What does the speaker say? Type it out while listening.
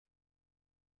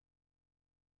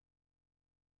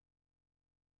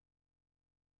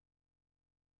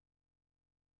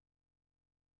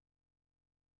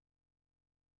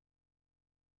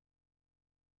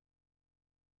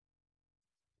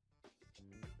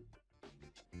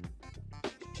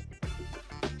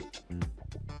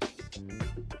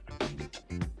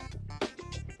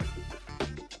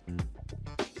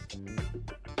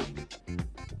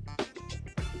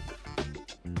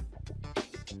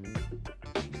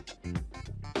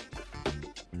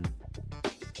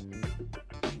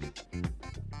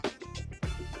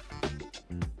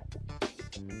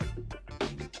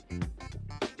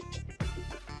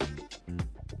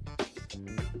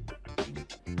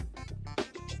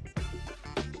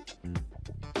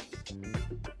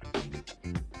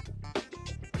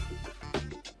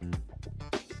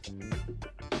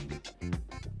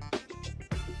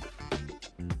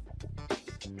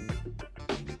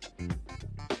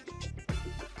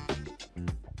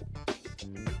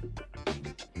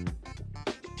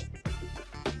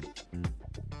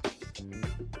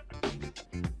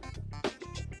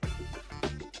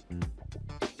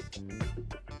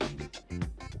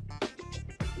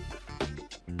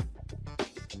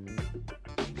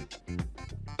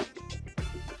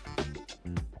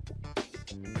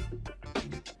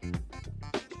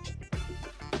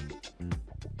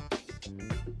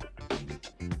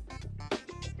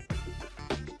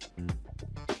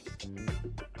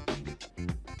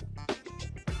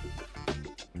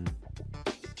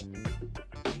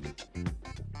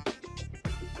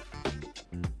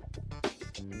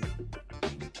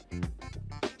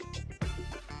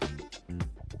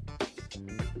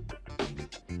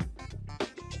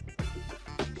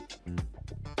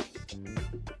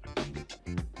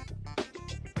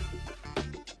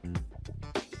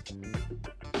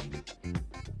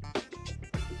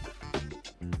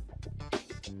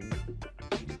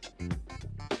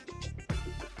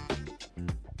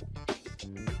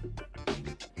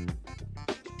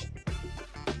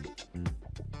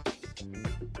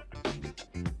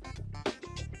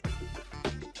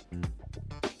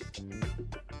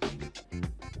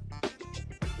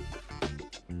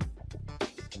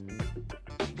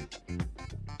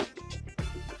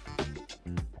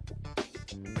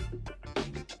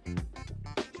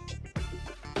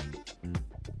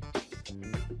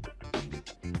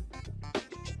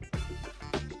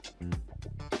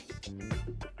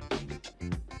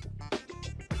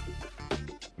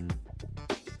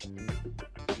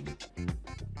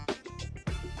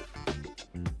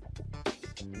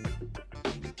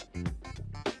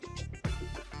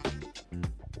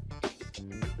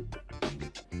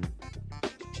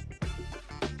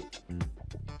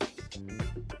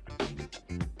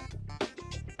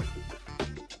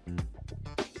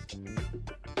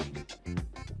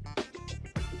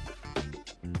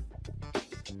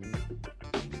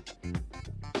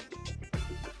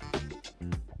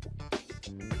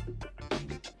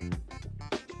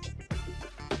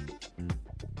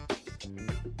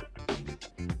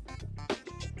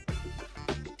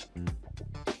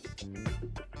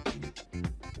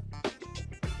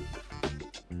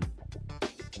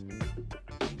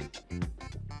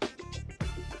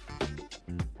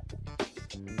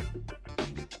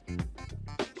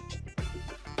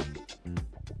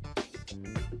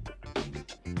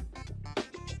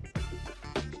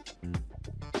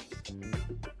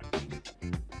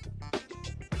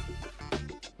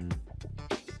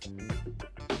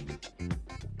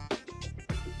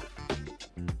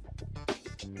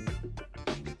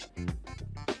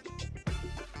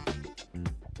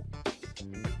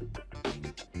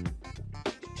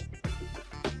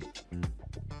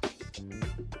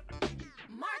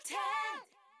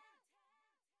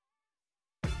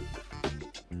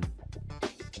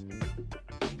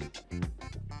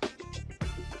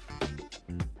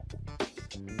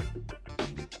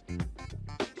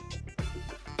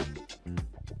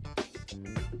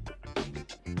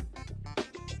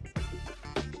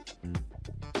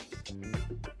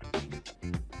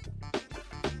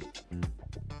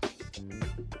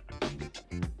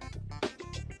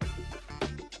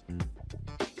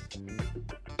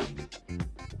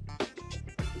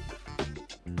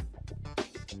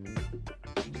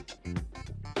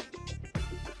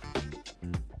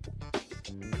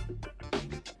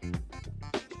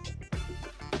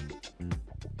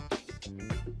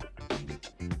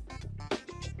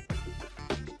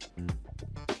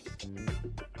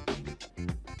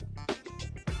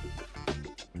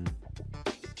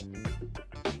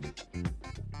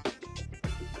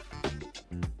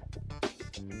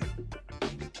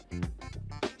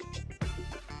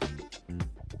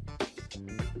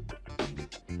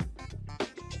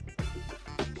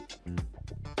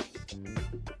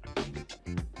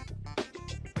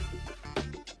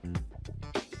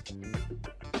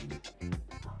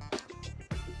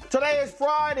Today is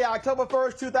Friday, October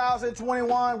 1st,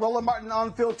 2021. Roland Martin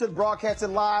Unfiltered,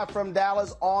 broadcasting live from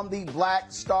Dallas on the Black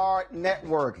Star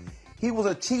Network. He was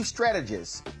a chief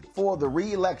strategist for the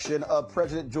re-election of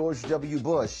President George W.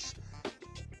 Bush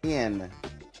in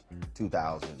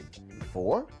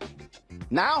 2004.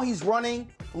 Now he's running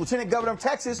for Lieutenant Governor of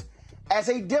Texas as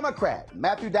a Democrat.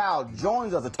 Matthew Dowd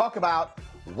joins us to talk about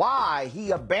why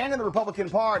he abandoned the Republican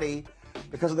Party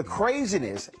because of the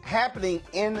craziness happening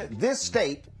in this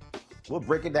state. We'll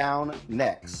break it down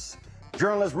next.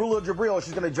 Journalist Rula Jabril,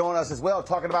 she's going to join us as well,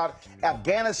 talking about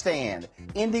Afghanistan,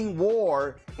 ending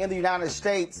war in the United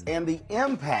States, and the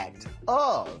impact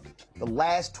of the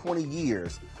last 20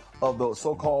 years of the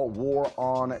so-called war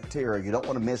on terror. You don't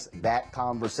want to miss that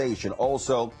conversation.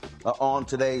 Also, on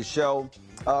today's show,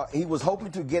 he was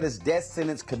hoping to get his death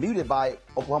sentence commuted by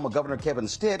Oklahoma Governor Kevin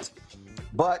Stitt,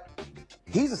 but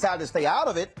he's decided to stay out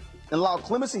of it and allow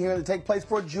clemency hearing to take place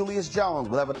for Julius Jones.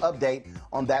 We'll have an update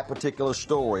on that particular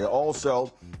story.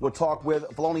 Also, we'll talk with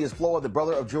Felonious Floyd, the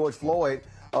brother of George Floyd,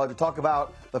 to talk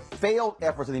about the failed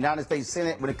efforts in the United States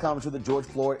Senate when it comes to the George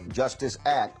Floyd Justice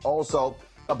Act. Also,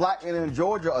 a black man in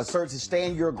Georgia asserts his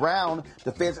stand your ground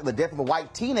defense in the death of a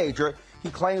white teenager he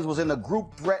claims was in a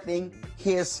group threatening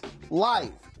his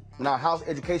life. In our House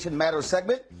Education Matters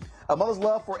segment, a mother's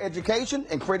love for education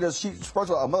and created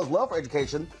a mother's love for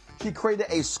education. She created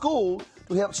a school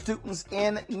to help students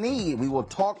in need. We will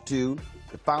talk to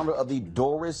the founder of the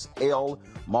Doris L.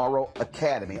 Morrow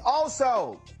Academy.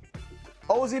 Also,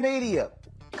 Ozy Media,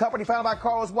 company founded by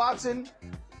Carlos Watson,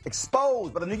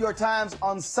 exposed by the New York Times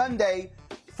on Sunday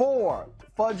for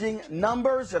fudging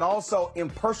numbers and also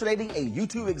impersonating a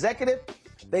YouTube executive.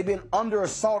 They've been under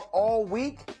assault all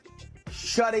week,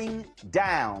 shutting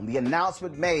down. The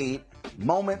announcement made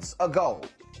moments ago.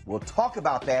 We'll talk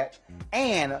about that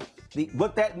and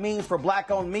what that means for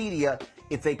black-owned media.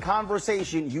 It's a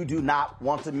conversation you do not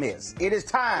want to miss. It is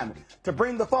time to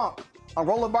bring the funk on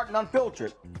Roland Martin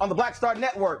Unfiltered on the Black Star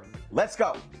Network. Let's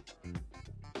go.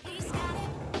 He's got it.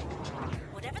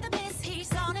 Whatever the biz,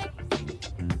 he's on it.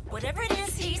 Whatever it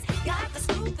is, he's got the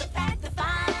scoop, the fact, the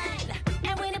find.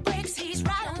 And when it breaks, he's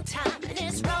right on time and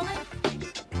it's rolling.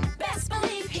 Best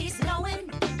believe he's knowing.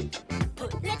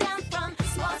 Putting it down from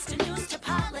sports to news to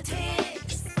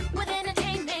politics. With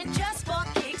entertainment just for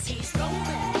kicks, he's rolling.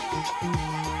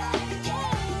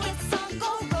 It's on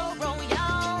go, roll,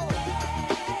 y'all.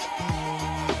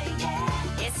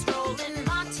 It's Roland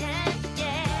Martin,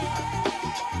 yeah.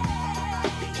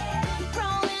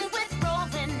 Rolling with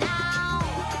Roland now.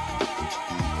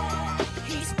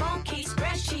 He's funk, he's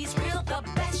fresh, he's real, the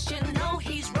best, you know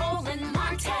he's Roland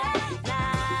Martin now.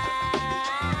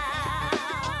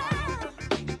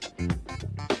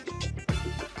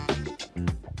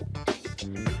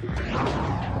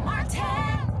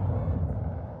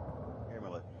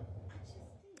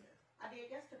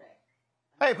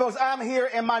 Hey, folks, I'm here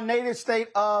in my native state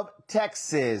of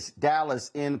Texas,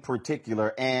 Dallas in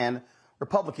particular, and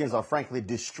Republicans are frankly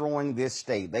destroying this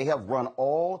state. They have run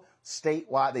all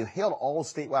statewide, they've held all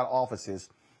statewide offices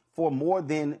for more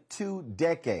than 2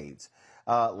 decades.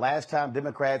 Last time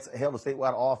Democrats held a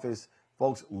statewide office,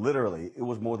 folks, literally, it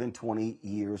was more than 20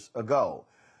 years ago.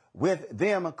 With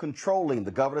them controlling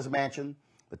the governor's mansion,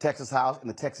 the Texas House, and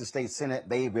the Texas State Senate,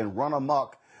 they've been run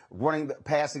amok,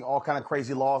 passing all kind of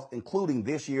crazy laws, including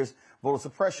this year's voter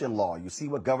suppression law. You see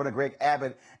what Governor Greg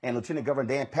Abbott and Lieutenant Governor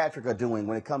Dan Patrick are doing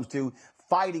when it comes to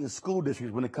fighting school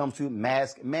districts, when it comes to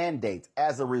mask mandates.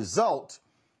 As a result,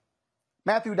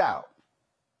 Matthew Dowd,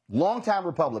 longtime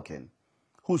Republican,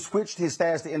 who switched his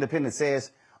status to independent,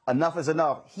 says enough is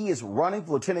enough. He is running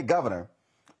for lieutenant governor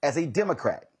as a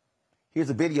Democrat. Here's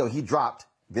a video he dropped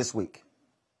this week.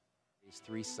 He's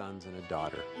 3 sons and a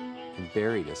daughter, and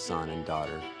buried a son and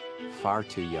daughter far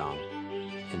too young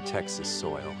in Texas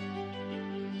soil.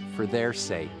 For their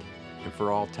sake, and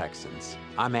for all Texans,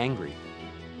 I'm angry.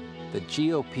 The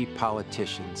GOP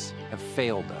politicians have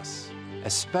failed us,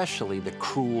 especially the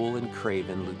cruel and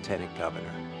craven lieutenant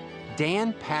governor.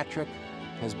 Dan Patrick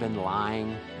has been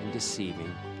lying and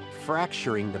deceiving,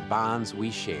 fracturing the bonds we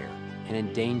share and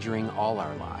endangering all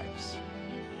our lives.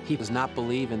 He does not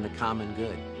believe in the common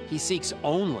good. He seeks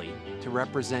only to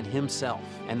represent himself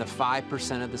and the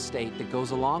 5% of the state that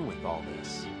goes along with all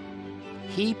this.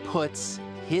 He puts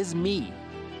his me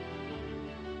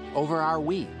over our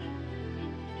we.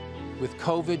 With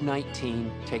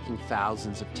COVID-19 taking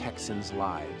thousands of Texans'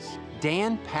 lives,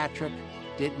 Dan Patrick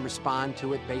didn't respond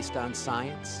to it based on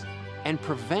science and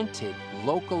prevented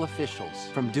local officials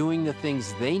from doing the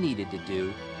things they needed to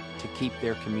do to keep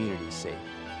their communities safe.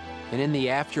 And in the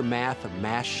aftermath of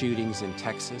mass shootings in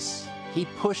Texas, he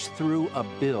pushed through a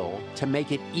bill to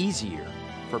make it easier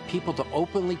for people to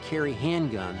openly carry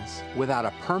handguns without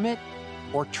a permit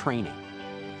or training.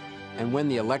 And when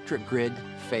the electric grid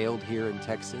failed here in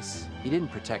Texas, he didn't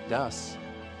protect us.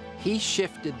 He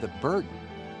shifted the burden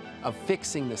of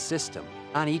fixing the system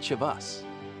on each of us.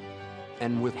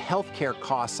 And with healthcare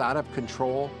costs out of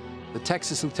control, the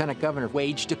Texas Lieutenant Governor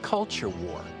waged a culture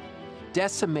war,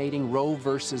 decimating Roe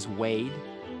versus Wade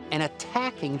and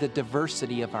attacking the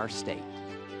diversity of our state.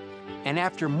 And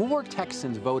after more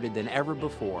Texans voted than ever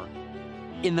before,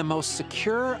 in the most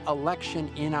secure election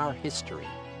in our history,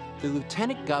 the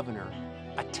Lieutenant Governor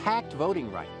attacked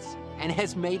voting rights and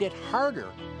has made it harder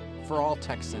for all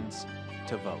Texans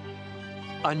to vote.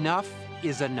 Enough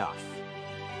is enough.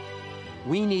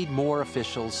 We need more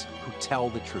officials who tell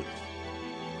the truth,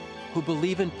 who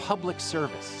believe in public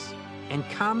service and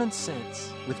common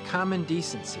sense with common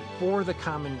decency for the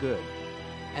common good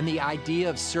and the idea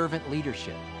of servant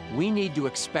leadership. We need to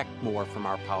expect more from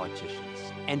our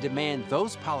politicians and demand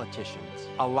those politicians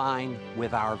align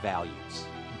with our values.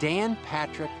 Dan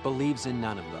Patrick believes in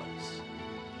none of those.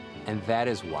 And that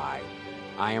is why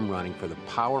I am running for the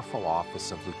powerful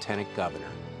office of Lieutenant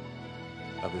Governor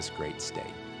of this great state.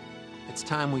 It's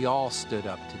time we all stood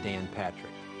up to Dan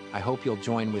Patrick. I hope you'll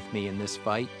join with me in this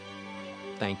fight.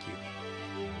 Thank you.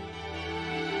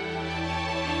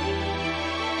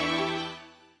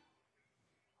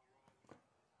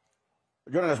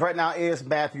 Joining us right now is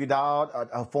Matthew Dowd,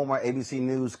 a former ABC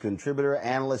News contributor,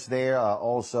 analyst there.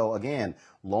 Also, again,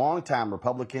 longtime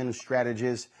Republican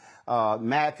strategist.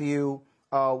 Matthew,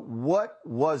 what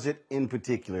was it in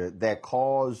particular that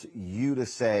caused you to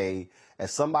say,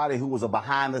 as somebody who was a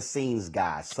behind-the-scenes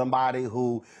guy, somebody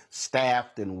who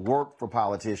staffed and worked for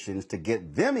politicians to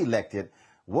get them elected,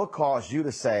 what caused you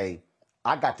to say,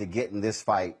 I got to get in this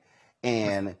fight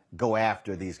and go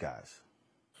after these guys?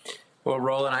 Well,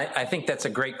 Roland, I think that's a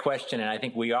great question, and I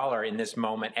think we all are in this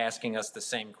moment asking us the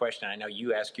same question. I know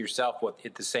you ask yourself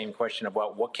the same question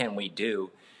about what can we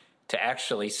do to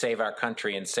actually save our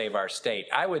country and save our state.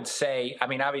 I would say, I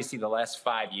mean, obviously the last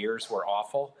 5 years were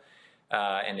awful,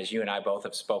 and as you and I both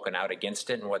have spoken out against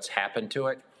it and what's happened to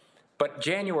it. But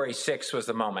January 6th was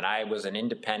the moment. I was an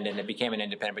independent and became an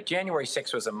independent, but January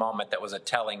 6th was a moment that was a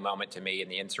telling moment to me in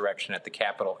the insurrection at the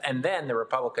Capitol, and then the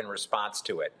Republican response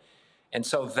to it. And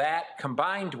so that,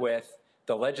 combined with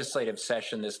the legislative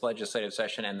session, this legislative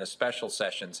session, and the special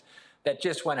sessions, that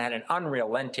just went at an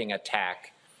unrelenting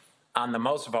attack on the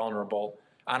most vulnerable,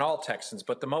 on all Texans,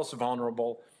 but the most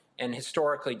vulnerable and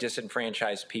historically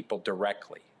disenfranchised people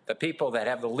directly. The people that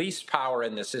have the least power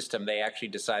in the system, they actually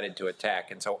decided to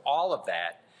attack. And so all of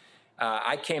that,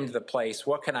 I came to the place,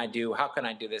 what can I do? How can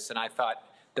I do this? And I thought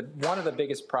one of the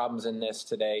biggest problems in this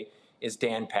today is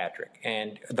Dan Patrick.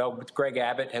 And though Greg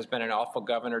Abbott has been an awful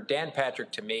governor, Dan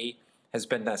Patrick, to me, has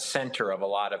been the center of a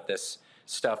lot of this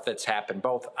stuff that's happened,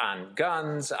 both on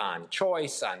guns, on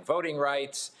choice, on voting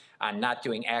rights, on not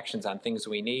doing actions on things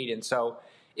we need. And so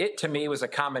it, to me, was a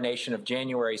combination of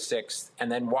January 6th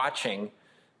and then watching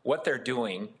what they're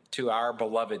doing to our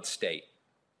beloved state.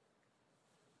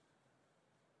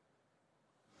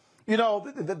 You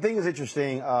know, the thing is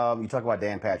interesting. You talk about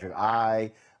Dan Patrick.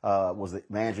 I was the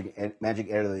managing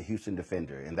editor of the Houston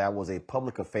Defender, and that was a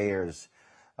public affairs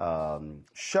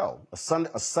show, a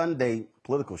Sunday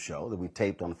political show that we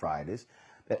taped on Fridays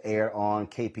that aired on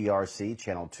KPRC,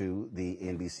 Channel 2, the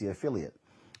NBC affiliate.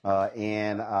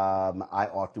 And I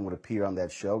often would appear on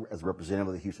that show as a representative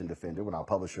of the Houston Defender when our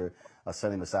publisher,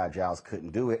 Sonny Messiah Giles,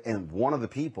 couldn't do it. And one of the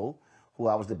people who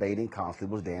I was debating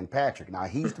constantly was Dan Patrick. Now,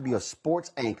 he used to be a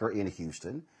sports anchor in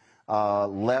Houston.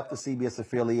 Left the CBS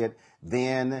affiliate,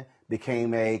 then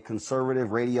became a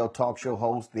conservative radio talk show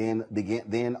host, then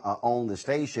owned the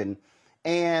station.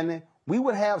 And we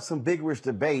would have some vigorous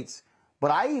debates, but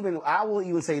I will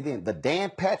even say then, the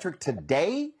Dan Patrick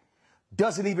today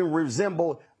doesn't even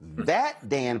resemble that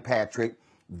Dan Patrick.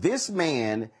 This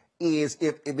man is,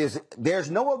 if there's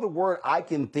no other word I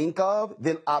can think of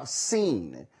than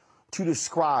obscene to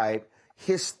describe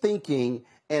his thinking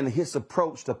and his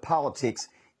approach to politics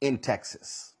in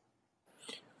Texas.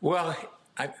 Well,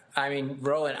 I mean,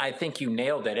 Roland, I think you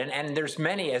nailed it. And there's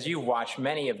many, as you watch,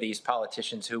 many of these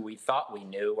politicians who we thought we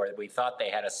knew or we thought they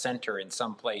had a center in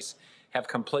some place have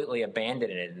completely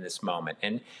abandoned it in this moment.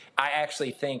 And I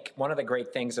actually think one of the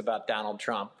great things about Donald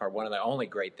Trump, or one of the only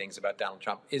great things about Donald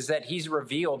Trump, is that he's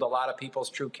revealed a lot of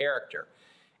people's true character.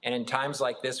 And in times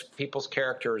like this, people's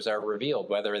characters are revealed,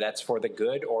 whether that's for the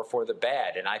good or for the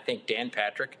bad. And I think Dan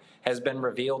Patrick has been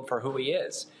revealed for who he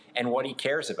is and what he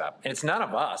cares about. And it's none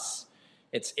of us.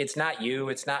 It's not you.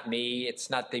 It's not me. It's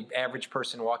not the average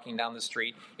person walking down the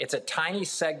street. It's a tiny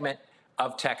segment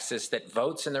of Texas that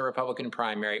votes in the Republican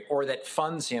primary or that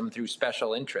funds him through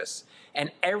special interests.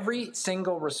 And every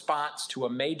single response to a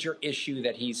major issue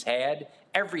that he's had,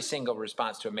 every single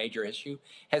response to a major issue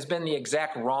has been the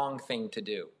exact wrong thing to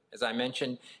do. As I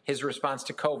mentioned, his response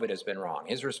to COVID has been wrong.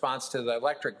 His response to the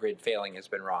electric grid failing has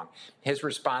been wrong. His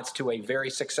response to a very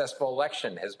successful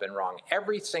election has been wrong.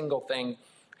 Every single thing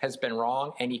has been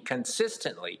wrong, and he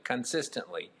consistently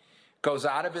goes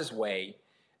out of his way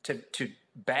to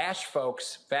bash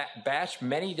folks, bash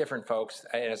many different folks,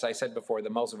 as I said before, the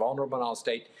most vulnerable in all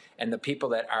state and the people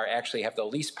that are actually have the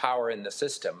least power in the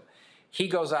system. He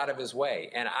goes out of his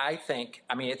way. And I think,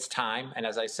 I mean, it's time. And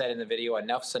as I said in the video,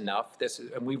 enough's enough.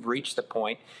 And we've reached the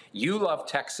point. You love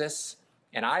Texas,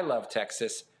 and I love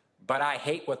Texas, but I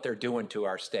hate what they're doing to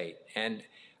our state. And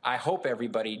I hope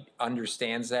everybody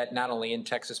understands that, not only in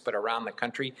Texas, but around the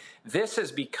country. This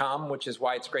has become, which is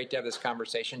why it's great to have this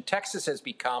conversation, Texas has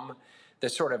become the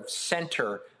sort of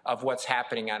center of what's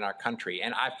happening in our country.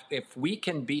 And if we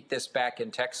can beat this back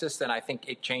in Texas, then I think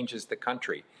it changes the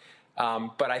country.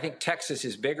 But I think Texas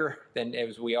is bigger than,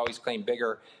 as we always claim,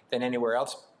 bigger than anywhere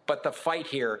else. But the fight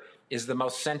here is the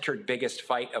most centered, biggest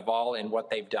fight of all in what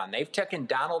they've done. They've taken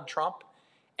Donald Trump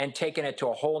and taken it to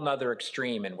a whole nother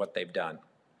extreme in what they've done.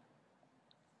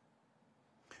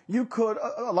 You could,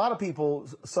 a lot of people,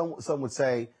 some would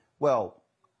say, well,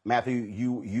 Matthew,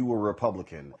 you were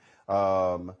Republican.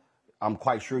 I'm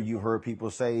quite sure you heard people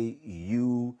say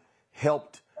you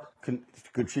helped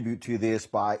contribute to this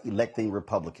by electing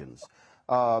Republicans.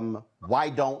 Why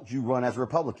don't you run as a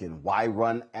Republican? Why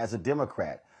run as a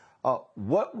Democrat?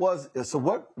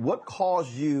 What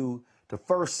caused you to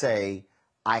first say,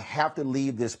 I have to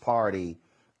leave this party,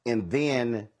 and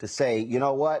then to say, you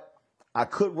know what, I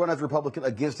could run as a Republican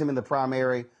against him in the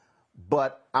primary,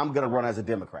 but I'm going to run as a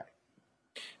Democrat?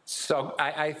 So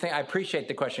I think I appreciate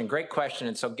the question. Great question.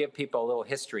 And so give people a little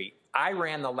history. I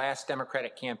ran the last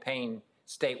Democratic campaign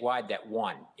statewide that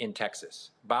won in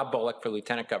Texas. Bob Bullock for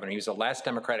lieutenant governor. He was the last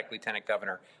Democratic lieutenant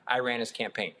governor. I ran his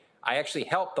campaign. I actually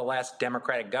helped the last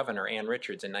Democratic governor, Ann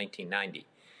Richards, in 1990.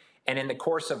 And in the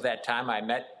course of that time, I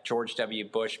met George W.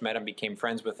 Bush, met him, became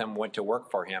friends with him, went to work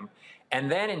for him.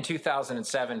 And then in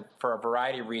 2007, for a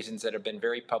variety of reasons that have been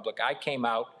very public, I came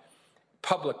out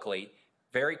publicly,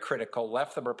 very critical,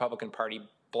 left the Republican Party,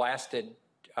 blasted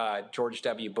George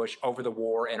W. Bush over the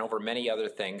war and over many other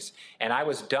things. And I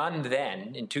was done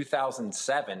then in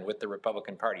 2007 with the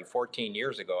Republican Party. 14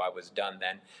 years ago, I was done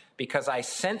then because I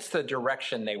sensed the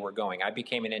direction they were going. I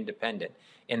became an independent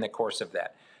in the course of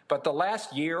that. But the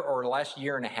last year or last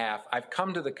year and a half, I've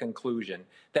come to the conclusion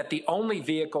that the only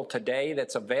vehicle today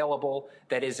that's available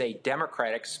that is a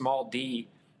Democratic, small d,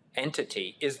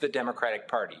 entity is the Democratic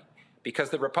Party, because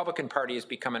the Republican Party has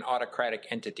become an autocratic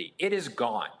entity. It is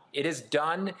gone. It is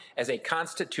done as a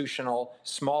constitutional,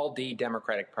 small d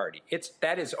Democratic Party.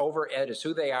 That is over. It is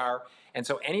who they are. And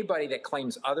so anybody that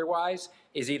claims otherwise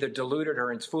is either deluded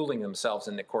or is fooling themselves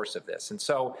in the course of this. And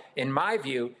so, in my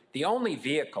view, the only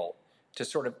vehicle to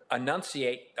sort of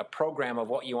enunciate a program of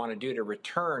what you want to do to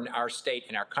return our state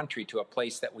and our country to a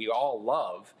place that we all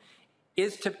love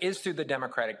is through the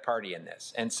Democratic Party in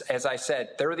this. And as I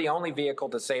said, they're the only vehicle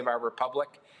to save our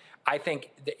republic. I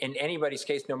think in anybody's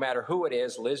case, no matter who it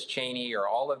is, Liz Cheney or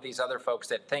all of these other folks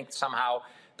that think somehow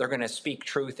they're going to speak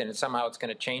truth and somehow it's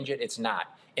going to change it, it's not.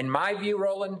 In my view,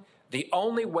 Roland, the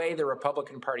only way the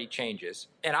Republican Party changes,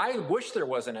 and I wish there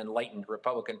was an enlightened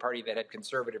Republican Party that had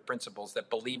conservative principles that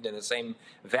believed in the same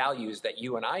values that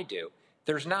you and I do.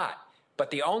 There's not.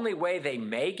 But the only way they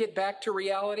may get back to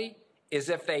reality is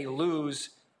if they lose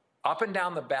up and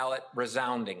down the ballot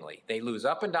resoundingly. They lose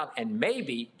up and down, and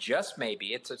maybe, just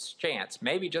maybe, it's a chance,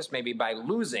 maybe, just maybe, by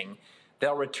losing,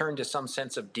 they'll return to some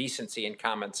sense of decency and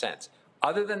common sense.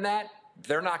 Other than that,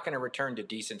 they're not going to return to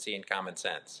decency and common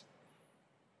sense.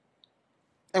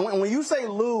 And when you say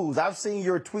lose, I've seen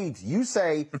your tweets. You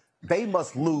say they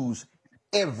must lose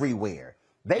everywhere.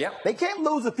 They can't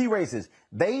lose a few races.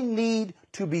 They need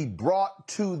to be brought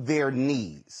to their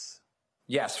knees.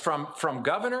 Yes, from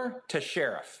governor to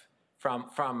sheriff,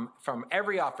 from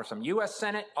every office, from U.S.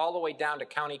 Senate all the way down to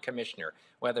county commissioner,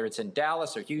 whether it's in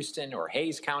Dallas or Houston or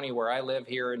Hayes County where I live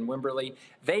here in Wimberley,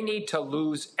 they need to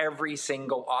lose every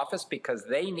single office because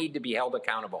they need to be held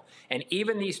accountable. And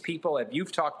even these people that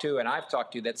you've talked to and I've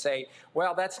talked to that say,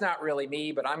 well, that's not really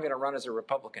me, but I'm going to run as a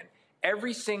Republican.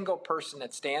 Every single person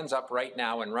that stands up right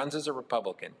now and runs as a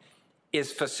Republican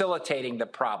is facilitating the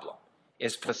problem.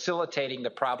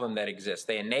 That exists.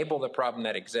 They enable the problem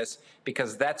that exists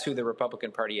because that's who the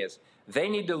Republican Party is. They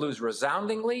need to lose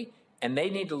resoundingly, and they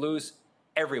need to lose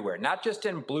everywhere, not just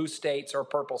in blue states or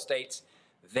purple states.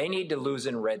 They need to lose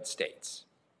in red states.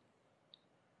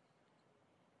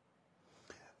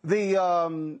 The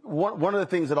one of the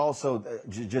things that also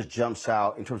just jumps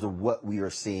out in terms of what we are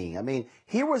seeing. I mean,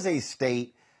 here was a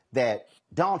state that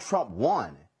Donald Trump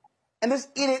won, and this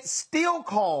idiot still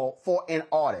called for an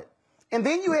audit. And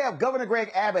then you have Governor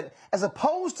Greg Abbott, as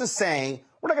opposed to saying,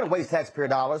 we're not going to waste taxpayer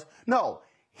dollars. No,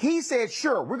 he said,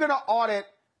 sure, we're going to audit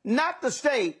not the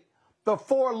state, the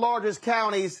 4 largest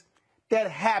counties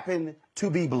that happen to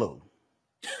be blue.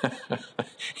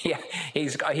 Yeah,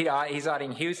 he's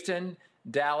auditing Houston,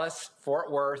 Dallas, Fort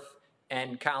Worth,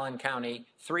 and Collin County,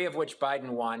 3 of which Biden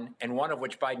won, and 1 of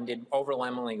which Biden did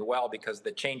overwhelmingly well because of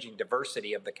the changing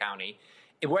diversity of the county.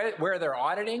 Where they're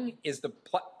auditing is the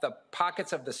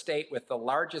pockets of the state with the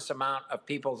largest amount of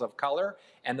peoples of color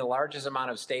and the largest amount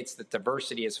of states that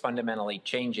diversity is fundamentally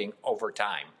changing over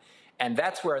time. And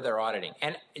that's where they're auditing.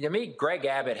 And to me, Greg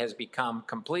Abbott has become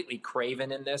completely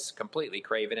craven in this,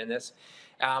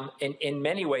 In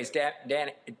many ways,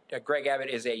 Greg Abbott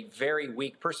is a very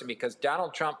weak person because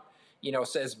Donald Trump,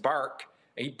 says bark,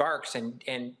 he barks,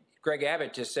 and Greg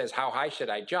Abbott just says, how high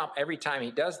should I jump every time he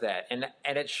does that? And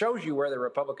it shows you where the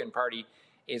Republican Party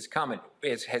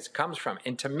comes from.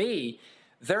 And to me,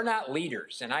 they're not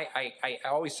leaders. And I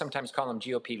always sometimes call them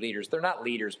GOP leaders. They're not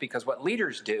leaders because what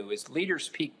leaders do is leaders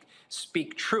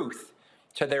speak truth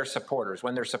to their supporters.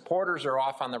 When their supporters are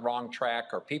off on the wrong track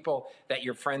or people that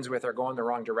you're friends with are going the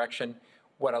wrong direction,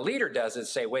 what a leader does is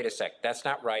say, wait a sec, that's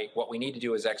not right. What we need to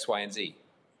do is X, Y, and Z.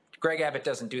 Greg Abbott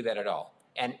doesn't do that at all.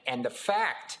 And the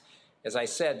fact, as I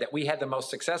said, that we had the most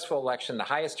successful election, the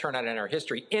highest turnout in our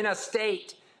history, in a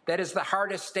state that is the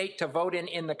hardest state to vote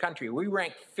in the country. We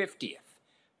ranked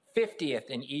 50th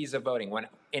in ease of voting. When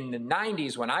in the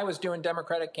 90s, when I was doing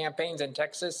Democratic campaigns in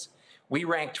Texas, we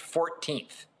ranked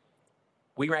 14th.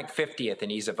 We ranked 50th in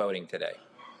ease of voting today.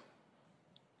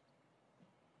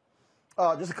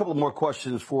 Just a couple of more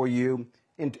questions for you.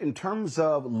 In terms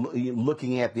of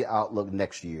looking at the outlook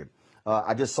next year,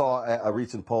 I just saw a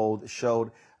recent poll that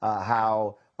showed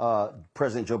how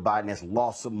President Joe Biden has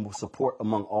lost some support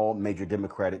among all major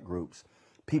Democratic groups.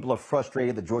 People are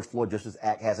frustrated the George Floyd Justice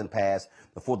Act hasn't passed,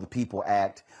 the For the People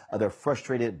Act. They're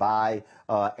frustrated by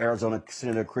Arizona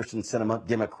Senator Kristen Sinema,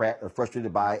 Democrat. They're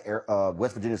frustrated by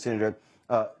West Virginia Senator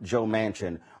Joe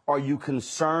Manchin. Are you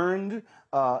concerned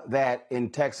that in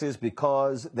Texas,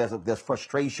 because there's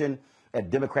frustration that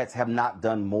Democrats have not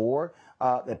done more,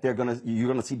 that you're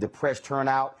gonna see depressed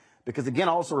turnout? Because again,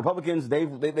 also Republicans,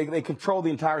 they control the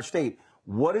entire state.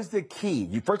 What is the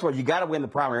key? First of all, you got to win the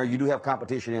primary. You do have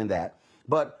competition in that.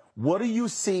 But what do you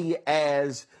see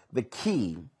as the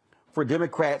key for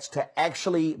Democrats to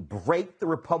actually break the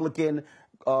Republican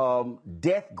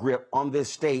death grip on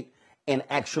this state and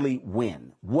actually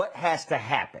win? What has to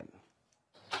happen?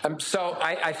 So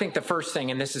I think the first thing,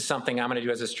 and this is something I'm going to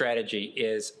do as a strategy,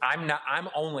 is I'm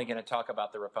only going to talk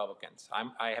about the Republicans.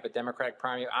 I have a Democratic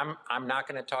primary. I'm not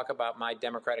going to talk about my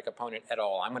Democratic opponent at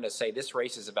all. I'm going to say this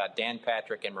race is about Dan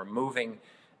Patrick and removing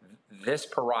this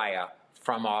pariah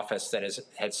from office that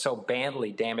has so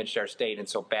badly damaged our state and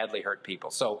so badly hurt people.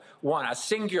 So one, a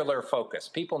singular focus.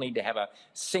 People need to have a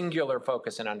singular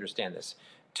focus and understand this.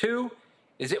 Two,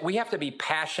 is that we have to be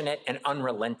passionate and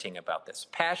unrelenting about this.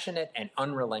 Passionate and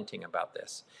unrelenting about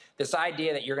this. This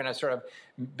idea that you're going to sort of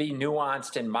be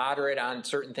nuanced and moderate on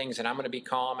certain things, and I'm going to be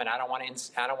calm, and I don't want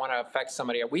to affect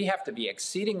somebody. We have to be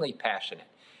exceedingly passionate,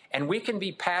 and we can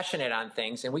be passionate on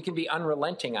things, and we can be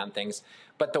unrelenting on things.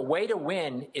 But the way to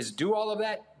win is do all of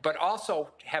that, but also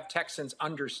have Texans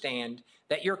understand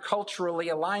that you're culturally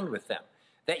aligned with them,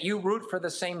 that you root for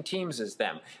the same teams as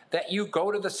them, that you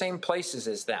go to the same places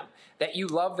as them, that you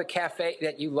love the cafe,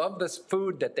 that you love the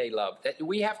food that they love, that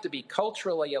we have to be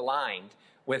culturally aligned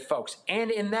with folks.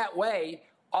 And in that way,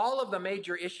 all of the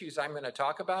major issues I'm going to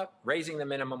talk about, raising the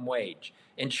minimum wage,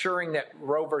 ensuring that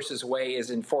Roe versus Wade is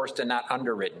enforced and not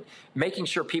underwritten, making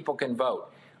sure people can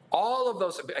vote, all of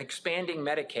those, expanding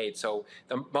Medicaid so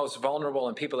the most vulnerable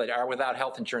and people that are without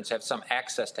health insurance have some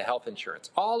access to health insurance.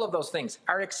 All of those things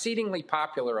are exceedingly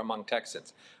popular among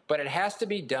Texans. But it has to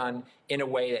be done in a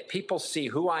way that people see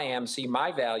who I am, see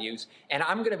my values, and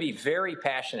I'm going to be very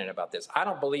passionate about this. I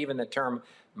don't believe in the term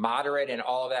moderate and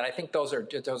all of that. I think those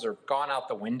are gone out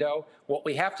the window. What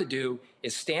we have to do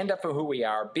is stand up for who we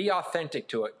are, be authentic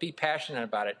to it, be passionate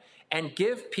about it, and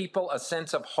give people a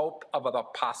sense of hope of the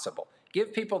possible.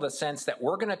 Give people the sense that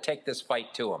we're going to take this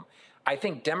fight to them. I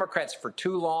think Democrats for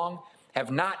too long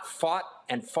have not fought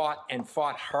and fought and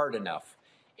fought hard enough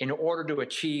in order to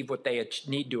achieve what they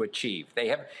need to achieve. They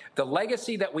have the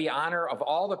legacy that we honor of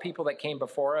all the people that came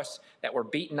before us, that were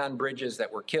beaten on bridges,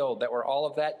 that were killed, that were all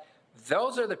of that.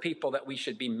 Those are the people that we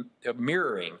should be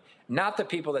mirroring, not the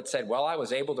people that said, well, I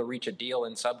was able to reach a deal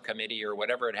in subcommittee or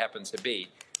whatever it happens to be.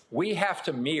 We have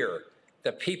to mirror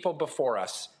the people before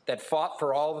us that fought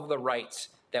for all of the rights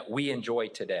that we enjoy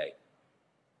today.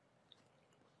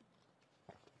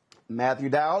 Matthew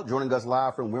Dowd joining us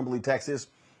live from Wimberley, Texas.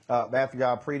 Matthew,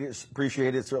 I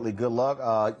appreciate it. Certainly good luck.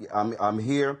 I'm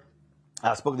here.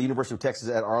 I spoke at the University of Texas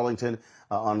at Arlington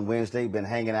on Wednesday. Been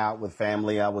hanging out with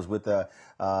family. I was with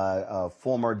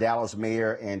former Dallas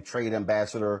mayor and trade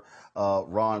ambassador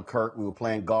Ron Kirk. We were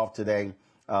playing golf today.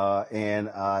 And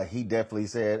he definitely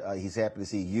said he's happy to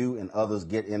see you and others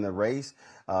get in the race.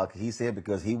 He said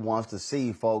because he wants to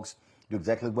see folks do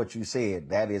exactly what you said.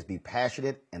 That is, be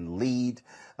passionate and lead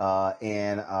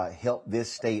and help this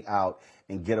state out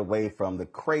and get away from the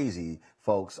crazy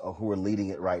folks who are leading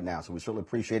it right now. So we certainly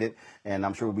appreciate it. And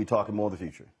I'm sure we'll be talking more in the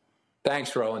future.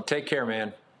 Thanks, Roland. Take care,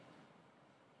 man.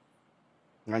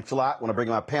 Thanks a lot. I want to bring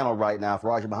in my panel right now.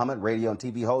 Faraja Muhammad, radio and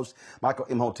TV host. Michael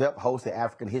Imhotep, host of the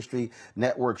African History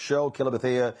Network show. Kelly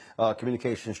Bethea,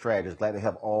 communication strategist. Glad to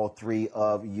have all three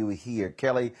of you here.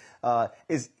 Kelly,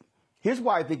 here's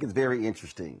why I think it's very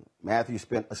interesting. Matthew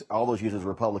spent all those years as a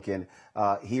Republican.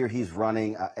 Here he's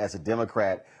running as a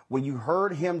Democrat. When you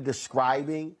heard him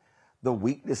describing the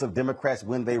weakness of Democrats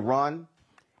when they run,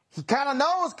 he kind of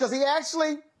knows because he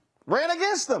actually ran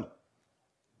against them.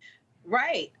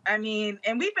 Right. I mean,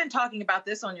 and we've been talking about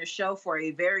this on your show for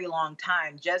a very long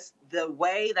time, just the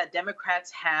way that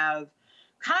Democrats have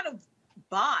kind of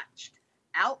botched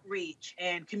outreach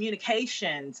and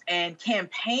communications and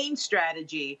campaign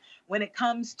strategy when it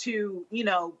comes to,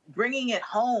 bringing it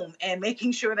home and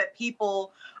making sure that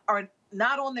people are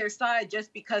not on their side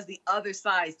just because the other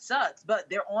side sucks, but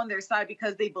they're on their side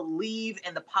because they believe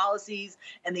in the policies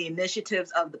and the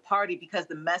initiatives of the party because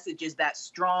the message is that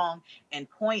strong and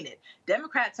pointed.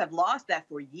 Democrats have lost that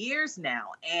for years now.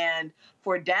 And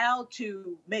for Dowd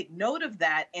to make note of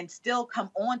that and still come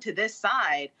on to this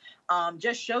side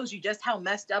just shows you just how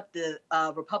messed up the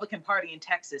Republican Party in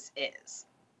Texas is.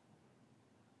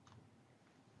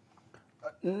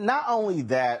 Not only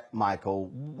that, Michael,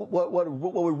 what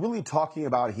we're really talking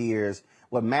about here is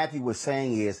what Matthew was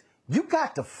saying is you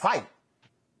got to fight.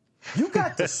 You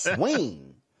got to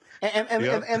swing. And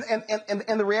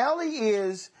the reality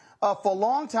is, for a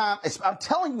long time, I'm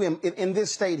telling you in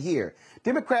this state here,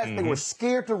 Democrats, they were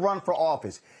scared to run for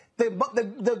office.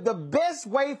 The best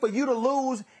way for you to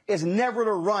lose is never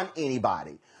to run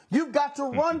anybody. You've got to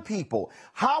run people.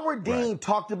 Howard Dean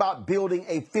talked about building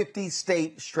a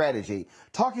 50-state strategy,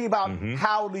 talking about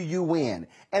how do you win.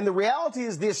 And the reality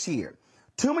is this here.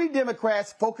 Too many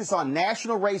Democrats focus on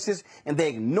national races and they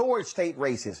ignored state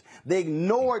races. They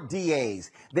ignored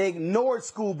DAs. They ignored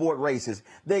school board races.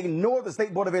 They ignored the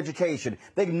State Board of Education.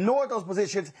 They ignored those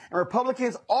positions. And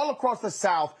Republicans all across the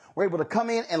South were able to come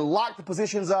in and lock the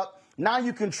positions up. Now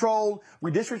you control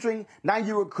redistricting. Now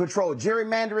you control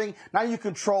gerrymandering. Now you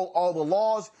control all the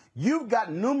laws. You've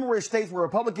got numerous states where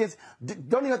Republicans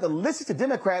don't even have to listen to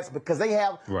Democrats because they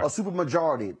have a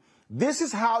supermajority. This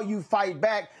is how you fight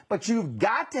back, but you've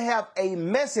got to have a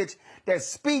message that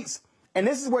speaks, and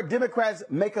this is where Democrats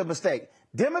make a mistake.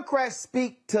 Democrats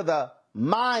speak to the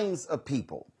minds of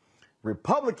people.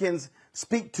 Republicans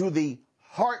speak to the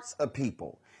hearts of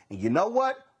people. And you know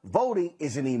what? Voting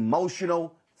is an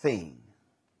emotional thing.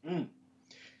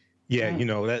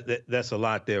 Yeah, that's a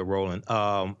lot there, Roland.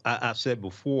 I've said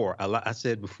before,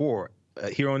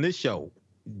 here on this show,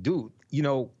 dude,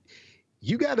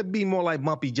 you got to be more like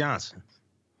Bumpy Johnson.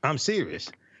 I'm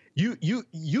serious.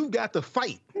 You've got to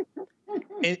fight.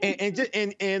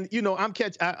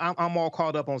 I'm all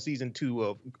caught up on season 2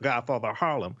 of Godfather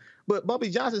Harlem. But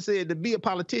Bumpy Johnson said to be a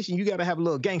politician, you got to have a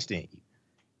little gangster in you.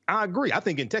 I agree. I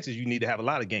think in Texas, you need to have a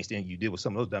lot of gangster in you. Deal with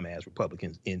some of those dumbass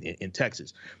Republicans in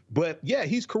Texas. But yeah,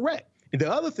 he's correct. And the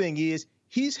other thing is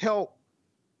he's helped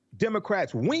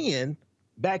Democrats win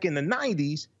back in the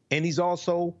 90s, and he's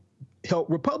also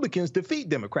helped Republicans defeat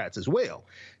Democrats as well.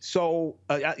 So,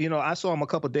 I saw him a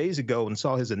couple of days ago and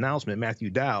saw his announcement, Matthew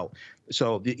Dowd.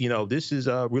 So, this is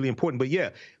really important. But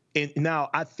yeah, and now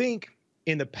I think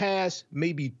in the past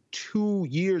maybe 2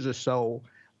 years or so,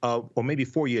 or maybe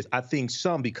 4 years, I think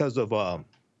because of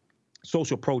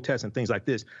social protests and things like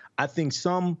this, I think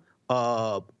some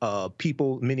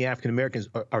people, many African Americans,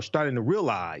 are starting to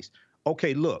realize,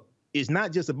 okay, look, it's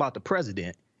not just about the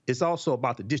president. It's also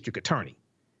about the district attorney.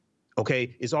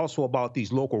 Okay, it's also about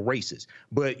these local races.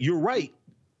 But you're right.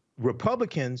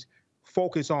 Republicans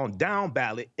focus on down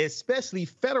ballot, especially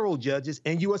federal judges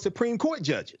and U.S. Supreme Court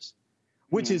judges,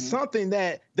 which is something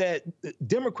that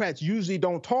Democrats usually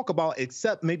don't talk about,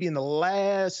 except maybe in the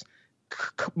last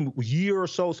year or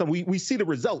so. So we see the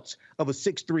results of a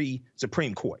 6-3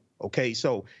 Supreme Court. Okay,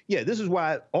 so yeah, this is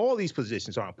why all these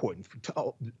positions are important,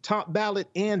 top ballot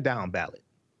and down ballot.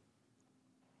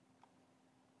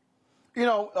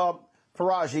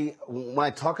 Faraji, when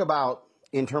I talk about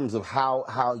in terms of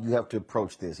how you have to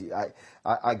approach this,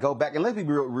 I go back, and let's be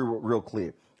real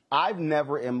clear. I've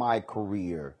never in my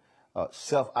career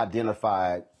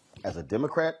self-identified as a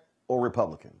Democrat or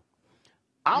Republican.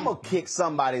 I'm going to kick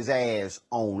somebody's ass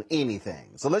on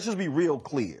anything. So let's just be real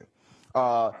clear.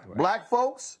 Black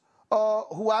folks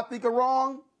who I think are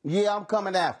wrong, yeah, I'm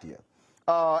coming after you.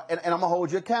 And I'm going to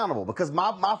hold you accountable because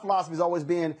my philosophy has always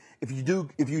been if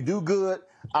you do good,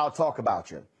 I'll talk about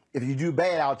you. If you do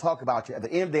bad, I'll talk about you. At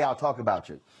the end of the day, I'll talk about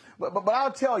you. But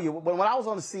I'll tell you, when I was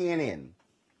on the CNN,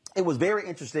 it was very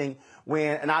interesting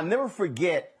and I'll never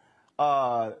forget,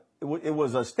 it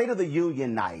was a State of the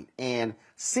Union night, and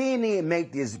CNN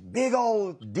made this big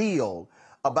old deal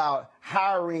about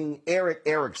hiring Eric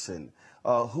Erickson,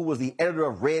 who was the editor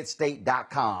of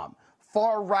RedState.com,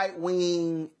 far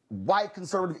right-wing, white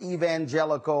conservative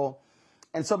evangelical.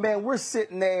 And so, man, we're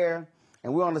sitting there,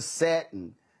 and we're on the set,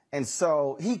 and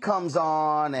so he comes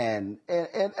on, and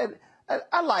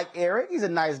I like Eric. He's a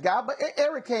nice guy, but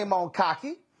Eric came on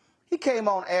cocky. He came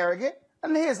on arrogant.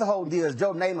 And here's the whole deal, as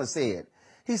Joe Namath said.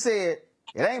 He said,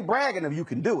 it ain't bragging if you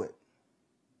can do it.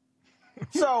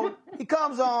 So he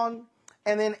comes on,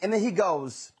 And then he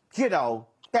goes, you know,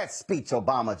 that speech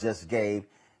Obama just gave,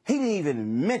 he didn't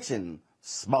even mention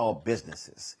small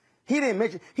businesses. He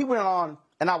went on,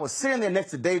 and I was sitting there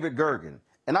next to David Gergen,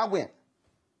 and I went,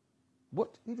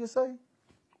 what did he just say?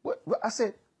 What? I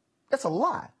said, that's a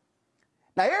lie.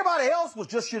 Now, everybody else was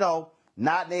just, you know,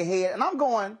 nodding their head, and I'm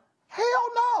going, hell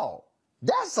no,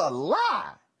 that's a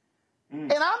lie.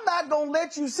 And I'm not going to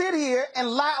let you sit here and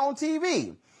lie on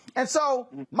TV. And so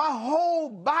my whole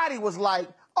body was like,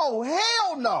 oh,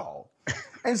 hell no.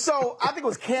 And so I think it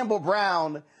was Campbell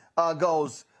Brown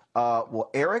goes, well,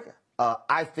 Eric,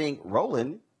 I think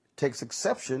Roland takes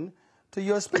exception to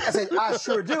your speech. I said, I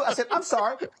sure do. I said, I'm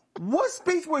sorry. What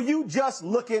speech were you just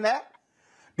looking at?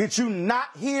 Did you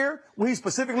not hear when he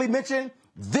specifically mentioned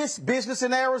this business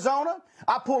in Arizona?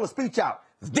 I pulled a speech out.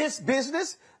 This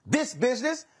business, this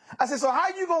business. I said, so how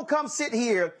are you going to come sit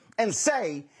here and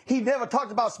say he never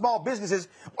talked about small businesses?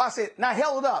 I said, now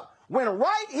held it up. When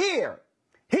right here,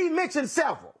 he mentioned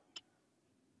several.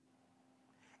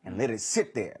 And let it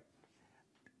sit there.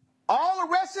 All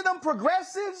the rest of them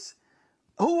progressives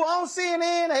who were on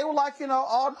CNN, they were like, you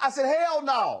know, I said, hell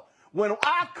no. When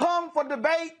I come for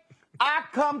debate, I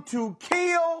come to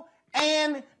kill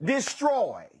and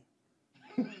destroy.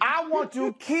 I want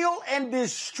to kill and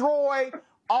destroy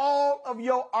all of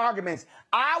your arguments.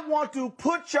 I want to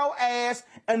put your ass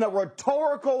in a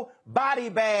rhetorical body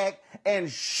bag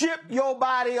and ship your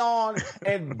body on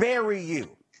and bury you.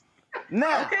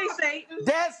 Now, okay, Satan.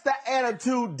 That's the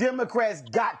attitude Democrats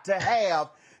got to have,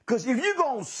 because if you're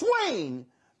going to swing,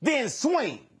 then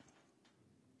swing.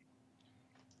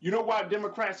 You know why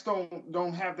Democrats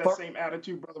don't have that same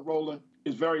attitude, Brother Roland?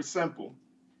 It's very simple.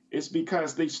 It's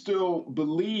because they still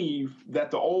believe that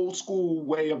the old school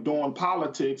way of doing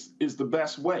politics is the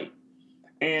best way.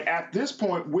 And at this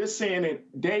point, we're seeing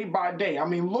it day by day. I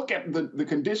mean, look at the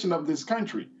condition of this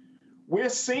country. We're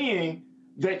seeing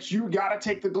that you got to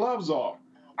take the gloves off.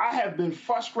 I have been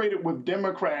frustrated with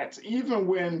Democrats, even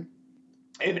when,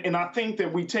 and I think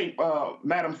that we take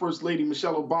Madam First Lady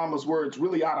Michelle Obama's words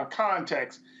really out of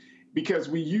context, because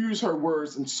we use her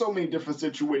words in so many different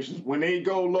situations. When they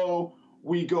go low,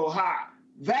 we go high.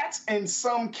 That's in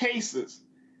some cases.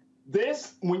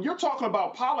 This, when you're talking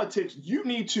about politics, you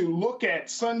need to look at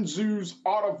Sun Tzu's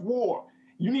Art of War.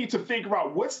 You need to figure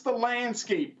out what's the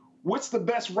landscape, what's the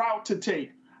best route to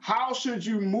take, how should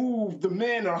you move the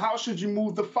men, or how should you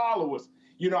move the followers?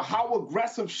 You know, how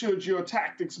aggressive should your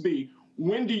tactics be?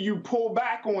 When do you pull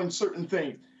back on certain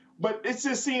things? But it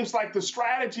just seems like the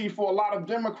strategy for a lot of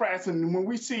Democrats, and when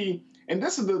we see, and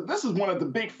this is one of the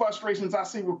big frustrations I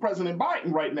see with President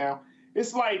Biden right now.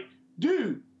 It's like,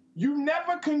 dude, you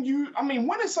never can use, I mean,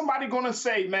 when is somebody going to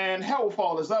say, man, hell with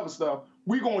all this other stuff,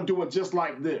 we're going to do it just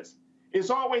like this? It's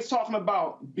always talking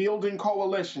about building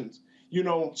coalitions, you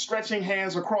know, stretching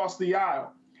hands across the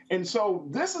aisle. And so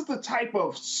this is the type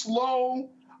of slow,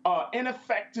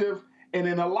 ineffective, and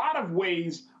in a lot of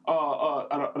ways,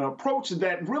 an approach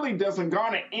that really doesn't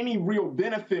garner any real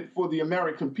benefit for the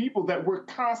American people that we're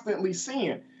constantly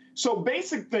seeing. So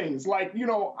basic things like, you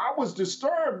know, I was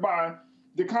disturbed by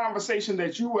the conversation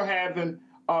that you were having,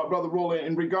 Brother Roland,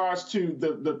 in regards to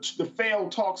the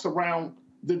failed talks around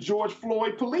the George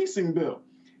Floyd policing bill.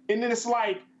 And then it's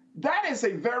like, that is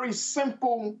a very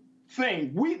simple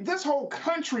thing. This whole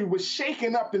country was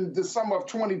shaken up in the summer of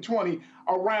 2020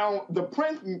 around the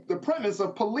premise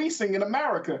of policing in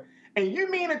America. And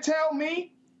you mean to tell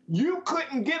me you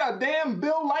couldn't get a damn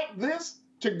bill like this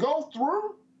to go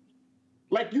through?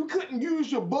 Like you couldn't use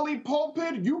your bully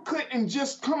pulpit? You couldn't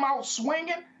just come out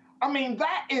swinging? I mean,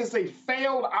 that is a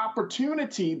failed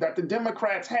opportunity that the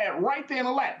Democrats had right there in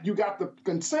the lap. You got the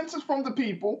consensus from the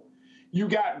people. You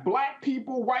got black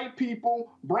people, white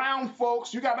people, brown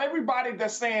folks. You got everybody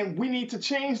that's saying we need to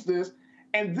change this.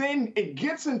 And then it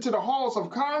gets into the halls of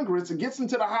Congress, it gets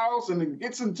into the House, and it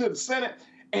gets into the Senate,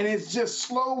 and it just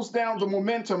slows down the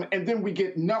momentum. And then we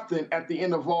get nothing at the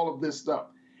end of all of this stuff.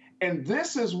 And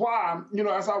this is why, you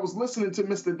know, as I was listening to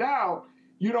Mr. Dowd,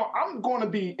 you know, I'm going to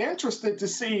be interested to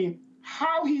see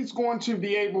how he's going to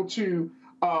be able to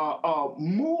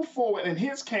move forward in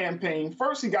his campaign.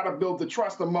 First, he got to build the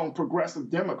trust among progressive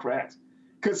Democrats,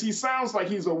 because he sounds like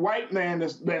he's a white man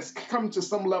that's come to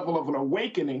some level of an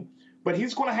awakening, but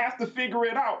he's going to have to figure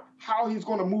it out how he's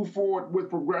going to move forward with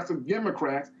progressive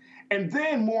Democrats. And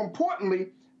then, more importantly,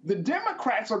 the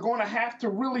Democrats are going to have to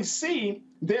really see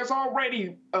there's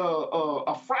already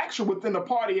a fracture within the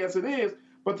party as it is,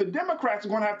 but the Democrats are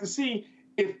going to have to see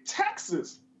if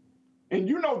Texas, and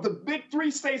you know the big three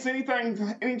states,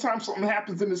 anytime something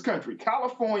happens in this country,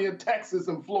 California, Texas,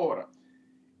 and Florida,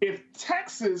 if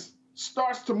Texas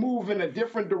starts to move in a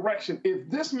different direction, if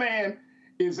this man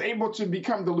is able to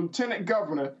become the lieutenant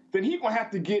governor, then he's going to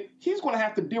have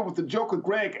to deal with the joker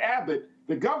Greg Abbott,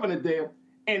 the governor there.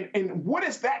 And what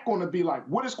is that going to be like?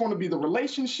 What is going to be the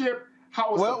relationship?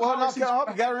 How is the policy? You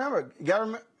got to remember.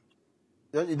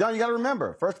 You got to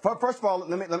remember. First of all,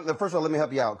 let me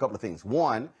help you out. A couple of things.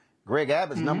 One, Greg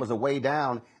Abbott's numbers are way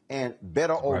down, and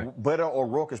Beto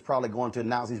O'Rourke is probably going to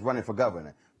announce he's running for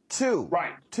governor. Two,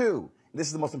 this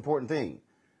is the most important thing.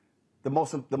 The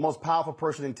most powerful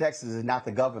person in Texas is not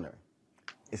the governor.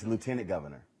 It's the lieutenant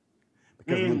governor.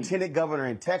 Because the lieutenant governor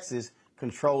in Texas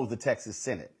controls the Texas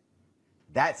Senate.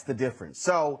 That's the difference.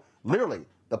 So, literally,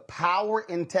 the power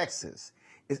in Texas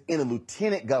is in the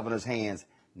lieutenant governor's hands,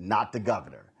 not the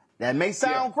governor. That may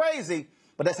sound crazy,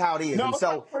 but that's how it is. No, and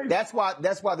so that's why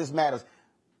this matters.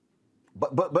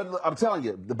 But I'm telling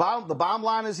you, the bottom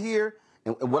line is here,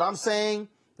 and what I'm saying,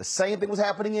 the same thing was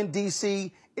happening in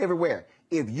D.C., everywhere.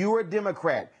 If you're a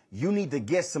Democrat, you need to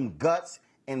get some guts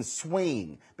and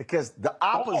swing, because the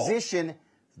opposition,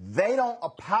 they don't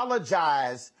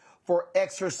apologize for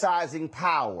exercising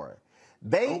power.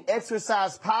 They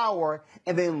exercise power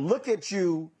and then look at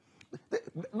you.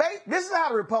 This is how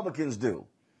the Republicans do.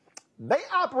 They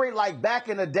operate like back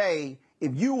in the day,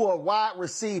 if you were a wide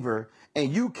receiver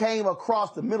and you came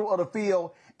across the middle of the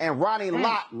field and Ronnie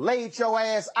Lott laid your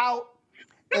ass out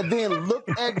and then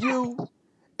looked at you,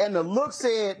 and the look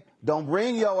said, don't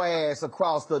bring your ass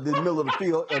across the middle of the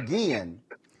field again.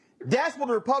 That's what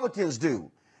the Republicans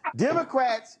do.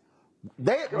 Democrats,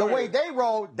 the way they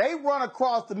roll, they run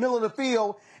across the middle of the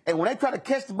field, and when they try to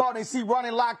catch the ball and they see Ronnie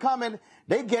Lott coming,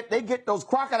 they get those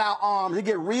crocodile arms, they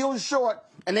get real short,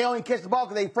 and they only catch the ball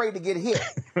because they're afraid to get hit.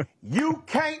 You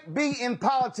can't be in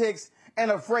politics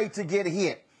and afraid to get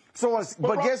hit. So,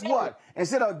 but guess what?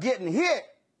 Instead of getting hit,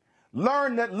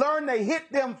 learn to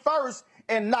hit them first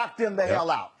and knock them the hell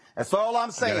out. That's all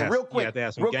I'm saying. Real quick, though.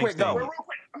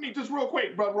 Just real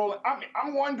quick, Brother Roland.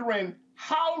 I'm wondering,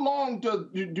 how long do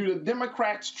the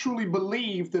Democrats truly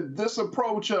believe that this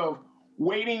approach of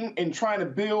waiting and trying to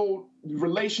build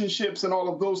relationships and all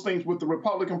of those things with the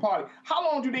Republican Party, how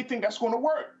long do they think that's going to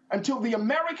work? Until the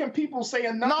American people say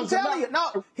enough is enough? No, I'm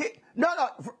telling you, no.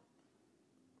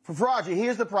 For Roger,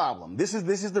 here's the problem. This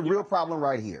is the real problem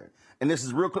right here. And this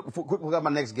is real quick before we got my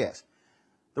next guest.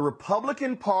 The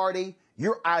Republican Party,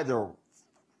 you're either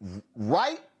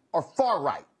right or far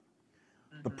right.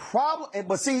 The problem,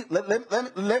 but see, let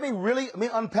me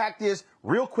unpack this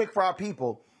real quick for our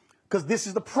people, because this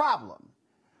is the problem.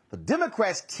 The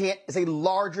Democrats' tent is a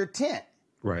larger tent.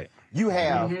 Right. You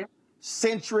have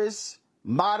centrists,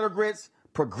 moderates,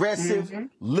 progressives,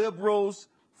 liberals,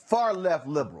 far left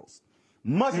liberals.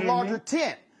 Much larger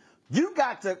tent. You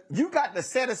got to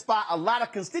satisfy a lot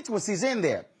of constituencies in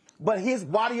there. But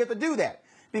why do you have to do that?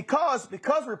 Because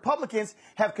Republicans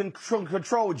have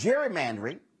controlled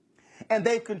gerrymandering, and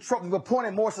they've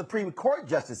appointed more Supreme Court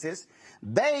justices.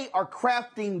 They are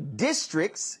crafting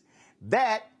districts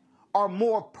that are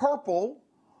more purple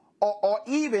or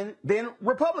even than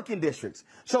Republican districts.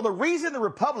 So the reason the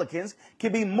Republicans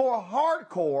can be more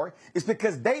hardcore is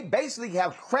because they basically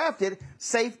have crafted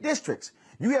safe districts.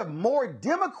 You have more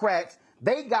Democrats.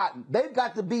 They've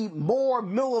got to be more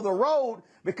middle of the road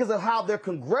because of how their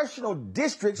congressional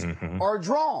districts are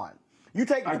drawn. You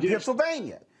take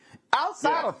Pennsylvania.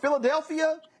 Outside of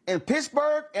Philadelphia and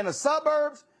Pittsburgh and the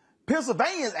suburbs,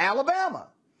 Pennsylvania is Alabama.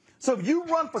 So if you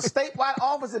run for statewide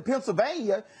office in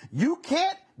Pennsylvania, you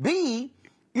can't be,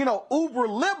 uber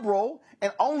liberal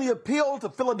and only appeal to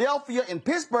Philadelphia and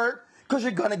Pittsburgh, because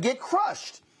you're going to get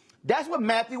crushed. That's what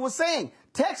Matthew was saying.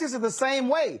 Texas is the same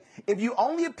way. If you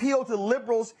only appeal to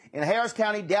liberals in Harris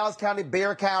County, Dallas County,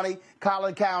 Bexar County,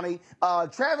 Collin County,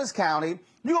 Travis County,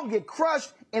 you're going to get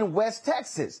crushed in West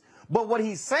Texas. But what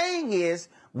he's saying is,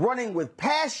 running with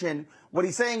passion, what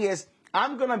he's saying is,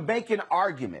 I'm going to make an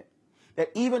argument that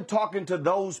even talking to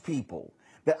those people,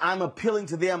 that I'm appealing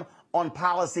to them on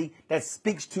policy that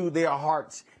speaks to their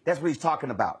hearts. That's what he's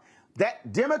talking about.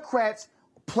 That Democrats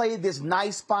play this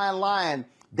nice fine line.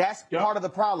 That's part of the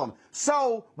problem.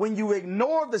 So when you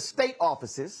ignore the state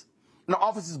offices and the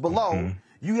offices below,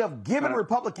 you have given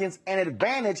Republicans an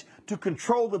advantage to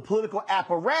control the political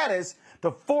apparatus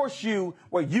to force you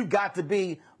where you've got to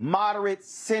be moderate,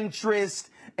 centrist,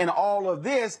 and all of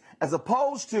this, as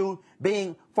opposed to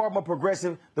being far more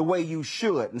progressive the way you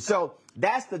should. And so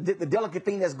that's the delicate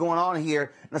thing that's going on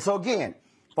here. And so again,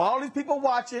 for all these people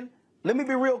watching, let me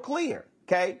be real clear,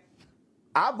 okay?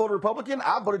 I voted Republican,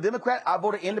 I voted Democrat, I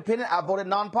voted independent, I voted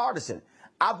nonpartisan.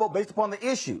 I vote based upon the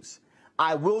issues.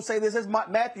 I will say this, as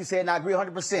Matthew said, and I agree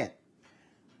 100%.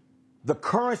 The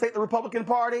current state of the Republican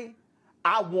Party,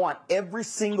 I want every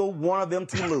single one of them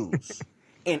to lose.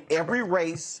 in every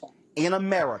race in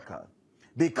America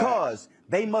because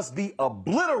they must be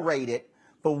obliterated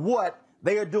for what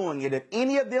they are doing. And if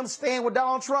any of them stand with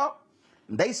Donald Trump,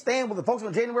 they stand with the folks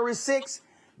on January 6th,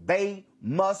 they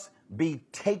must be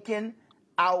taken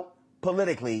out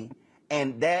politically,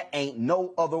 and there ain't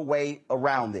no other way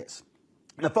around this.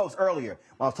 Now, folks, earlier,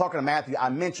 when I was talking to Matthew, I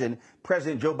mentioned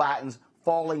President Joe Biden's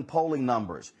falling polling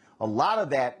numbers. A lot of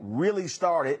that really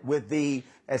started with the,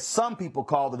 as some people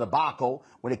call the debacle,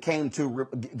 when it came to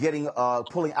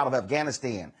pulling out of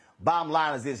Afghanistan. Bottom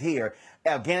line is this here.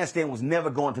 Afghanistan was never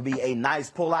going to be a nice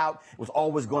pullout. It was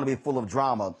always going to be full of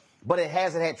drama. But it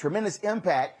hasn't had tremendous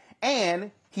impact.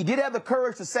 And he did have the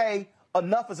courage to say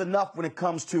enough is enough when it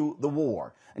comes to the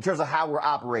war, in terms of how we're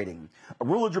operating.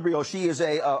 Roland Jabril, she is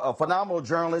a phenomenal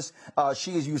journalist.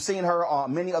 You've seen her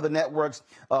on many other networks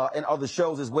and other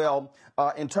shows as well,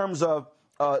 in terms of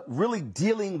really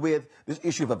dealing with this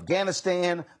issue of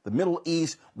Afghanistan, the Middle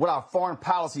East, what our foreign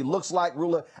policy looks like.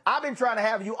 Rula, I've been trying to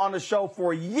have you on the show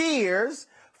for years.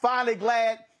 Finally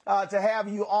glad to have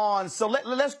you on. So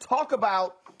let's talk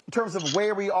about in terms of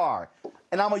where we are.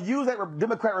 And I'm going to use that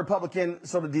Democrat-Republican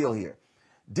sort of deal here.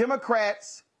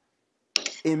 Democrats,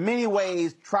 in many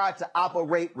ways, try to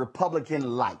operate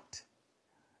Republican light.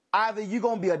 Either you're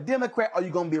going to be a Democrat or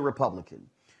you're going to be a Republican.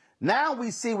 Now we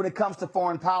see when it comes to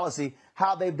foreign policy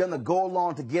how they've done the go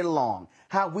along to get along,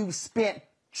 how we've spent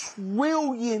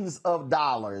trillions of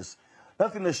dollars,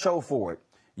 nothing to show for it.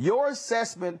 Your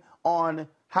assessment on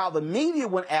how the media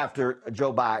went after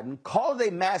Joe Biden, called it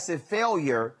a massive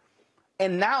failure,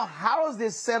 and now how does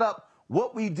this set up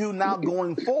what we do now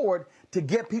going forward to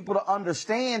get people to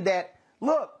understand that,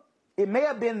 look, it may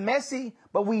have been messy,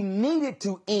 but we needed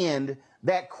to end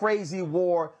that crazy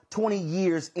war 20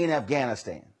 years in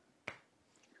Afghanistan?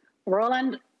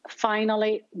 Roland,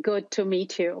 finally, good to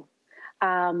meet you.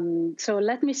 So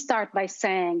let me start by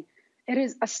saying it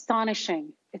is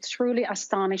astonishing. It's truly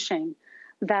astonishing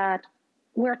that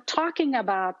we're talking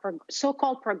about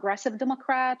so-called progressive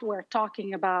Democrat. We're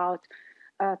talking about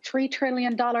 $3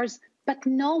 trillion, but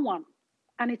no one,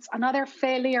 and it's another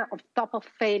failure of top of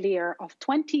failure of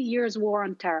 20 years war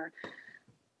on terror.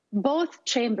 Both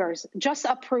chambers just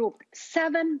approved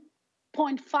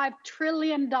 $7.5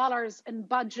 trillion in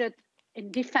budget,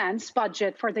 in defense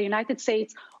budget for the United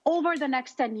States over the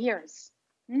next 10 years.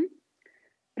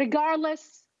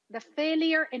 Regardless, the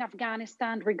failure in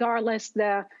Afghanistan, regardless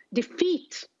the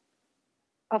defeat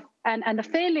of and the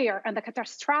failure and the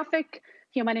catastrophic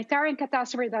humanitarian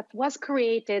catastrophe that was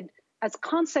created as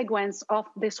consequence of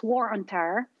this war on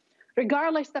terror,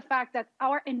 regardless the fact that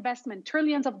our investment,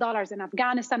 trillions of dollars in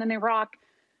Afghanistan and Iraq,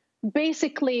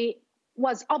 basically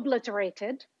was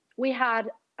obliterated. We had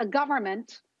a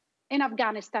government in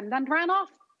Afghanistan that ran off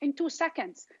in 2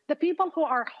 seconds. The people who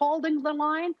are holding the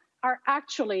line are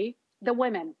actually the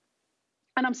women.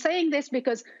 And I'm saying this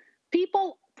because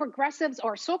people, progressives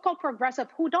or so-called progressive,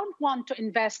 who don't want to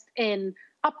invest in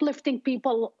uplifting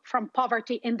people from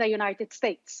poverty in the United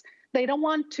States. They don't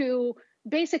want to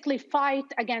basically fight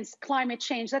against climate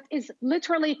change that is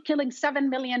literally killing 7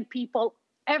 million people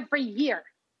every year.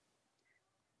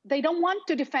 They don't want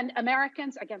to defend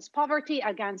Americans against poverty,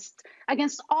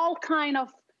 against all kind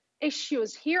of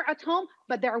issues here at home,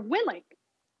 but they're willing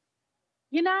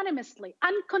unanimously,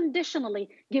 unconditionally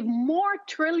give more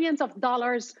trillions of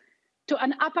dollars to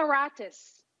an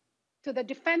apparatus, to the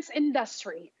defense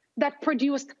industry that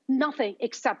produced nothing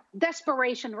except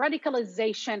desperation,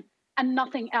 radicalization, and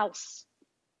nothing else.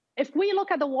 If we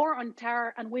look at the war on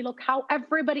terror and we look how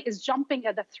everybody is jumping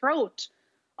at the throat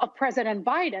of President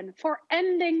Biden for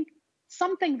ending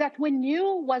something that we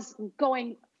knew was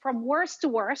going from worse to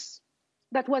worse,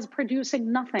 that was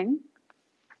producing nothing,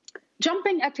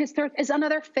 jumping at his throat is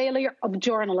another failure of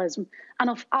journalism and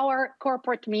of our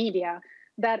corporate media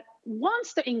that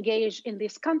wants to engage in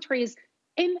these countries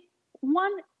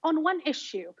on one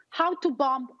issue, how to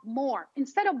bomb more.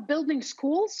 Instead of building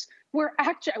schools or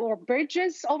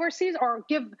bridges overseas, or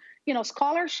give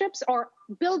scholarships, or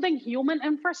building human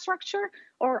infrastructure,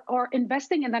 or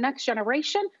investing in the next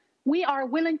generation, we are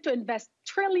willing to invest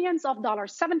trillions of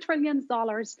dollars, $7 trillion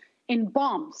in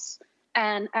bombs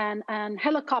and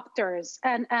helicopters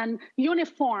and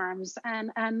uniforms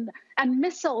and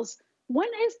missiles. When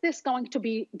is this going to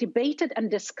be debated and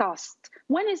discussed?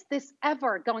 When is this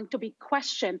ever going to be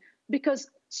questioned? Because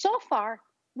so far,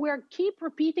 we're keep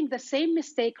repeating the same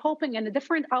mistake, hoping in a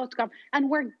different outcome, and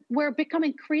we're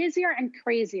becoming crazier and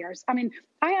crazier. I mean,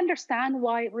 I understand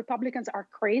why Republicans are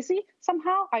crazy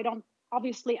somehow.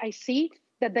 I see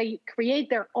that they create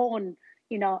their own,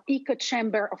 echo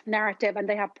chamber of narrative, and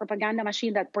they have propaganda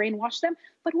machine that brainwash them.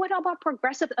 But what about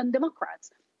progressives and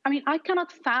Democrats? I mean, I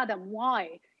cannot fathom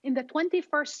why in the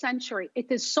 21st century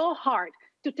it is so hard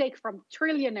to take from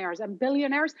trillionaires and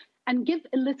billionaires and give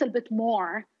a little bit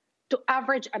more to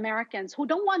average Americans who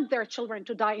don't want their children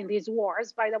to die in these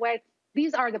wars. By the way,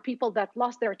 these are the people that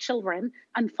lost their children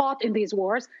and fought in these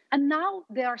wars, and now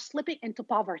they are slipping into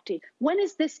poverty. When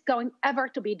is this going ever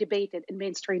to be debated in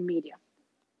mainstream media?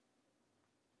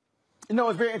 You know,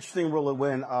 it's very interesting, Roland,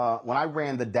 when I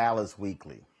ran the Dallas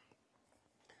Weekly,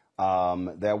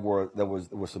 there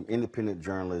were some independent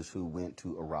journalists who went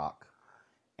to Iraq,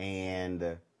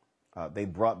 and they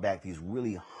brought back these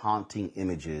really haunting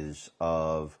images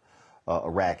of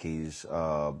Iraqis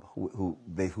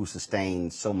who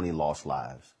sustained so many lost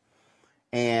lives.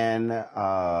 And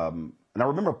I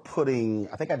remember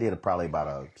I think I did probably about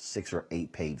a 6 or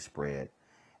 8 page spread,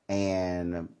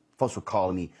 and folks were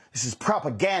calling me, "This is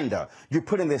propaganda. You're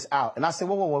putting this out." And I said,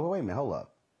 whoa, wait a minute, hold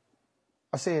up.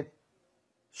 I said,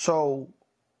 so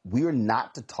we're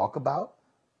not to talk about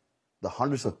the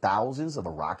hundreds of thousands of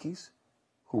Iraqis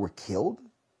who were killed?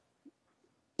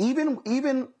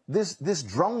 Even this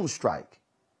drone strike.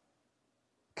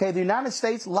 Okay, the United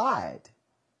States lied.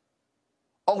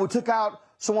 Oh, we took out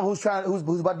someone who's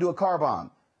about to do a car bomb.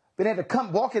 Then they had to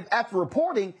come walk in after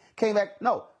reporting, came back.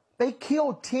 No, they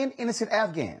killed 10 innocent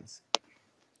Afghans.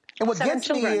 And what gets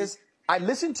me is I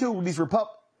listen to these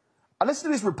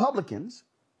Republicans,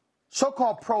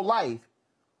 so-called pro-life,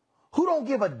 who don't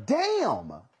give a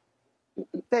damn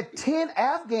that 10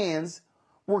 Afghans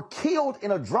were killed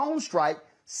in a drone strike,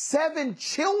 7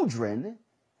 children,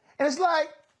 and it's like,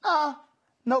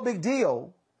 no big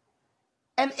deal.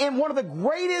 And one of the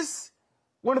greatest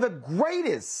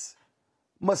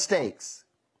mistakes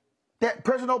that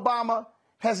President Obama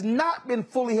has not been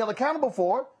fully held accountable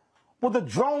for were the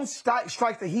drone strikes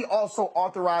that he also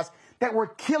authorized that were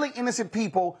killing innocent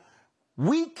people.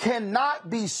 We cannot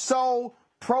be so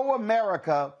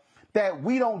pro-America that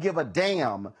we don't give a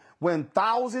damn when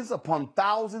thousands upon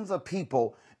thousands of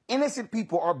people, innocent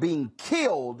people, are being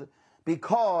killed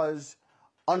because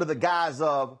under the guise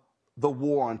of the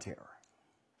war on terror.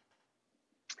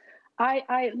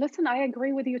 Listen, I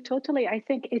agree with you totally. I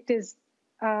think it is,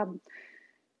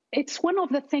 it's one of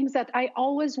the things that I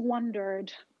always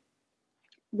wondered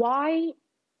why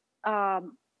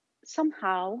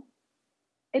somehow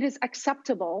it is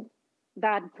acceptable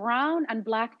that brown and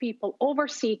black people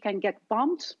overseas can get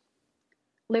bombed,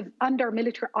 live under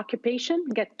military occupation,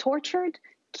 get tortured,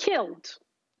 killed.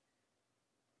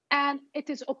 And it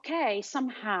is okay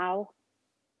somehow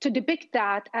to depict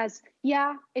that as,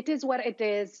 yeah, it is what it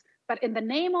is, but in the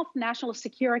name of national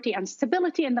security and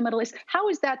stability in the Middle East, how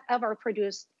is that ever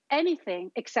produced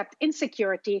anything except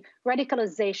insecurity,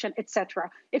 radicalization, etc.?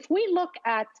 If we look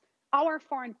at our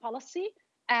foreign policy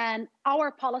and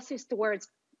our policies towards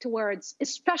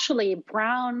especially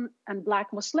brown and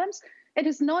black Muslims, it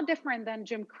is no different than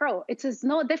Jim Crow. It is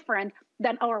no different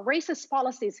than our racist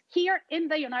policies here in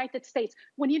the United States.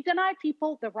 When you deny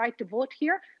people the right to vote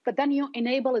here, but then you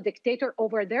enable a dictator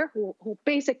over there who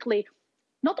basically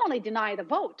not only deny the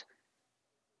vote,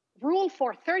 rule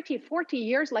for 30, 40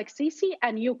 years like Sisi,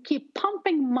 and you keep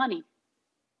pumping money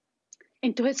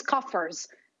into his coffers.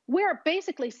 We're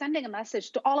basically sending a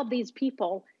message to all of these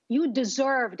people: you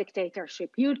deserve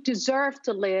dictatorship. You deserve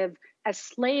to live as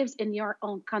slaves in your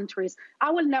own countries.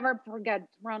 I will never forget,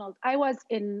 Ronald, I was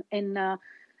in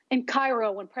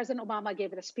Cairo when President Obama gave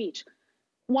the speech.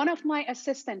 One of my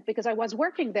assistants, because I was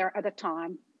working there at the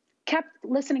time, kept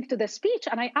listening to the speech.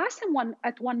 And I asked him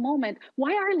at one moment,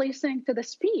 why are you listening to the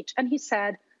speech? And he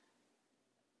said,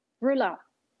 Rula,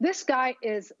 this guy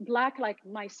is black like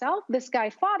myself. This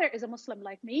guy's father is a Muslim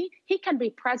like me. He can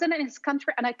be president in his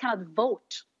country and I cannot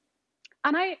vote.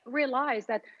 And I realized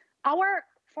that our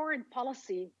foreign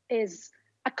policy is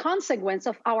a consequence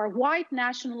of our white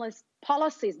nationalist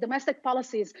policies, domestic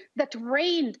policies that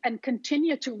reigned and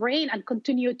continue to reign and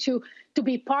continue to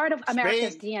be part of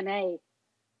America's DNA.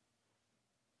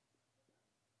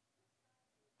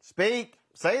 Speak.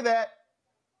 Say that.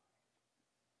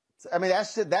 I mean,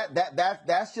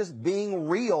 that's just being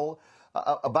real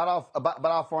about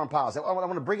our foreign policy. I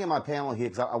want to bring in my panel here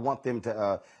because I want them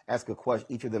to ask a question.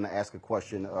 Each of them to ask a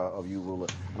question of you,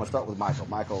 Rula. I'm going to start with Michael.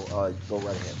 Michael, go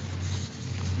right ahead.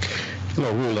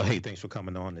 Hello, Rula. Hey, thanks for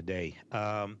coming on today.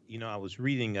 You know, I was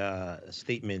reading a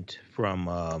statement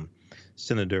from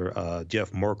Senator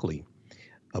Jeff Merkley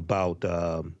about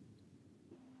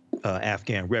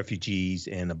Afghan refugees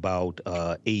and about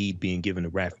aid being given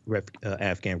to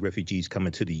Afghan refugees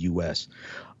coming to the U.S.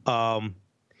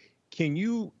 Can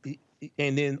you,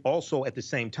 and then also at the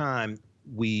same time,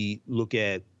 we look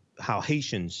at how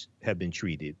Haitians have been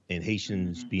treated and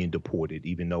Haitians being deported,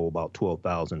 even though about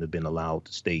 12,000 have been allowed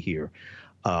to stay here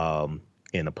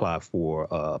and apply for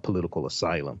political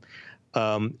asylum.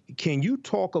 Can you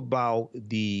talk about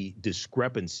the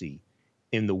discrepancy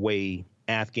in the way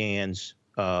Afghans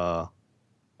are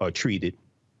treated,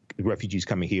 refugees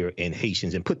coming here, and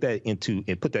Haitians, and put that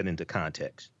into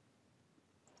context?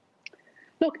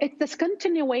 Look, it's this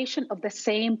continuation of the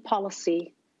same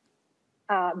policy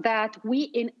that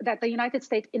the United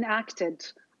States enacted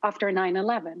after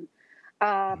 9/11.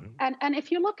 And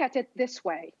if you look at it this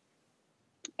way,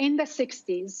 in the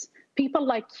 60s, people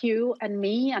like you and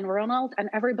me and Ronald and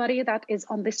everybody that is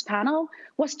on this panel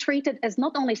was treated as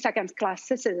not only second-class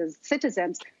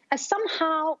citizens, as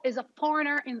somehow is a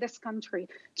foreigner in this country.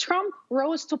 Trump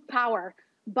rose to power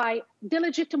by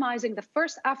delegitimizing the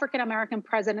first African-American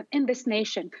president in this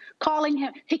nation, calling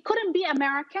him, he couldn't be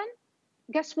American.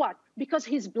 Guess what? Because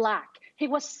he's black. He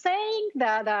was saying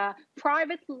the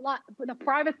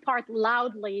private part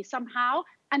loudly somehow,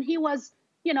 and he was,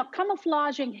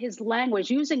 camouflaging his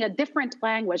language, using a different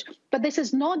language. But this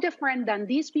is no different than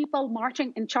these people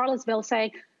marching in Charlottesville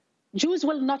saying, Jews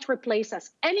will not replace us.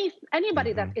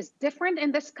 Anybody that is different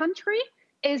in this country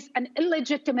is an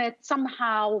illegitimate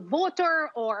somehow voter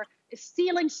or is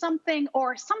stealing something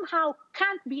or somehow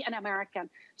can't be an American.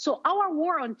 So our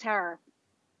war on terror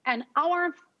and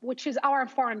which is our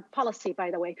foreign policy,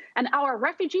 by the way, and our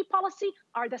refugee policy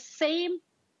are the same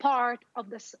part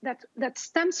of this that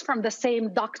stems from the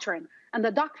same doctrine. And the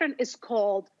doctrine is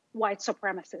called white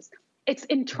supremacist. It's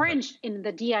entrenched in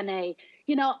the DNA.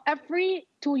 Every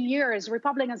 2 years,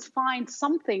 Republicans find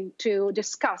something to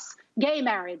discuss, gay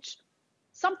marriage,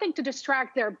 something to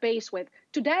distract their base with.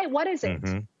 Today, what is it?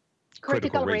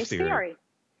 Critical race theory.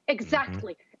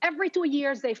 Exactly. Every 2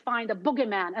 years, they find a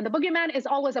boogeyman, and the boogeyman is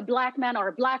always a black man or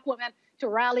a black woman to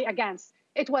rally against.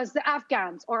 It was the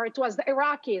Afghans, or it was the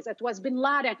Iraqis, it was bin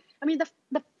Laden. I mean,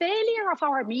 the failure of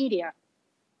our media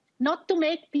not to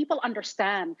make people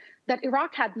understand that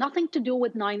Iraq had nothing to do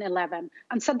with 9/11,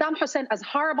 and Saddam Hussein, as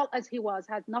horrible as he was,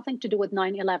 had nothing to do with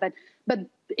 9/11. But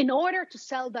in order to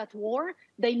sell that war,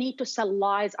 they need to sell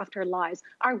lies after lies.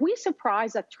 Are we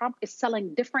surprised that Trump is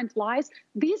selling different lies?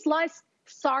 These lies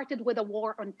started with a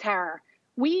war on terror.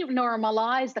 We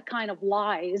normalized the kind of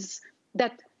lies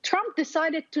that Trump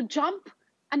decided to jump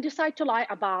and decide to lie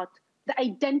about the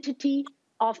identity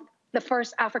of the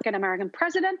first African-American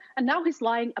president. And now he's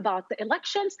lying about the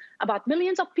elections, about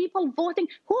millions of people voting.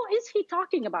 Who is he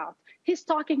talking about? He's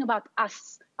talking about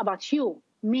us, about you,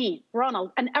 me,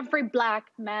 Ronald, and every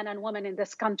black man and woman in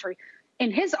this country.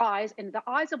 In his eyes, in the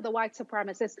eyes of the white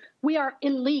supremacists, we are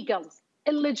illegals,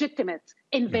 illegitimate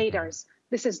invaders.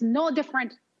 This is no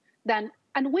different than,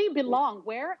 and we belong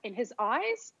where? In his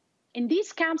eyes? In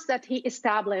these camps that he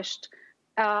established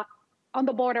on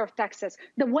the border of Texas.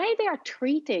 The way they are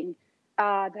treating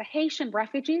the Haitian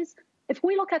refugees, if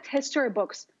we look at history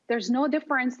books, there's no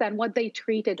difference than what they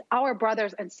treated our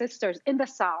brothers and sisters in the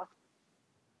South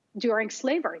during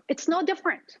slavery. It's no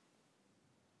different.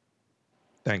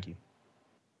 Thank you.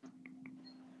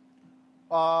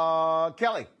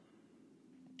 Kelly.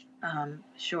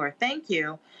 Sure. Thank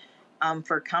you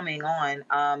for coming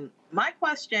on. My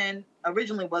question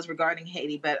originally was regarding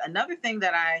Haiti, but another thing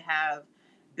that I have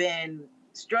been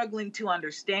struggling to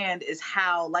understand is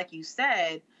how, like you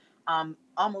said,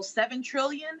 almost $7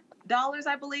 trillion,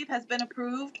 I believe, has been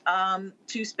approved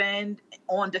to spend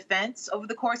on defense over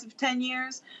the course of 10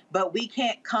 years, but we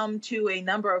can't come to a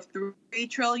number of $3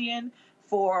 trillion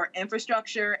for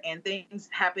infrastructure and things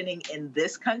happening in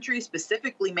this country,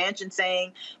 specifically Manchin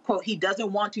saying, quote, he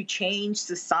doesn't want to change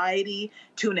society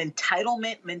to an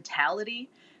entitlement mentality.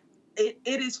 It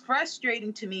is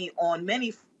frustrating to me on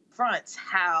many fronts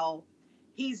how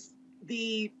he's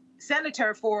the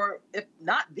senator for, if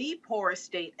not the poorest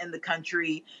state in the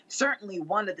country, certainly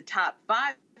one of the top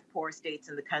 5 poorest states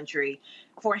in the country,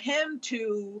 for him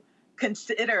to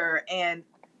consider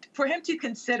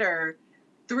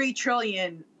 $3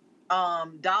 trillion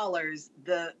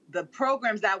the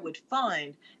programs that would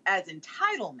fund as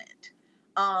entitlement.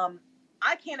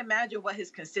 I can't imagine what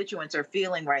his constituents are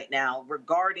feeling right now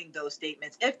regarding those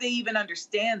statements, if they even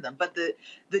understand them. But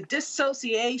the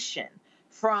dissociation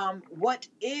from what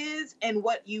is and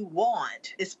what you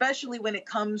want, especially when it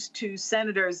comes to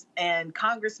senators and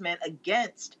congressmen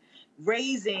against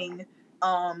raising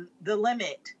the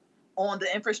limit on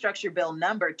the infrastructure bill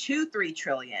number to $3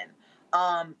 trillion.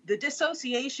 The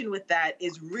dissociation with that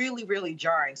is really, really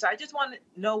jarring. So I just want to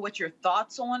know what your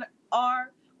thoughts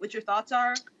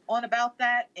are on about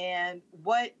that, and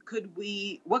what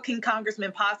can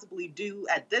congressmen possibly do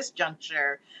at this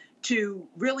juncture to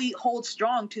really hold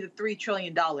strong to the $3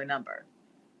 trillion number?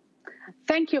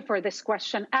 Thank you for this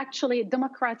question. Actually,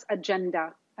 Democrats'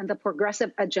 agenda and the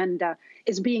progressive agenda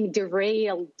is being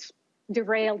derailed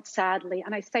sadly.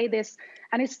 And I say this,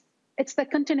 and it's the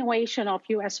continuation of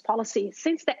U.S. policy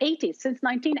since the 80s, since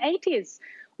 1980s,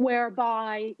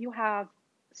 whereby you have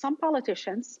some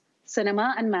politicians,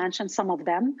 Sinema and Manchin, some of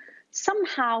them,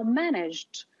 somehow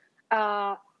managed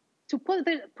to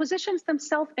positions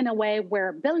themselves in a way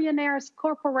where billionaires,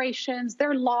 corporations,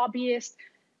 their lobbyists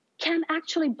can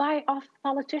actually buy off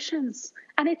politicians.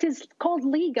 And it is called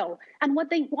legal. And what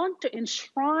they want to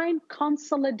enshrine,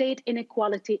 consolidate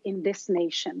inequality in this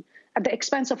nation at the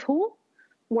expense of who?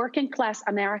 Working class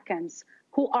Americans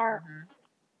who are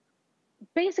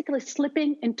basically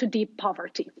slipping into deep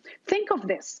poverty. Think of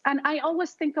this. And I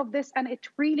always think of this, and it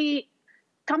really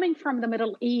coming from the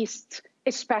Middle East,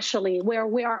 especially where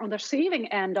we are on the receiving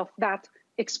end of that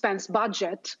expense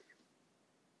budget,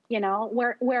 you know,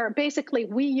 where basically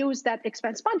we use that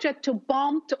expense budget to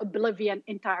bomb to oblivion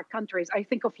entire countries. I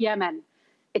think of Yemen.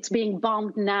 It's being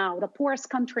bombed now. The poorest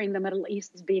country in the Middle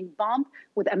East is being bombed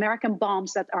with American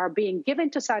bombs that are being given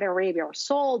to Saudi Arabia or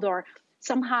sold, or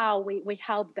somehow we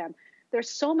help them. There's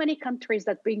so many countries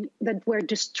that were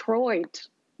destroyed.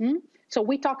 So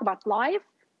we talk about life,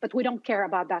 but we don't care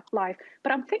about that life.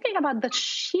 But I'm thinking about the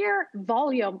sheer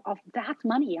volume of that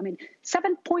money. I mean,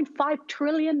 $7.5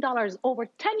 trillion over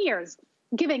 10 years,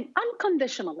 giving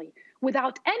unconditionally,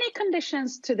 without any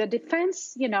conditions to the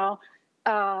defense,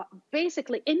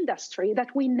 basically industry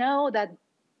that we know that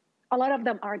a lot of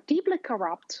them are deeply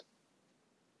corrupt,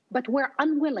 but we're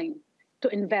unwilling to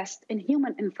invest in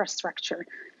human infrastructure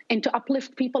and to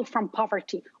uplift people from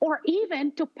poverty, or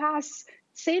even to pass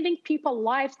saving people's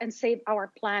lives and save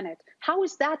our planet. How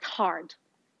is that hard?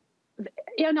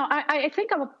 I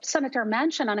think of Senator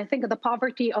Manchin, and I think of the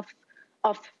poverty of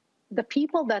the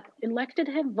people that elected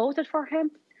him, voted for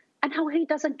him, and how he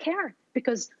doesn't care.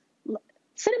 Because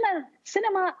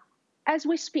Sinema, as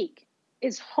we speak,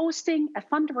 is hosting a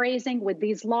fundraising with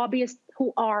these lobbyists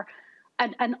who are,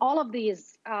 and all of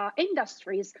these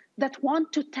industries that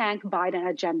want to tank Biden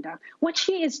agenda. What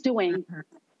she is doing,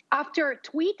 after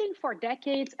tweeting for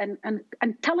decades and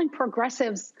telling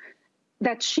progressives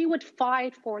that she would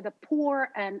fight for the poor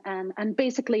and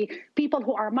basically people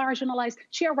who are marginalized,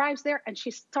 she arrives there and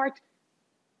she starts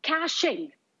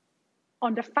cashing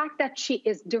on the fact that she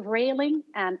is derailing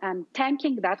and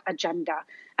tanking that agenda.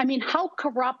 I mean, how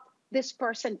corrupt this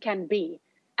person can be.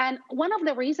 And one of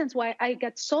the reasons why I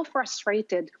get so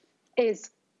frustrated is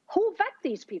who vet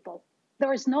these people?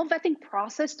 There is no vetting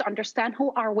process to understand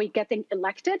who are we getting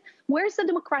elected. Where's the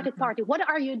Democratic Party? What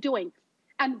are you doing?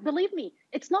 And believe me,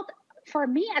 it's not, for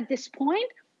me at this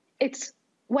point, it's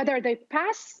whether they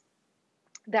pass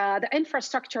the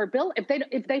infrastructure bill.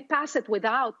 If they pass it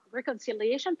without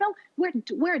reconciliation bill,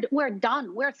 we're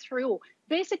done. We're through.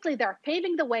 Basically, they're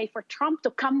paving the way for Trump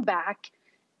to come back.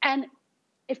 And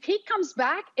if he comes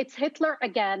back, it's Hitler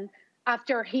again.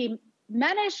 After he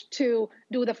managed to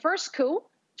do the first coup,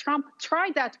 Trump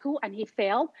tried that coup and he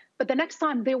failed, but the next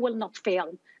time they will not fail.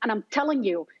 And I'm telling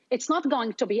you, it's not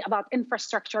going to be about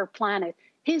infrastructure planet.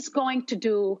 He's going to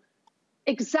do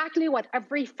exactly what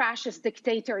every fascist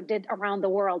dictator did around the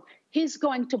world. He's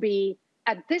going to be,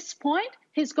 at this point,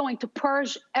 he's going to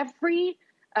purge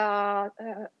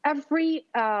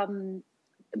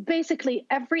basically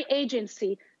every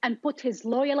agency and put his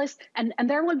loyalists, and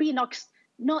there will be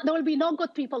there will be no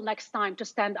good people next time to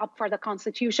stand up for the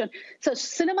Constitution. So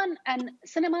Sinema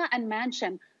and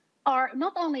Manchin are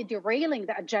not only derailing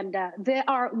the agenda, they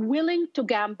are willing to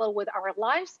gamble with our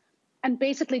lives and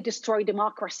basically destroy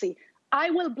democracy.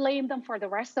 I will blame them for the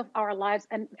rest of our lives,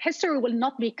 and history will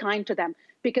not be kind to them,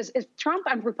 because if Trump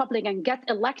and Republicans get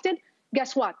elected,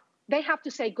 guess what? They have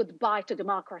to say goodbye to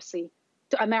democracy,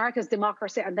 to America's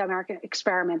democracy and the American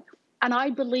experiment. And I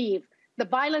believe the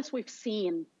violence we've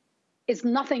seen is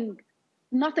nothing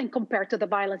compared to the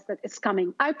violence that is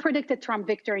coming. I predicted Trump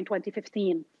victory in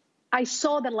 2015. I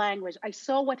saw the language. I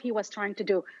saw what he was trying to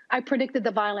do. I predicted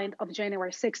the violence of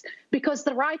January 6th because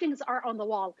the writings are on the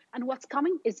wall, and what's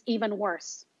coming is even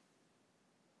worse.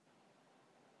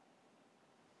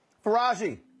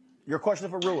 Faraji, your question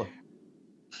for Rula.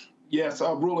 Yes,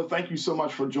 Rula, thank you so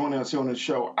much for joining us here on the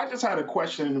show. I just had a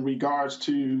question in regards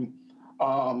to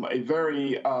a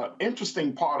very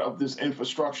interesting part of this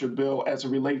infrastructure bill as it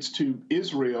relates to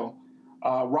Israel.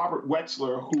 Robert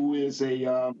Wetzler, who is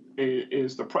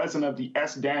the president of the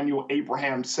S. Daniel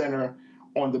Abraham Center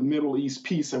on the Middle East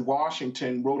Peace in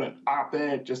Washington, wrote an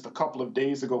op-ed just a couple of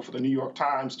days ago for the New York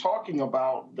Times talking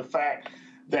about the fact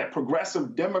that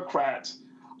progressive Democrats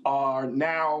are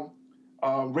now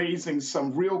raising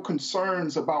some real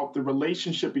concerns about the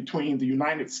relationship between the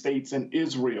United States and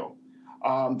Israel.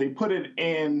 They put it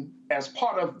in as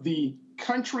part of the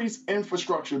country's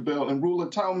infrastructure bill. And Rula,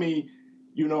 tell me,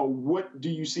 what do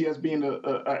you see as being what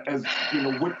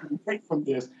do you take from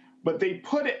this? But they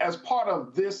put it as part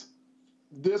of this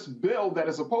bill that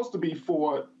is supposed to be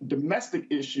for domestic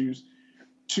issues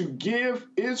to give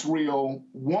Israel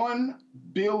 $1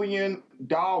 billion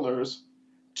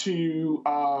to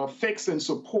fix and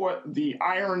support the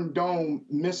Iron Dome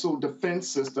missile defense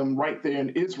system right there in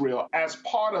Israel as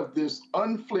part of this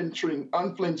unflinching,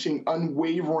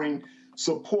 unwavering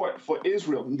support for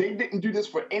Israel. They didn't do this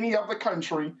for any other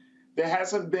country. There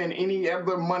hasn't been any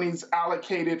other monies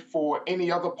allocated for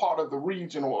any other part of the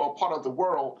region or part of the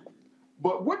world.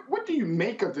 But what do you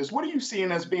make of this? What are you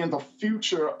seeing as being the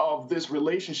future of this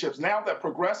relationship now that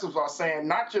progressives are saying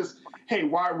not just, hey,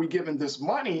 why are we giving this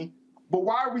money, but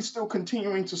why are we still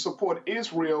continuing to support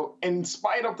Israel in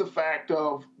spite of the fact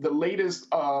of the latest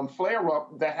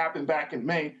flare-up that happened back in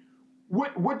May?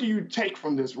 What do you take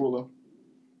from this, Rula?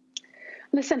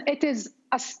 Listen, it is,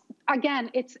 again,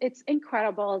 it's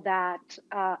incredible that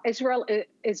Israel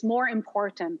is more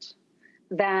important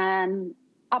than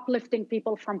uplifting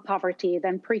people from poverty,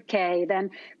 than pre-K,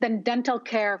 than dental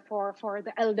care for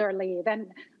the elderly,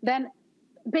 than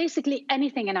basically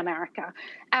anything in America.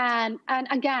 And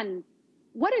again,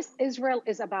 what is Israel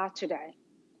is about today?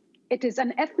 It is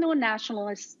an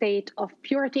ethno-nationalist state of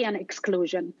purity and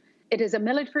exclusion. It is a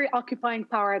military occupying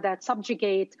power that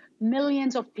subjugates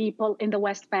millions of people in the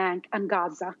West Bank and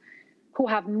Gaza who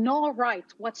have no right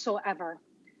whatsoever.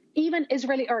 Even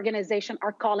Israeli organizations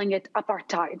are calling it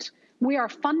apartheid. We are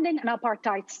funding an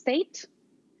apartheid state,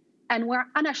 and we're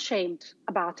unashamed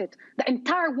about it. The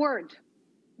entire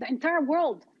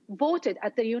world voted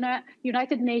at the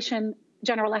United Nations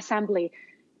General Assembly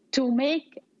to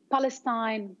make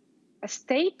Palestine a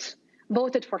state,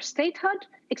 voted for statehood,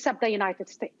 except the United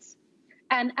States.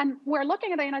 And we're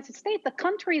looking at the United States, the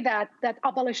country that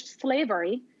abolished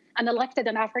slavery and elected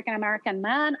an African-American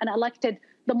man and elected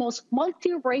the most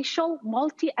multiracial,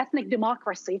 multi-ethnic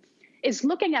democracy, is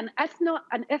looking at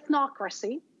an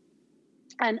ethnocracy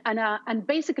and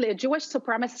basically a Jewish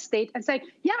supremacist state and saying,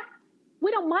 yeah,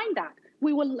 we don't mind that.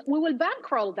 We will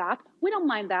bankroll that. We don't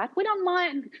mind that. We don't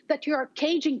mind that you're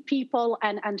caging people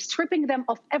and stripping them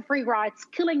of every right,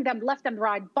 killing them left and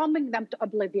right, bombing them to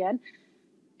oblivion,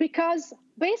 because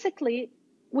basically,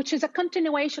 which is a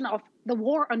continuation of the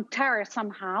war on terror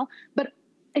somehow, but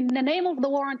in the name of the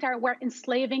war on terror, we're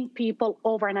enslaving people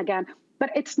over and again. But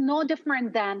it's no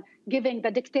different than giving the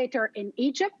dictator in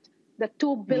Egypt the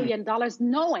 $2 billion,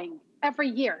 knowing every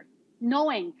year,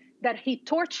 knowing that he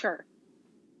torture,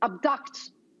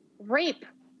 abduct, rape,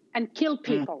 and kill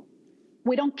people.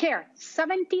 We don't care.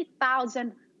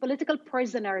 70,000 political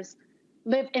prisoners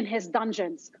live in his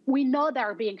dungeons. We know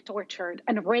they're being tortured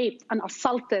and raped and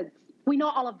assaulted. We know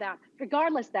all of that.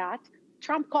 Regardless of that,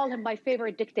 Trump called him my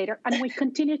favorite dictator, and we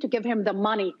continue to give him the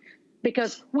money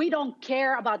because we don't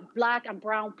care about black and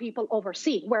brown people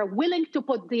overseas. We're willing to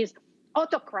put these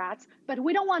autocrats, but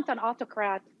we don't want an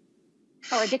autocrat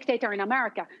or a dictator in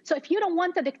America. So if you don't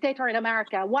want a dictator in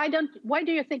America, why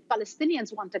do you think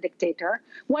Palestinians want a dictator?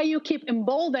 Why you keep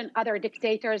emboldening other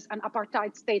dictators and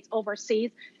apartheid states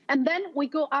overseas? And then we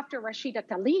go after Rashida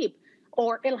Tlaib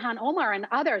or Ilhan Omar and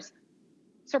others.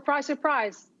 Surprise,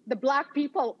 surprise, the black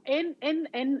people in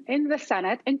the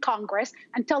Senate, in Congress,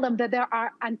 and tell them that they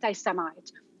are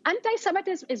anti-Semites.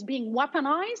 Anti-Semitism is being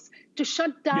weaponized to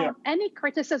shut down any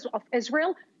criticism of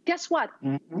Israel. Guess what?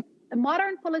 A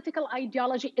modern political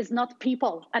ideology is not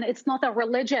people, and it's not a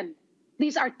religion.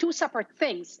 These are two separate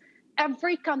things.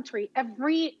 Every country,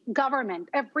 every government,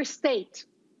 every state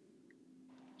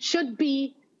should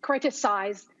be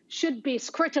criticized, should be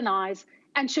scrutinized,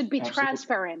 and should be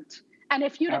transparent. And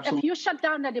if you shut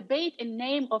down the debate in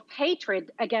name of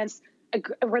hatred against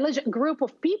a religious group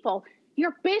of people,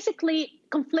 you're basically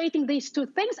conflating these two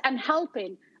things and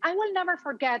helping. I will never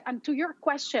forget, and to your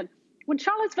question, when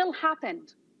Charlottesville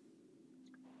happened,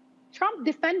 Trump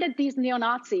defended these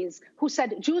neo-Nazis who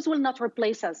said Jews will not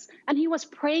replace us. And he was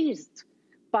praised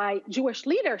by Jewish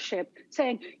leadership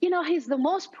saying, you know, he's the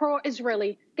most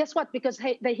pro-Israeli. Guess what? Because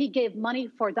he gave money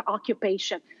for the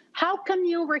occupation. How can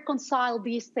you reconcile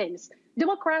these things?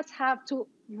 Democrats have to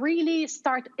really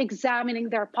start examining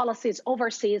their policies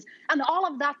overseas and all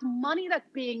of that money that's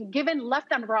being given left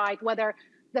and right, whether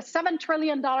the $7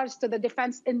 trillion to the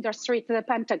defense industry, to the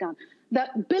Pentagon, the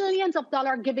billions of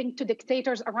dollars giving to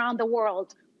dictators around the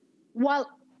world, while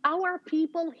our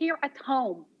people here at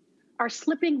home are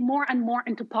slipping more and more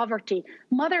into poverty.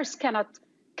 Mothers cannot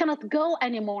cannot go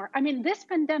anymore. I mean, this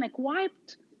pandemic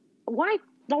wiped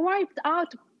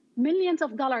out millions of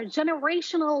dollars,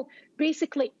 generational,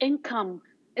 basically, income,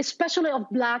 especially of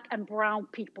Black and brown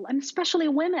people, and especially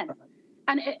women.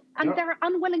 And they're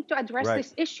unwilling to address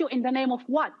this issue in the name of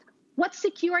what? What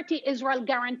security Israel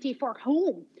guarantee for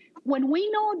whom? When we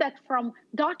know that from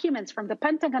documents, from the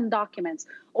Pentagon documents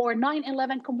or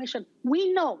 9/11 Commission,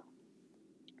 we know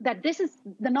that this is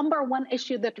the #1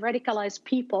 issue that radicalized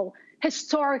people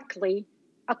historically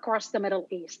across the Middle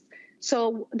East.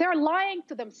 So they're lying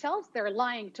to themselves, they're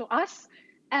lying to us,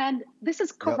 and this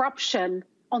is corruption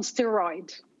on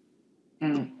steroids.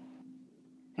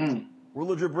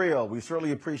 Rula Jabril, we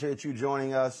certainly appreciate you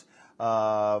joining us.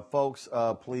 Folks,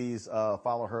 please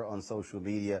follow her on social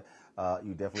media.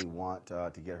 You definitely want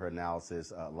to get her analysis.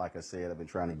 Like I said, I've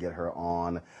been trying to get her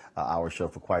on our show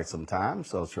for quite some time,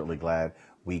 so certainly glad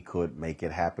we could make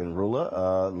it happen. Rula,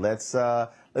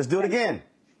 let's do it again.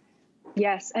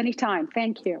 Yes, anytime.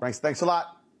 Thank you. Thanks a lot.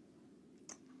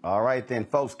 All right, then,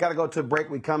 folks, got to go to a break.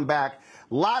 We come back.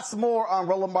 Lots more on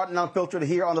Roland Martin Unfiltered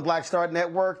here on the Black Star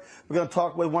Network. We're going to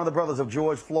talk with one of the brothers of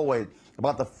George Floyd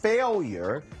about the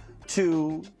failure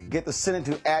to get the Senate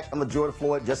to act on the George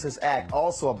Floyd Justice Act.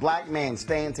 Also, a Black man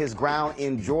stands his ground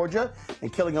in Georgia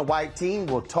and killing a white teen.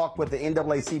 We'll talk with the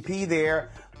NAACP there.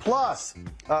 Plus,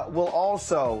 we'll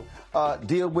also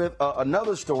deal with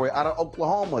another story out of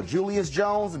Oklahoma. Julius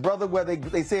Jones, the brother where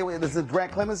they say this is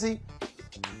grant clemency.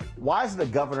 Why isn't the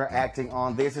governor acting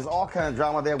on this? There's all kind of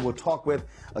drama there. We'll talk with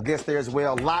a guest there as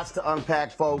well. Lots to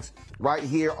unpack, folks, right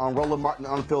here on Roland Martin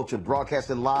Unfiltered,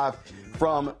 broadcasting live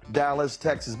from Dallas,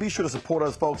 Texas. Be sure to support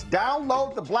us, folks.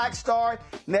 Download the Black Star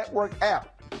Network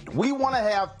app. We want to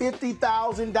have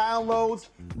 50,000 downloads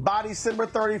by December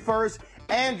 31st.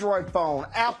 Android phone,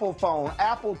 Apple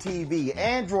TV,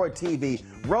 Android TV,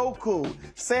 Roku,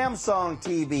 Samsung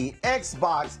TV,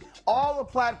 Xbox, all the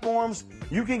platforms.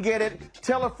 You can get it.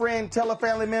 Tell a friend, tell a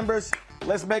family members.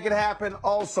 Let's make it happen.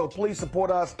 Also, please support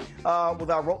us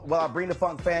with our Bring the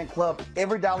Funk fan club.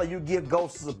 Every dollar you give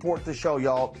goes to support the show,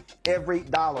 y'all. Every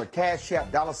dollar. Cash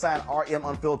App, $RM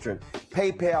Unfiltered.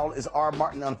 PayPal is R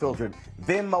Martin Unfiltered.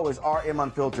 Venmo is RM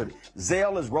Unfiltered.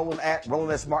 Zelle is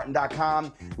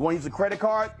roland@rolandsmartin.com. You want to use a credit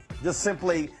card? Just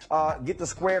simply get the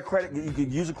Square credit. You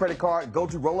can use a credit card. Go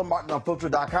to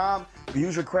rolandmartinunfiltered.com.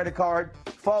 Use your credit card.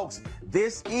 Folks,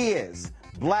 this is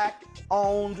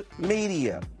Black-owned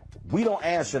media. We don't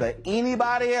answer to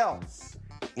anybody else.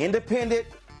 Independent,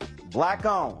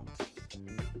 Black-owned.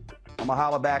 I'm going to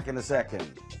holler back in a second.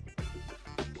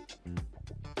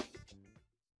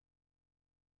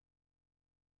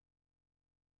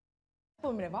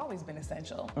 Women have always been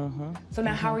essential. So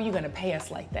now how are you going to pay us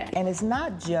like that? And it's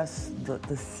not just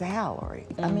the salary.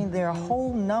 I mean, there are a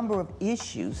whole number of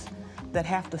issues that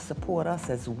have to support us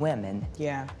as women.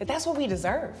 Yeah. But that's what we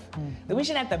deserve. That we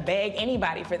shouldn't have to beg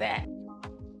anybody for that.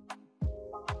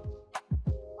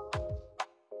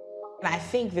 And I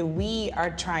think that we are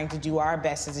trying to do our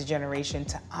best as a generation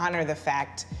to honor the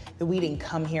fact that we didn't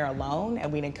come here alone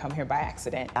and we didn't come here by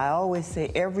accident. I always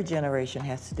say every generation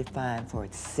has to define for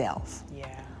itself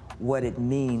what it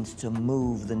means to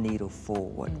move the needle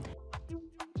forward.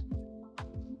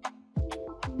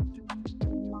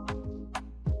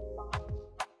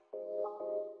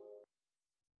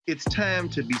 It's time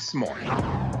to be smart.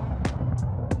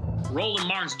 Roland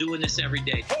Martin's doing this every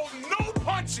day. Oh, no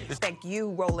punching! Thank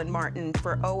you, Roland Martin,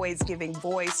 for always giving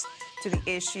voice to the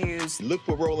issues. Look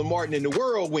for Roland Martin in the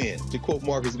whirlwind, to quote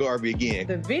Marcus Garvey again.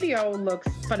 The video looks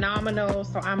phenomenal,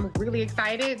 so I'm really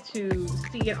excited to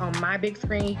see it on my big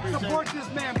screen. Support this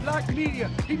man, Black Media.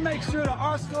 He makes sure that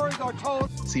our stories are told.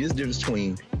 See, this difference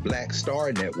between Black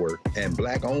Star Network and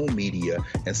Black-owned media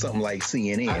and something like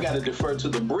CNN. I got to defer to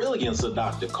the brilliance of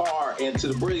Dr. Carr and to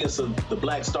the brilliance of the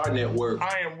Black Star Network.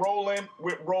 I am rolling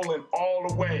with Roland all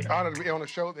the way. Honored to be on a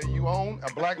show that you own.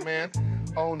 A Black man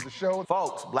owns the show.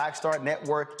 Folks, Black Star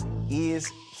Network is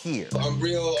here. I'm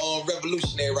real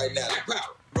revolutionary right now.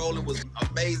 Roland was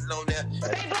amazing on there.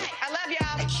 Stay Black. I love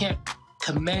y'all. I can't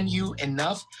commend you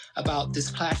enough about this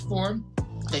platform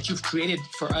that you've created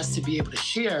for us to be able to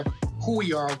share who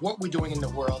we are, what we're doing in the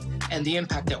world, and the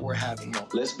impact that we're having.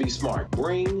 Let's be smart.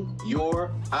 Bring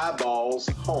your eyeballs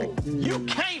home. You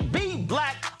can't be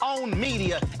Black-owned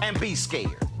media and be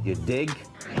scared. You dig?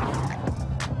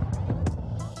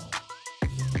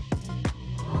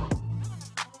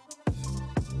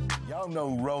 Y'all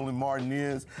know who Roland Martin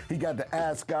is. He got the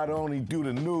ascot on, he do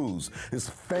the news. It's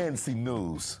fancy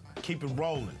news. Keep it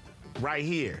rolling. Right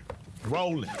here.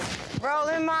 Rolling.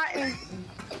 Roland Martin.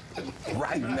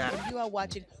 Right now. You are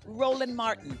watching Roland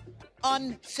Martin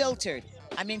Unfiltered.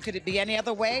 I mean, could it be any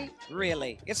other way?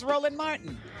 Really? It's Roland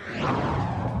Martin.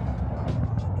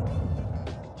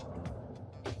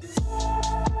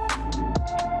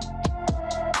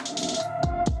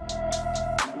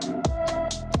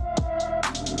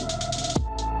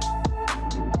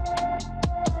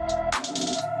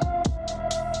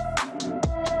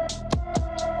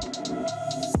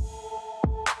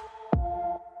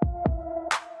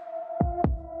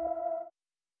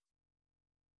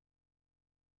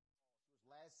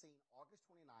 Last seen August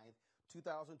 29th,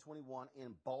 2021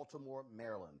 in Baltimore,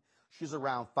 Maryland. She's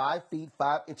around 5 feet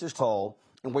 5 inches tall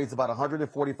and weighs about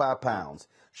 145 pounds.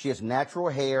 She has natural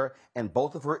hair and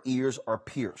both of her ears are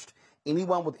pierced.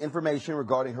 Anyone with information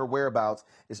regarding her whereabouts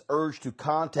is urged to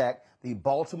contact the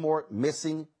Baltimore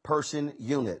Missing Person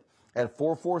Unit at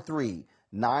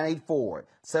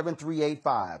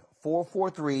 443-984-7385,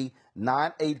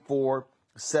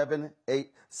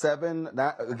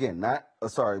 443-984-7879. Again,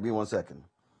 sorry, give me 1 second.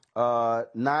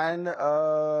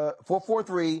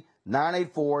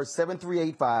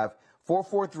 443-984-7385,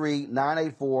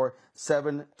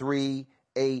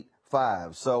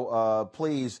 443-984-7385. So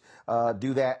please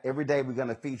do that. Every day we're going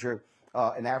to feature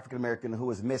an African-American who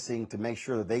is missing to make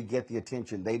sure that they get the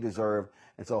attention they deserve.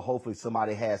 And so hopefully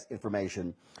somebody has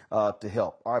information to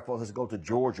help. All right, folks, let's go to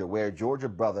Georgia, where Georgia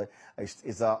brother is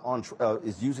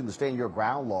using the Stand Your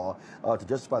Ground law to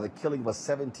justify the killing of a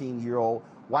 17-year-old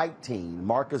white teen.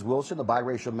 Marcus Wilson, a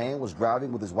biracial man, was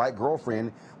driving with his white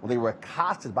girlfriend when they were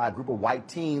accosted by a group of white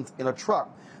teens in a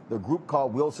truck. The group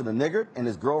called Wilson a nigger and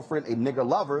his girlfriend a nigger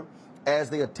lover as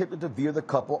they attempted to veer the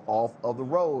couple off of the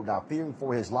road. Now, fearing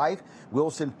for his life,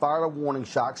 Wilson fired a warning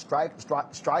shot,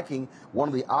 striking one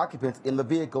of the occupants in the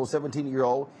vehicle,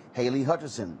 17-year-old Haley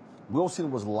Hutchinson. Wilson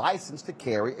was licensed to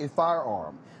carry a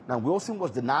firearm. Now, Wilson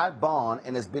was denied bond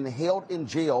and has been held in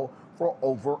jail for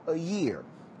over a year.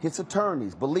 His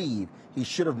attorneys believe he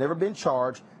should have never been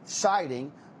charged,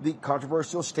 citing the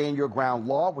controversial Stand Your Ground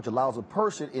law, which allows a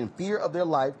person in fear of their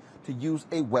life to use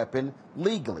a weapon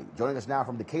legally. Joining us now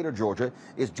from Decatur, Georgia,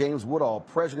 is James Woodall,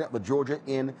 president of the Georgia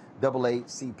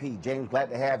NAACP. James, glad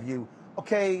to have you.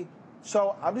 Okay,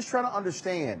 so I'm just trying to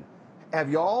understand. Have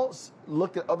y'all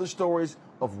looked at other stories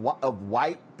of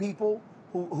white people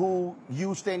who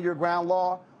use Stand Your Ground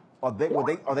law?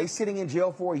 Are they sitting in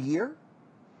jail for a year?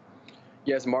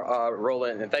 Yes,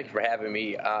 Roland, and thank you for having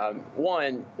me.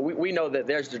 One, we know that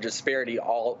there's the disparity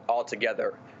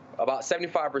altogether. About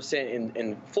 75%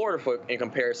 in Florida, in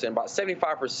comparison, about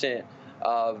 75%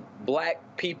 of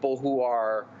black people who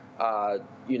are,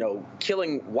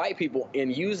 killing white people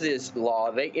and use this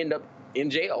law, they end up in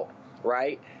jail,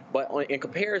 right? But in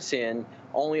comparison,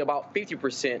 only about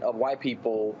 50% of white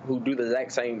people who do the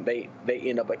exact same, they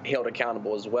end up held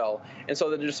accountable as well. And so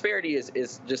the disparity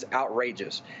is just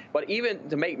outrageous. But even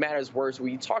to make matters worse,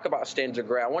 we talk about Stand Your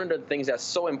Ground. One of the things that's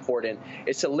so important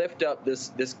is to lift up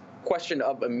this question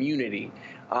of immunity.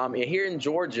 And here in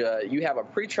Georgia, you have a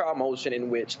pretrial motion in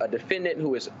which a defendant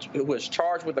who is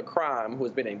charged with a crime, who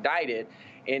has been indicted,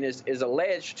 and is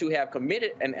alleged to have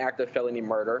committed an act of felony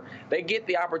murder, they get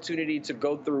the opportunity to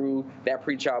go through that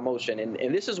pretrial motion.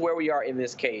 And this is where we are in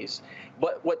this case.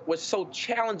 But what's so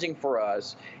challenging for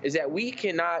us is that we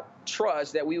cannot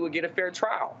trust that we will get a fair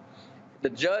trial. The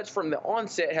judge from the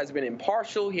onset has been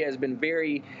impartial. He has been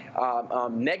very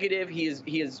negative.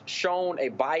 He has shown a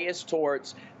bias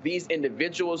towards these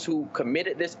individuals who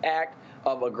committed this act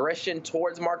of aggression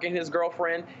towards Mark and his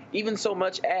girlfriend, even so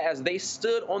much as they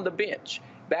stood on the bench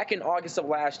back in August of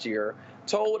last year,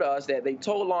 told us that they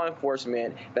told law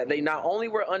enforcement that they not only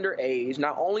were underage,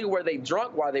 not only were they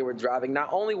drunk while they were driving,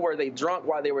 not only were they drunk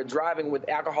while they were driving with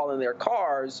alcohol in their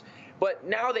cars, but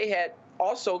now they had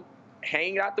also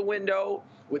hanging out the window,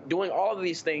 with doing all of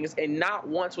these things, and not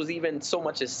once was even so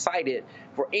much as cited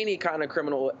for any kind of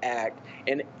criminal act.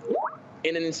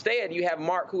 And instead, you have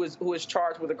Mark, who is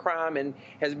charged with a crime and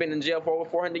has been in jail for over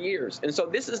 400 years. And so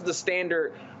this is the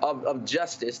standard of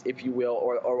justice, if you will,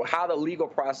 or how the legal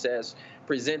process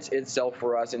presents itself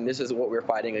for us, and this is what we're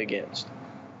fighting against.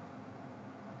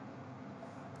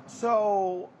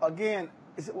 So, again,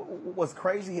 what's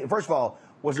crazy, first of all,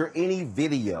 was there any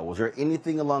video? Was there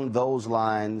anything along those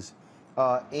lines?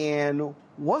 And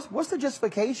what's the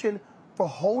justification for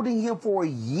holding him for a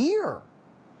year?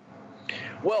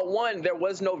 Well, one, there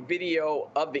was no video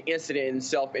of the incident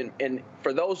itself, and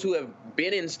for those who have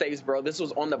been in Statesboro, this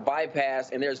was on the bypass,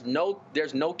 and there's no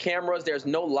cameras, there's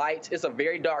no lights. It's a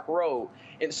very dark road,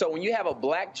 and so when you have a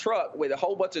black truck with a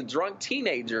whole bunch of drunk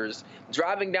teenagers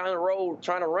driving down the road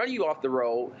trying to run you off the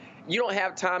road, you don't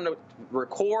have time to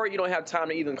record. You don't have time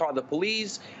to even call the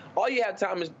police. All you have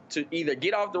time is to either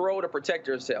get off the road or protect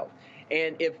yourself.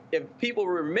 And if people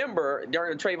remember,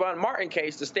 during the Trayvon Martin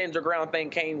case, the stand your ground thing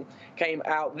came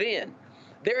out then.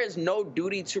 There is no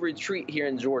duty to retreat here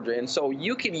in Georgia. And so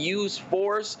you can use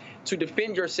force to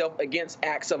defend yourself against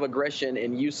acts of aggression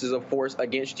and uses of force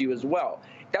against you as well.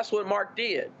 That's what Mark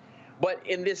did. But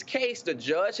in this case, the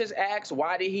judge has asked,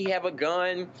 why did he have a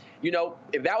gun? You know,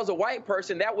 if that was a white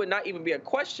person, that would not even be a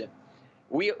question.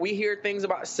 We hear things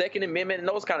about Second Amendment and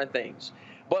those kind of things.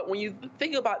 But when you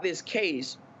think about this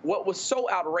case, what was so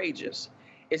outrageous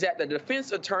is that the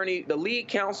defense attorney, the lead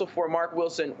counsel for Mark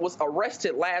Wilson, was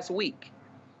arrested last week.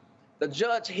 The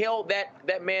judge held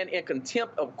that man in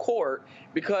contempt of court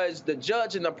because the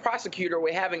judge and the prosecutor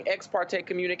were having ex parte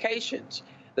communications.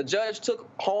 The judge took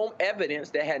home evidence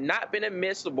that had not been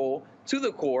admissible to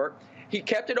the court. He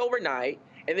kept it overnight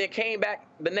and then came back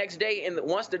the next day, and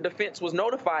once the defense was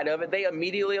notified of it, they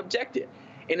immediately objected.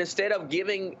 And instead of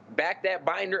giving back that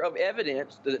binder of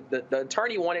evidence, the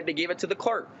attorney wanted to give it to the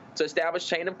clerk to establish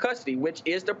chain of custody, which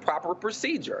is the proper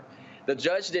procedure. The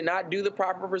judge did not do the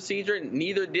proper procedure,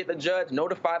 neither did the judge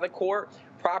notify the court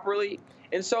properly.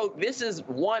 And so this is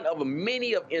one of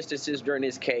many of instances during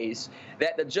this case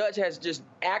that the judge has just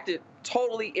acted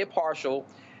totally impartial,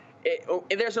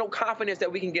 and there's no confidence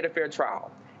that we can get a fair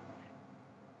trial.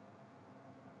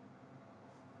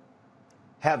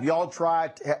 Have y'all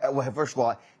tried, well, first of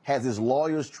all, has his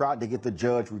lawyers tried to get the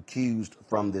judge recused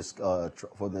from this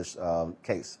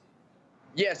case?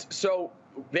 Yes, so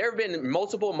there have been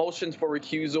multiple motions for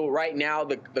recusal. Right now,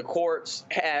 the courts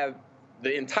have,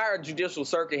 the entire judicial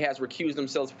circuit has recused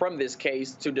themselves from this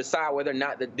case to decide whether or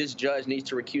not that this judge needs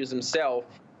to recuse himself.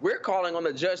 We're calling on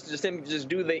the judge to simply just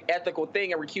do the ethical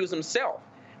thing and recuse himself,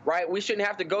 right? We shouldn't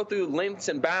have to go through lengths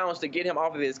and bounds to get him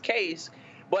off of his case.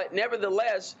 But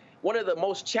nevertheless, one of the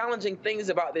most challenging things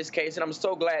about this case, and I'm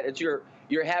so glad that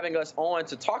you're having us on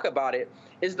to talk about it,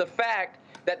 is the fact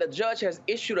that the judge has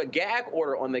issued a gag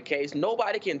order on the case.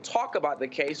 Nobody can talk about the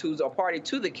case who's a party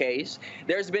to the case.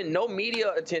 There's been no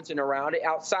media attention around it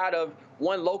outside of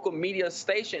one local media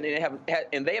station,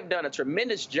 and they have done a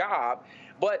tremendous job.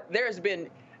 But there's been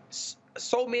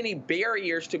so many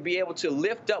barriers to be able to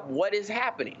lift up what is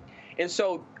happening. And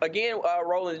so, again,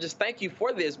 Roland, just thank you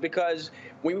for this, because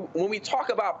when we talk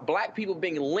about black people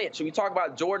being lynched, when we talk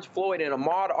about George Floyd and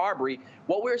Ahmaud Arbery,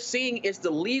 what we're seeing is the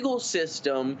legal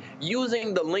system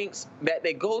using the links that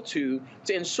they go to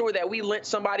ensure that we lynch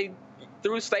somebody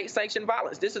through state-sanctioned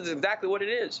violence. This is exactly what it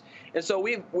is. And so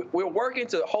we're working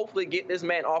to hopefully get this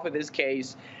man off of this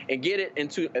case and get it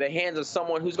into the hands of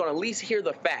someone who's going to at least hear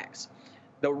the facts.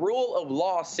 The rule of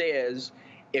law says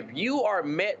if you are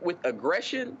met with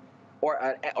aggression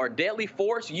or deadly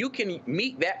force, you can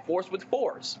meet that force with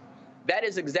force. That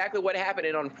is exactly what happened,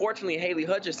 and unfortunately, Haley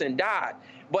Hutchinson died.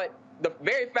 But the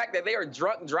very fact that they are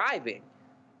drunk driving,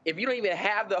 if you don't even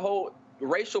have the whole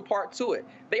racial part to it,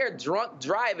 they are drunk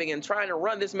driving and trying to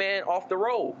run this man off the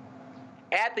road.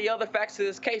 Add the other facts to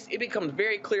this case, it becomes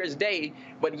very clear as day,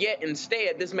 but yet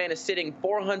instead, this man is sitting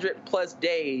 400+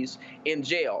 days in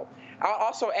jail. I'll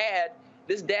also add,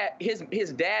 his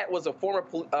dad was a former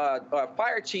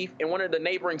fire chief in one of the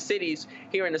neighboring cities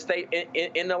here in the state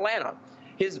in Atlanta.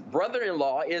 His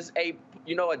brother-in-law is a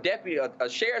deputy, a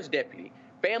sheriff's deputy.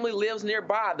 Family lives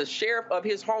nearby. The sheriff of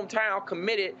his hometown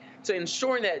committed to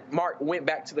ensuring that Mark went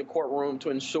back to the courtroom to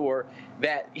ensure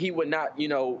that he would not,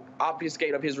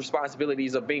 obfuscate of his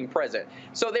responsibilities of being present.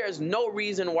 So there is no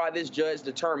reason why this judge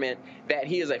determined that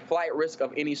he is a flight risk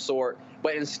of any sort,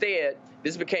 but instead,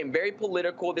 this became very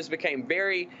political. This became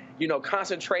very,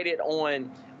 concentrated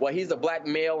on, well, he's a black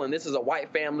male and this is a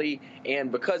white family,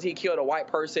 and because he killed a white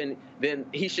person, then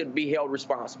he should be held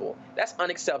responsible. That's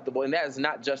unacceptable, and that is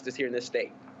not justice here in this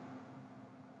state.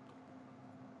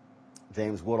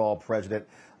 James Woodall, president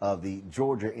of the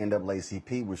Georgia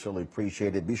NAACP. We surely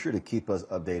appreciate it. Be sure to keep us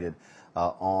updated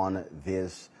on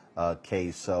this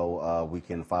case so we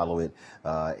can follow it,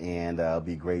 and it'll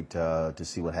be great to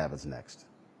see what happens next.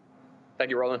 Thank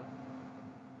you, Roland.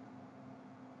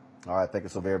 All right, thank you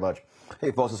so very much.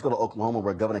 Hey, folks, let's go to Oklahoma,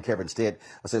 where Governor Kevin Stitt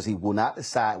says he will not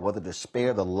decide whether to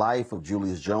spare the life of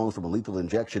Julius Jones from a lethal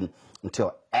injection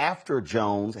until after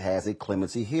Jones has a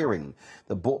clemency hearing.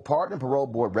 The Pardon and Parole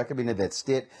Board recommended that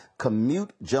Stitt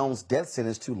commute Jones' death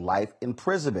sentence to life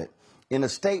imprisonment. In a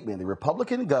statement, the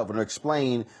Republican governor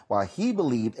explained why he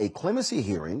believed a clemency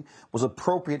hearing was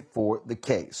appropriate for the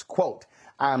case. Quote,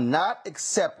 "I'm not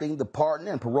accepting the Pardon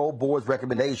and Parole Board's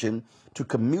recommendation to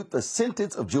commute the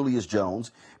sentence of Julius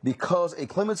Jones because a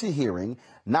clemency hearing,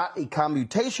 not a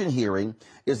commutation hearing,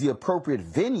 is the appropriate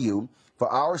venue for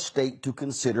our state to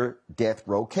consider death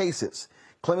row cases.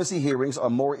 Clemency hearings are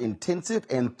more intensive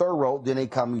and thorough than a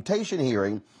commutation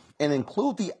hearing, and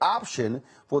include the option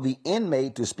for the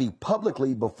inmate to speak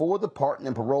publicly before the Pardon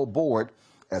and Parole Board,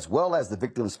 as well as the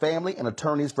victim's family and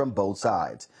attorneys from both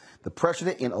sides. The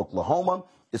precedent in Oklahoma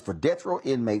is for death row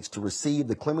inmates to receive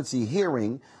the clemency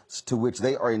hearings to which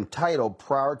they are entitled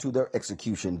prior to their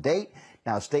execution date.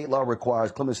 Now, state law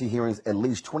requires clemency hearings at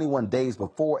least 21 days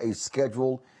before a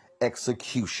scheduled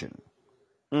execution.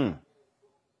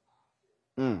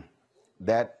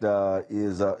 That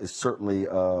is certainly,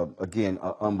 again,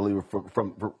 unbelievable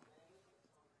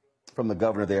from the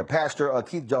governor there. Pastor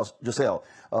Keith Giselle,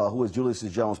 who is Julius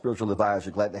Jones' spiritual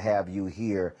advisor, glad to have you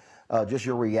here. Just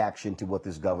your reaction to what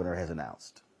this governor has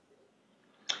announced.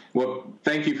 Well,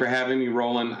 thank you for having me,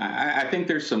 Roland. I think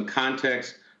there's some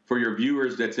context for your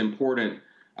viewers that's important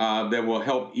that will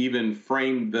help even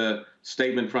frame the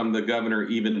statement from the governor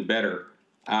even better.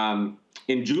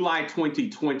 In July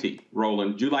 2020,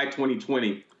 Roland, July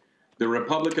 2020, the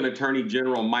Republican Attorney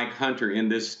General Mike Hunter in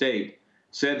this state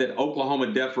said that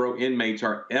Oklahoma death row inmates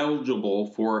are eligible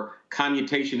for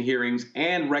commutation hearings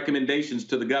and recommendations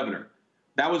to the governor.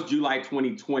 That was July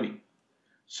 2020.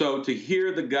 So to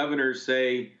hear the governor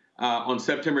say on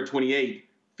September 28,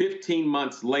 15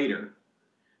 months later,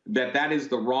 that is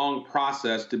the wrong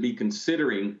process to be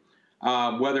considering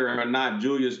whether or not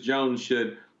Julius Jones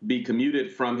should be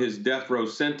commuted from his death row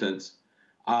sentence.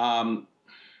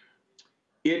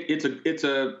 It's a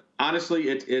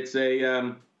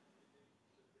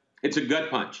gut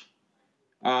punch.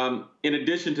 In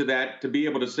addition to that, to be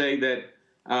able to say that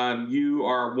you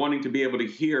are wanting to be able to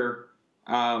hear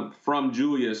from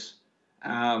Julius,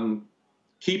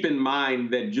 keep in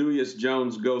mind that Julius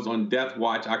Jones goes on death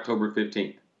watch October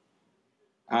 15th.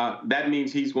 That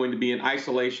means he's going to be in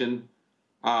isolation.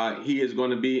 He is going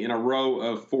to be in a row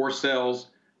of 4 cells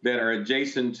that are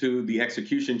adjacent to the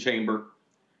execution chamber.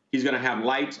 He's going to have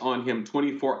lights on him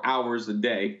 24 hours a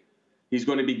day. He's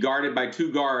going to be guarded by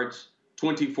 2 guards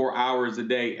 24 hours a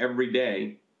day, every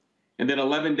day. And then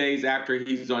 11 days after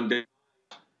he's on death,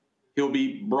 he'll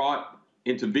be brought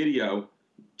into video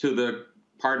to the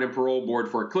Pardon and Parole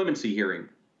Board for a clemency hearing,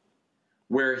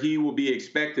 where he will be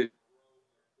expected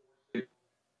to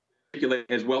articulate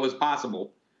as well as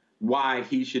possible why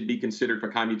he should be considered for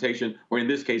commutation, or in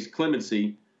this case,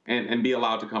 clemency, and be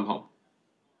allowed to come home.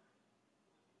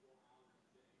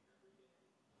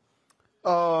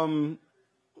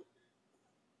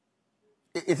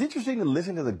 It's interesting to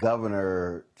listen to the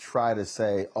governor try to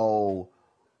say, oh,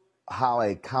 how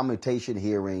a commutation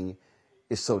hearing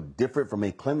is so different from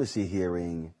a clemency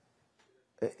hearing.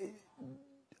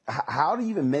 How do you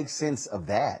even make sense of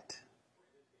that?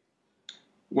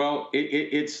 Well,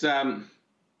 it's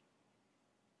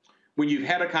when you've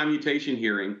had a commutation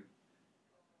hearing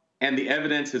and the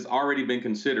evidence has already been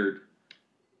considered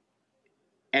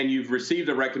and you've received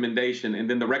a recommendation and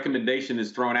then the recommendation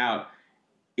is thrown out,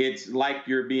 it's like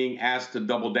you're being asked to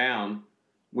double down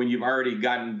when you've already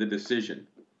gotten the decision.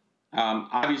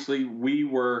 Obviously, we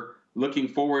were looking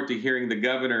forward to hearing the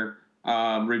governor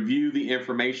review the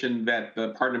information that the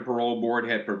Pardon and Parole Board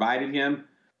had provided him.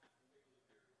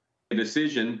 The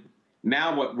decision.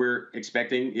 Now what we're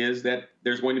expecting is that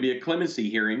there's going to be a clemency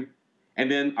hearing,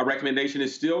 and then a recommendation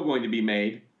is still going to be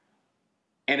made,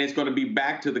 and it's going to be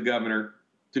back to the governor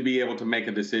to be able to make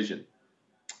a decision.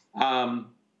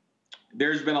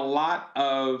 There's been a lot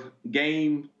of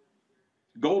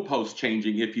goalpost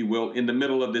changing, if you will, in the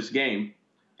middle of this game,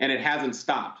 and it hasn't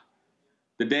stopped.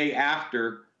 The day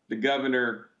after the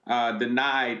governor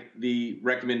denied the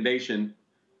recommendation,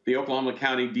 the Oklahoma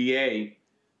County DA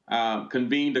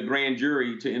convened a grand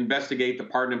jury to investigate the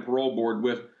Pardon and Parole Board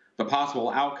with the possible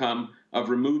outcome of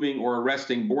removing or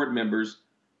arresting board members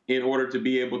in order to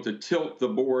be able to tilt the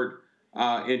board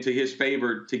into his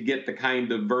favor to get the kind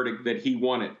of verdict that he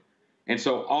wanted. And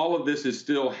so all of this is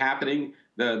still happening.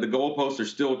 The goalposts are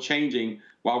still changing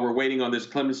while we're waiting on this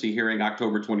clemency hearing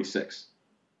October 26th.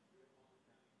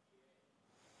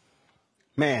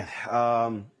 Man,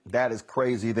 that is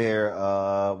crazy there.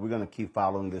 We're going to keep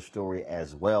following this story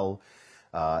as well.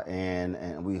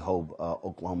 And we hope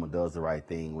Oklahoma does the right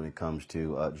thing when it comes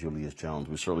to Julius Jones.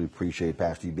 We certainly appreciate,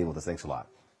 Pastor, you being with us. Thanks a lot.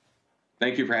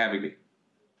 Thank you for having me.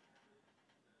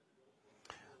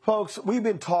 Folks, we've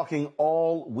been talking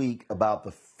all week about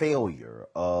the failure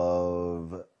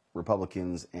of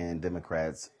Republicans and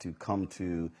Democrats to come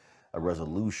to a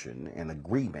resolution and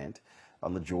agreement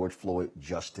on the George Floyd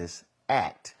Justice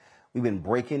Act. We've been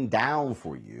breaking down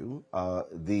for you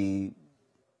the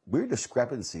weird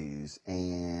discrepancies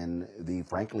and the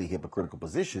frankly hypocritical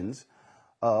positions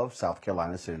of South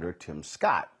Carolina Senator Tim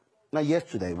Scott. Now,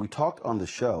 yesterday we talked on the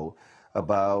show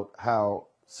about how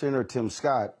Senator Tim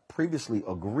Scott previously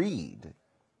agreed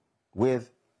with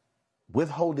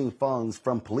withholding funds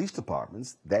from police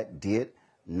departments that did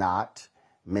not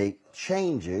make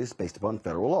changes based upon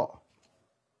federal law,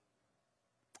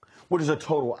 which is a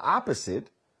total opposite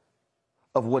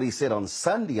of what he said on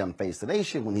Sunday on Face the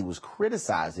Nation when he was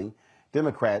criticizing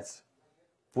Democrats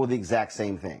for the exact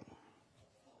same thing.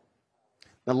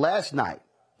 Now, last night,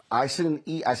 I sent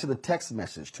a text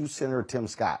message to Senator Tim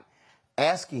Scott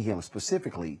asking him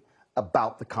specifically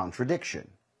about the contradiction.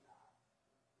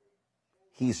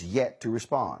 He's yet to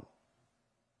respond.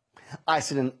 I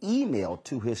sent an email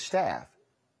to his staff,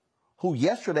 who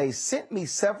yesterday sent me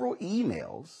several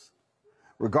emails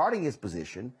regarding his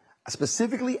position,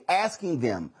 specifically asking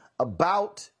them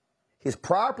about his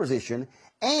prior position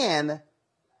and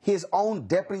his own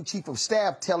deputy chief of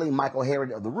staff telling Michael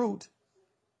Harriott of the Root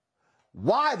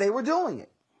why they were doing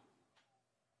it.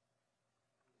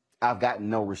 I've gotten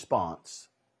no response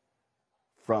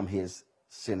from his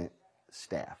Senate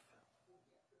staff.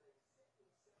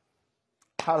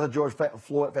 How does the George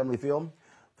Floyd family feel?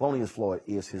 Thelonious Floyd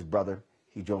is his brother.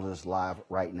 He joins us live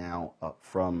right now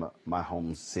from my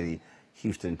home city,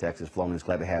 Houston, Texas. Thelonious,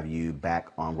 glad to have you back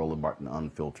on Roland Martin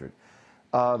Unfiltered.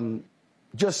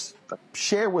 Just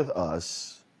share with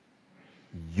us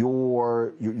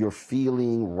your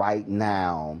feeling right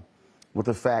now with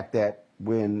the fact that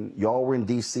when y'all were in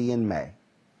D.C. in May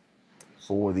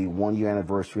for the 1-year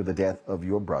anniversary of the death of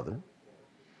your brother,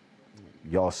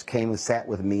 y'all came and sat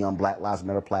with me on Black Lives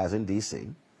Matter Plaza in D.C.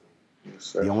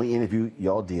 Yes, the only interview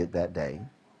y'all did that day.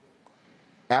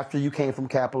 After you came from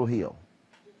Capitol Hill,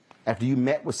 after you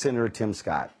met with Senator Tim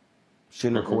Scott,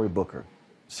 Senator Cory Booker,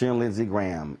 Senator Lindsey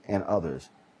Graham, and others,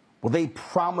 well, they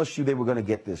promised you they were going to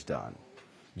get this done.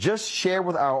 Just share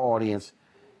with our audience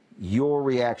your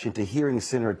reaction to hearing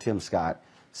Senator Tim Scott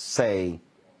say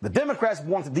the Democrats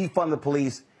want to defund the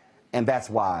police, and that's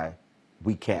why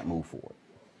we can't move forward.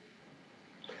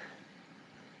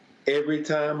 Every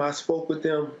time I spoke with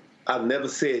them, I never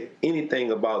said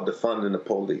anything about defunding the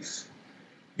police.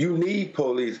 You need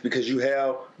police because you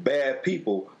have bad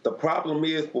people. The problem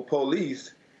is with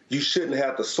police, you shouldn't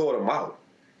have to sort them out.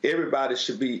 Everybody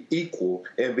should be equal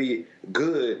and be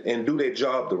good and do their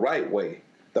job the right way.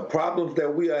 The problems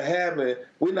that we are having,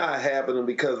 we're not having them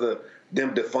because of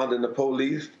them defunding the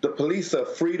police. The police are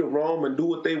free to roam and do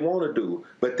what they want to do,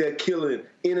 but they're killing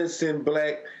innocent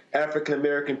black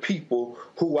African-American people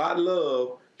who I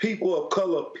love, people of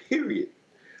color, period.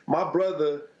 My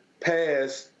brother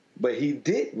passed, but he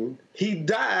didn't. He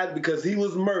died because he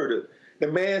was murdered. The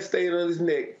man stayed on his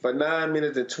neck for 9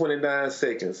 minutes and 29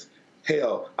 seconds.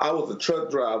 Hell, I was a truck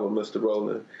driver, Mr.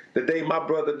 Roland. The day my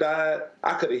brother died,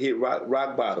 I could have hit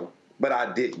rock bottom, but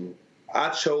I didn't. I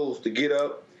chose to get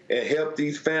up and help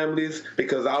these families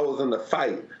because I was in the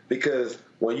fight. Because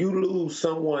when you lose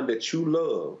someone that you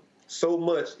love so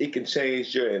much, it can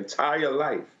change your entire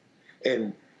life.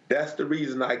 And that's the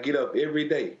reason I get up every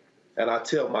day and I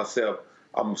tell myself,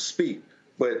 I'm going to speak.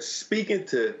 But speaking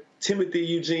to Timothy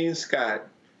Eugene Scott,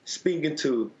 speaking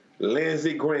to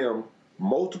Lindsey Graham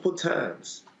multiple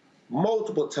times,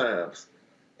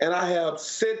 and I have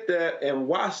sat there and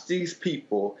watched these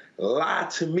people lie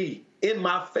to me in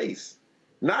my face.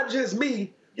 Not just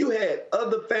me. You had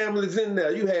other families in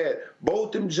there. You had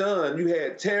Botham John. You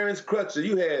had Terrence Crutcher.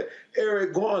 You had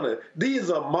Eric Garner.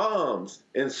 These are moms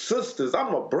and sisters.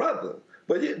 I'm a brother.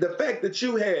 But the fact that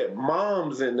you had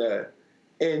moms in there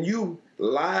and you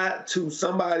lied to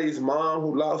somebody's mom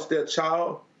who lost their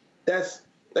child, that's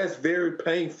very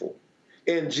painful.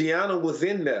 And Gianna was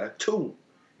in there, too.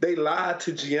 They lied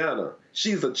to Gianna.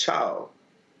 She's a child.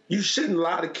 You shouldn't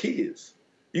lie to kids.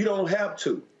 You don't have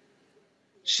to.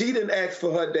 She didn't ask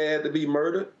for her dad to be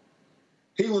murdered.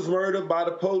 He was murdered by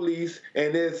the police,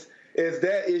 and as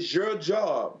that is your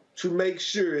job to make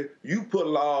sure you put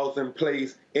laws in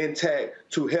place intact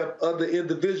to help other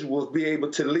individuals be able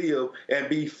to live and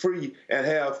be free and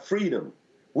have freedom.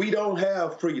 We don't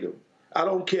have freedom. I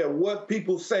don't care what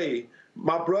people say.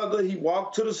 My brother, he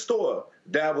walked to the store.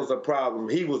 That was a problem.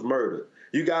 He was murdered.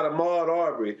 You got Ahmaud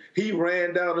Arbery. He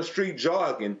ran down the street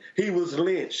jogging. He was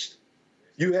lynched.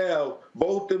 You have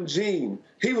Botham Jean.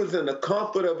 He was in the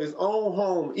comfort of his own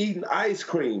home eating ice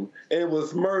cream and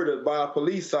was murdered by a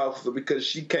police officer because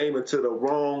she came into the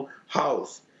wrong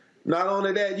house. Not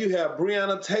only that, you have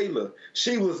Breonna Taylor.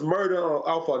 She was murdered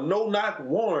off a no-knock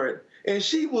warrant, and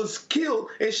she was killed,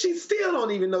 and she still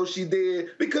don't even know she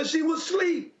did because she was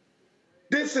asleep.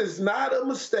 This is not a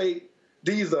mistake.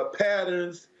 These are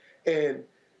patterns. And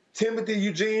Timothy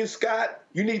Eugene Scott,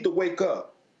 you need to wake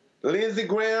up. Lindsey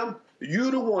Graham,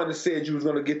 you're the one that said you was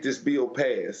going to get this bill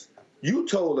passed. You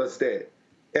told us that.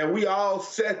 And we all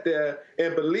sat there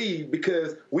and believed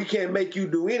because we can't make you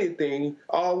do anything.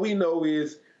 All we know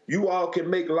is you all can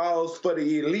make laws for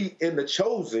the elite and the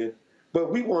chosen, but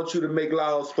we want you to make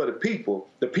laws for the people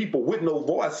with no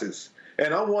voices.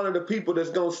 And I'm one of the people that's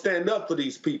going to stand up for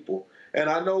these people. And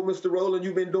I know, Mr. Roland,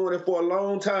 you've been doing it for a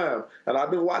long time, and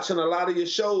I've been watching a lot of your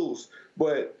shows.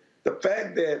 But the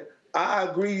fact that I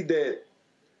agree that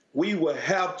we will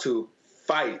have to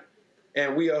fight,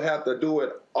 and we'll have to do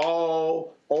it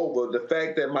all over. The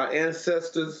fact that my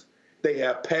ancestors, they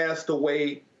have passed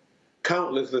away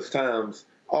countless times,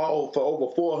 all for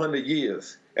over 400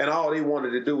 years. And all they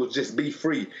wanted to do was just be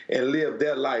free and live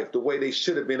their life the way they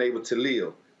should have been able to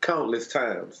live countless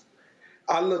times.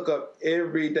 I look up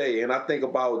every day and I think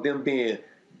about them being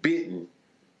bitten,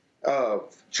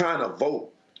 trying to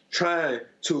vote, trying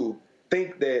to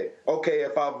think that, okay,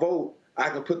 if I vote, I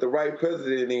can put the right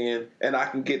president in and I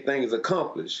can get things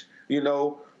accomplished. You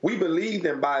know, we believed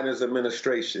in Biden's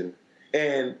administration.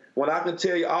 And when I can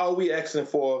tell you all we asking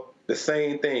for, the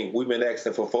same thing we've been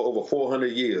asking for over 400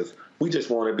 years. We just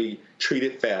want to be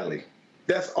treated fairly.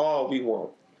 That's all we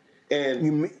want.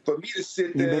 And for me to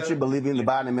sit there... You mentioned believing in the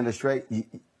Biden administration.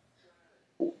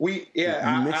 You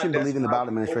mentioned believing in the Biden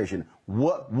administration.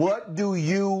 What do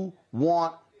you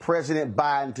want President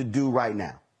Biden to do right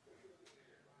now?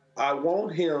 I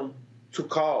want him to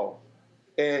call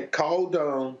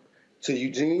down to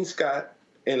Eugene Scott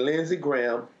and Lindsey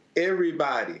Graham,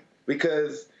 everybody,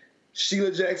 because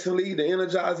Sheila Jackson Lee, the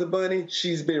Energizer Bunny,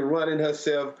 she's been running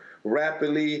herself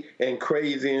rapidly and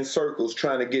crazy in circles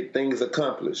trying to get things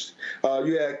accomplished.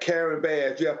 You have Karen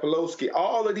Bass, you have Pelosi.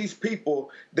 All of these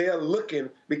people, they're looking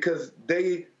because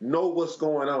they know what's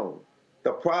going on.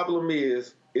 The problem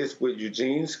is with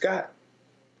Eugene Scott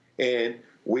and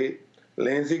with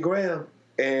Lindsey Graham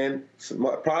and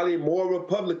probably more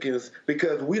Republicans,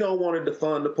 because we don't want to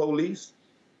defund the police.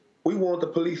 We want the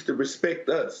police to respect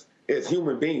us as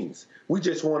human beings. We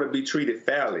just want to be treated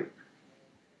fairly.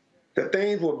 The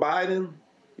things with Biden,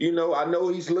 you know, I know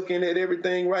he's looking at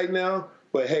everything right now,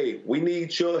 but hey, we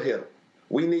need your help.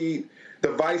 We need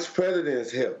the vice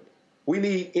president's help. We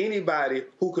need anybody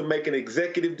who can make an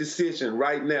executive decision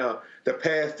right now to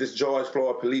pass this George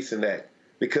Floyd Policing Act,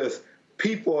 because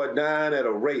people are dying at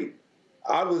a rate.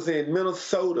 I was in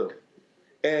Minnesota,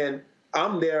 and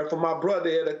I'm there for my brother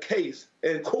at a case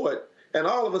in court, and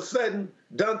all of a sudden,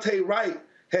 Dante Wright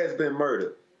has been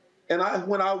murdered. And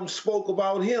when I spoke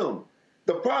about him,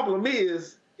 the problem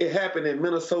is it happened in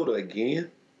Minnesota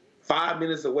again, 5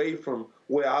 minutes away from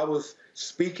where I was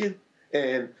speaking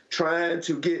and trying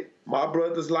to get my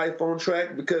brother's life on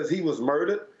track because he was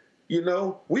murdered. You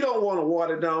know, we don't want a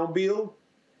watered down bill.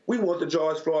 We want the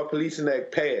George Floyd Policing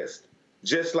Act passed,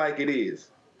 just like it is.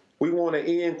 We want to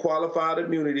end qualified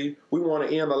immunity. We want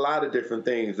to end a lot of different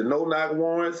things. The no-knock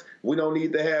warrants, we don't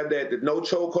need to have that. The no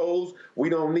chokeholds, we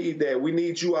don't need that. We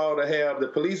need you all to have the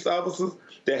police officers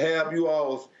to have you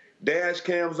all's dash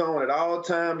cams on at all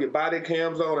time, your body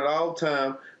cams on at all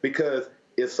time, because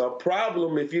it's a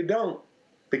problem if you don't.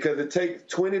 Because it takes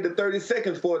 20 to 30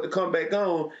 seconds for it to come back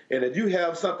on. And if you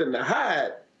have something to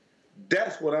hide,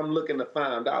 that's what I'm looking to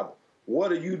find out.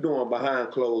 What are you doing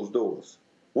behind closed doors?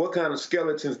 What kind of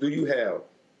skeletons do you have?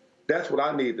 That's what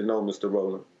I need to know, Mr.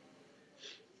 Roland.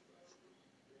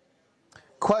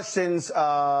 Questions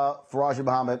for Raji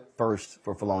Muhammad first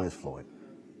for Felonious Floyd.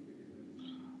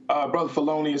 Brother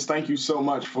Felonious, thank you so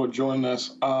much for joining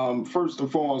us. First and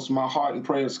foremost, my heart and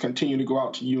prayers continue to go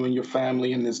out to you and your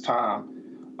family in this time.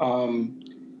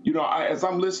 You know, as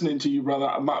I'm listening to you, brother,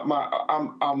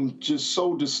 I'm just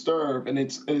so disturbed, and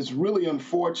it's really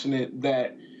unfortunate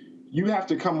that you have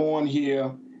to come on here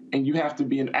and you have to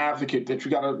be an advocate, that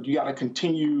you gotta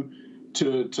continue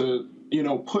to you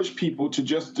know, push people to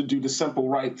do the simple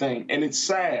right thing, and it's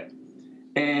sad.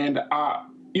 And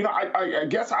you know, I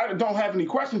guess I don't have any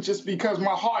questions, just because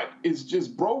my heart is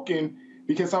just broken,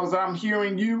 because I'm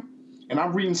hearing you and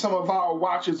I'm reading some of our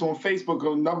watchers on Facebook.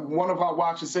 One of our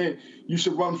watchers said you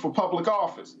should run for public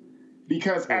office,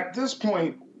 because at this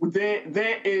point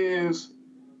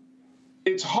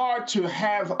it's hard to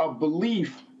have a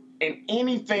belief in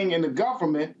anything in the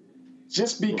government,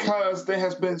 just because there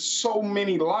has been so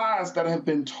many lies that have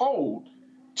been told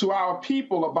to our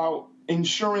people about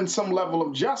ensuring some level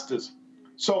of justice.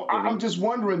 So I'm just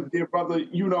wondering, dear brother,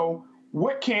 you know,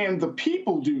 what can the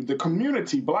people do, the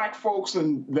community, black folks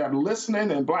that are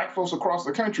listening and black folks across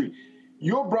the country?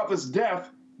 Your brother's death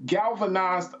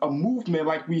galvanized a movement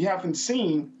like we haven't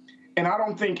seen. And I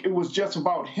don't think it was just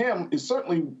about him. It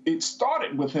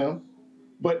started with him,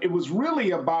 but it was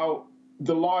really about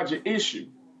the larger issue.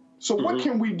 So what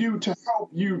can we do to help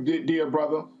you, dear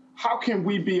brother? how can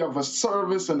we be of a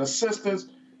service and assistance?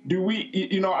 Do we,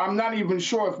 I'm not even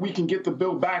sure if we can get the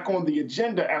bill back on the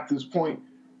agenda at this point,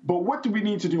 but what do we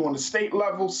need to do on the state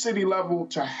level, city level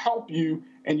to help you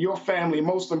and your family,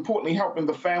 most importantly, helping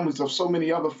the families of so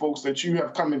many other folks that you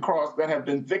have come across that have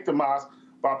been victimized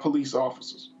by police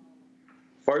officers?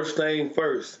 First thing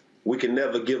first, we can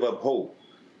never give up hope.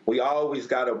 We always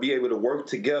got to be able to work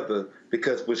together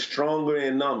because we're stronger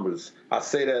in numbers. I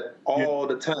say that all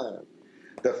the time.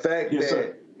 The fact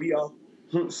that we are,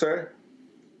 sir?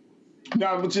 No,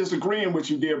 I was just agreeing with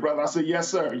you, dear brother. I said, yes,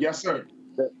 sir. Yes, sir.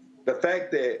 The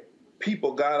fact that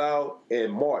people got out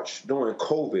and marched during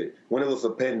COVID when it was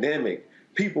a pandemic,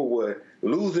 people were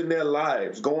losing their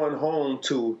lives, going home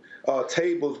to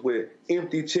tables with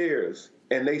empty chairs,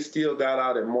 and they still got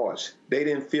out and marched. They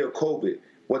didn't fear COVID.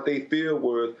 What they feared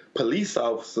were police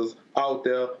officers out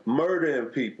there murdering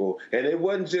people. And it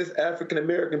wasn't just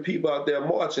African-American people out there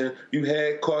marching. You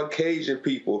had Caucasian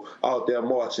people out there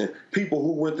marching, people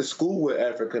who went to school with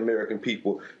African-American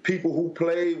people, people who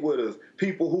played with us,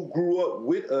 people who grew up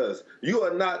with us. You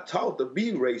are not taught to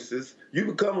be racist. You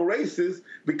become racist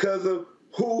because of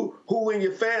who in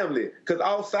your family. Because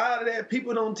outside of that,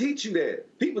 people don't teach you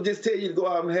that. People just tell you to go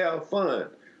out and have fun.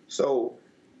 So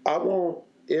I want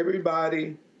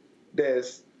everybody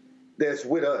that's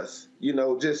with us,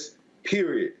 just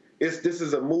period. This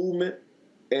is a movement,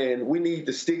 and we need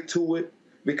to stick to it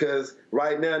because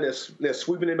right now they're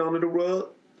sweeping it under the rug.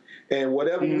 And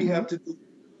whatever we have to do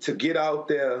to get out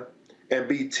there and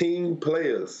be team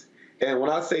players. And when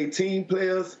I say team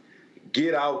players,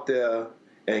 get out there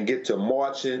and get to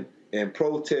marching and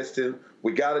protesting.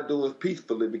 We got to do it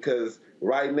peacefully because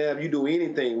right now, if you do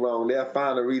anything wrong, they'll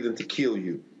find a reason to kill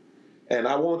you. And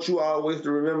I want you always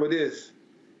to remember this.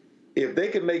 If they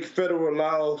can make federal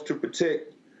laws to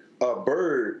protect a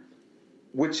bird,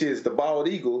 which is the bald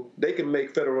eagle, they can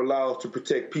make federal laws to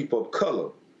protect people of color.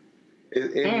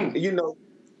 And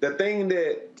the thing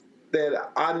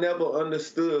that I never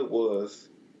understood was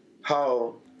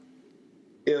how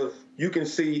if you can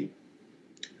see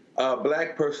a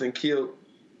black person killed,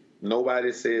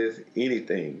 nobody says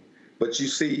anything. But you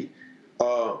see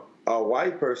a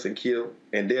white person killed,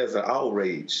 and there's an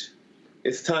outrage.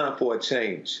 It's time for a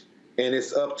change, and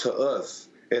it's up to us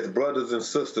as brothers and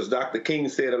sisters. Dr. King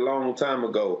said a long time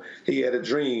ago, he had a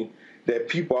dream that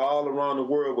people all around the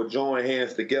world would join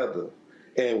hands together,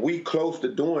 and we close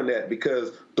to doing that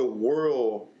because the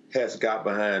world has got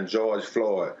behind George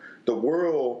Floyd. The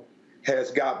world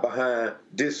has got behind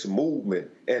this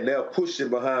movement, and they're pushing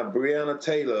behind Breonna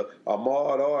Taylor,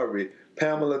 Ahmaud Arbery,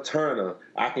 Pamela Turner.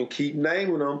 I can keep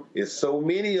naming them. It's so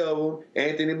many of them.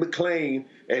 Anthony McClain.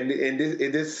 And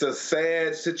this is a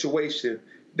sad situation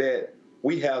that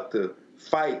we have to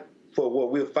fight for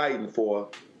what we're fighting for,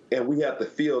 and we have to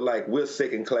feel like we're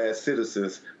second-class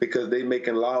citizens because they're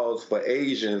making laws for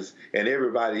Asians and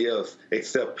everybody else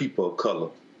except people of color.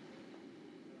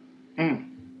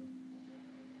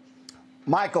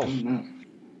 Michael.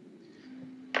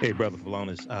 Hey, Brother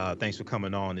Phalonis, thanks for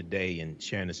coming on today and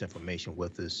sharing this information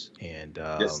with us. And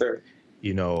yes, sir.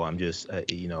 I'm just,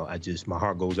 my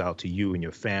heart goes out to you and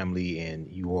your family,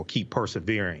 and you will keep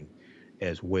persevering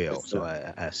as well. Yes, so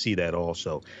I see that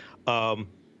also.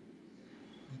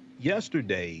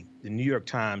 Yesterday, the New York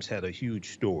Times had a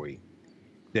huge story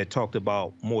that talked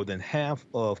about more than half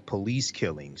of police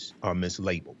killings are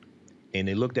mislabeled. And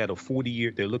they looked at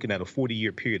they're looking at a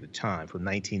 40-year period of time from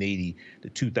 1980 to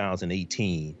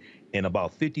 2018. And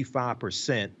about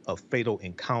 55% of fatal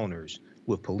encounters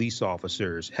with police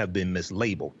officers have been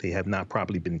mislabeled. They have not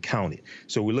properly been counted.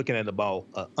 So we're looking at about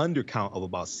an undercount of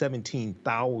about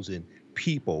 17,000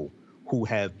 people who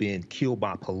have been killed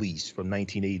by police from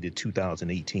 1980 to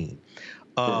 2018.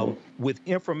 With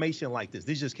information like this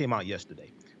just came out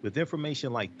yesterday. With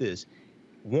information like this,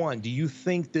 one, do you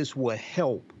think this will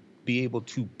help be able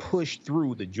to push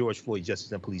through the George Floyd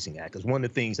Justice and Policing Act? Because one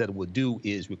of the things that it would do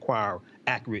is require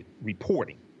accurate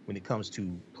reporting when it comes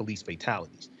to police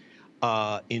fatalities.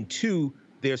 And two,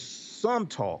 there's some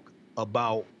talk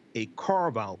about a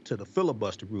carve out to the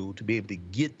filibuster rule to be able to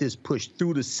get this pushed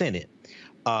through the Senate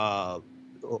about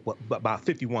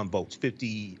 51 votes,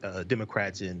 50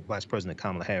 Democrats and Vice President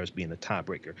Kamala Harris being a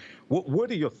tiebreaker. What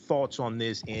are your thoughts on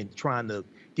this and trying to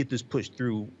get this pushed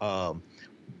through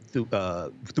through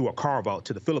a carve out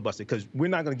to the filibuster? Because we're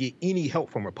not going to get any help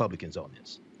from Republicans on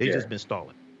this. They've just been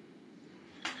stalling.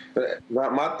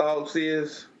 My thoughts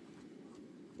is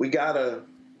we gotta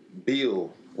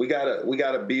build. We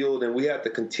gotta build, and we have to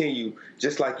continue.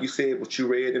 Just like you said, what you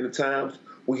read in the Times,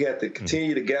 we have to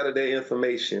continue to gather that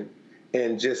information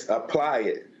and just apply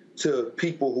it to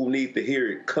people who need to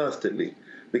hear it constantly.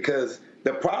 Because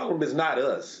The problem is not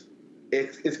us.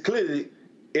 It's clearly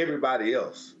everybody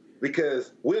else,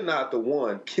 because we're not the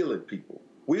one killing people.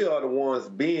 We are the ones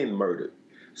being murdered.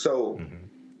 So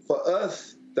for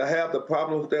us to have the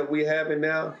problems that we're having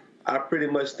now, I pretty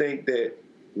much think that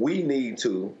we need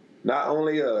to, not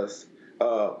only us,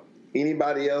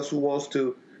 anybody else who wants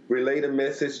to relay a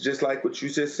message just like what you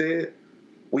just said,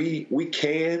 we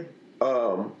can.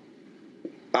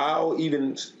 I'll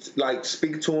even like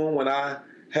speak to them when I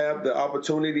have the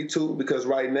opportunity to, because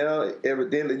right now,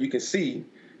 evidently you can see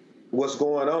what's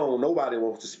going on. Nobody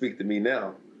wants to speak to me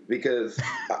now because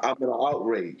I'm in an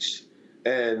outrage.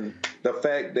 And the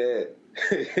fact that,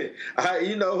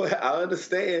 I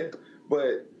understand,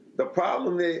 but the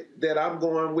problem that I'm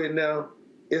going with now,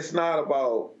 it's not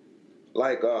about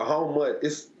like how much,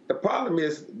 the problem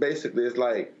is basically, it's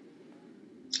like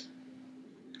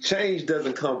change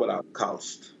doesn't come without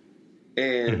cost.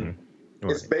 And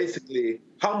it's basically,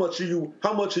 how much are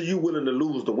you willing to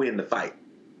lose to win the fight?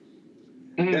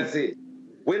 That's it.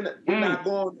 We're not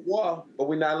going to war, but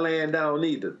we're not laying down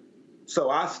either. So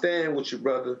I stand with you,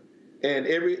 brother. And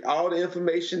all the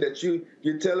information that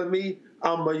you're telling me,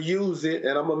 I'm gonna use it,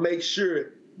 and I'm gonna make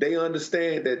sure they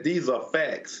understand that these are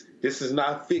facts. This is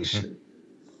not fiction.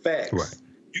 Facts.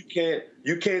 Right.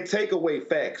 You can't take away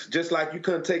facts, just like you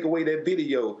couldn't take away that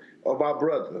video of our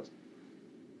brother.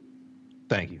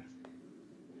 Thank you.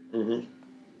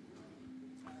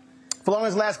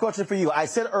 Felonious, last question for you. I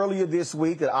said earlier this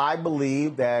week that I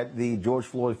believe that the George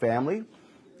Floyd family,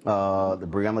 the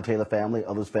Breonna Taylor family,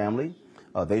 others' family,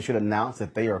 they should announce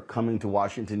that they are coming to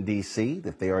Washington, D.C.,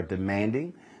 that they are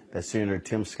demanding that Senator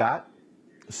Tim Scott,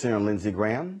 Senator Lindsey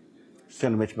Graham,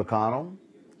 Senator Mitch McConnell,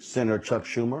 Senator Chuck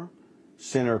Schumer,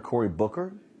 Senator Cory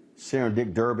Booker, Senator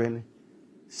Dick Durbin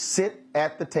sit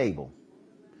at the table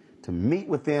to meet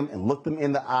with them and look them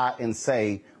in the eye and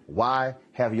say, why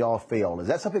have y'all failed? Is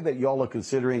that something that y'all are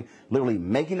considering, literally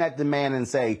making that demand and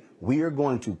say, we are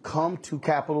going to come to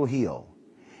Capitol Hill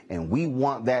and we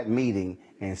want that meeting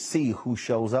and see who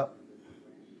shows up?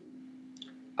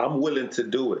 I'm willing to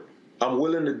do it. I'm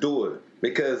willing to do it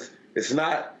because it's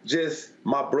not just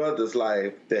my brother's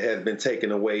life that has been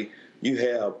taken away. You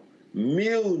have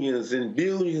millions and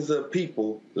billions of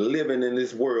people living in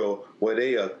this world where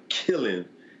they are killing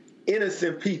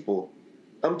innocent people.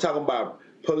 I'm talking about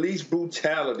police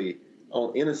brutality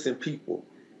on innocent people.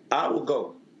 I will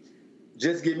go.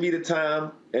 Just give me the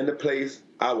time and the place.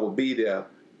 I will be there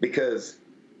because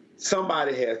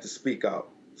somebody has to speak out.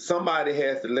 Somebody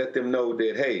has to let them know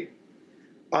that, hey,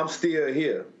 I'm still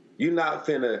here. You're not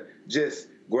finna just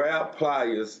grab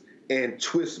pliers and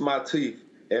twist my teeth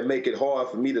and make it hard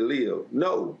for me to live.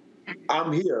 No,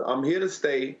 I'm here. I'm here to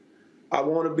stay. I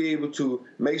want to be able to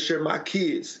make sure my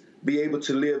kids be able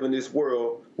to live in this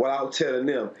world without telling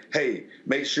them, hey,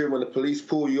 make sure when the police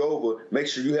pull you over, make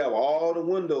sure you have all the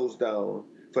windows down,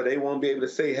 for they won't be able to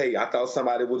say, hey, I thought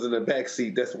somebody was in the back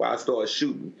seat, that's why I started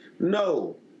shooting.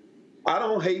 No, I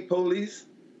don't hate police.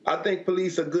 I think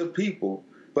police are good people.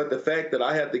 But the fact that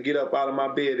I have to get up out of my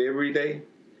bed every day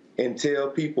and tell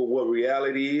people what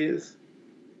reality is,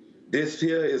 this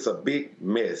here is a big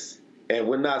mess. And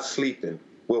we're not sleeping.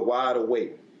 We're wide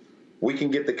awake. We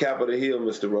can get to Capitol Hill,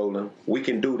 Mr. Roland. We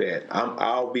can do that.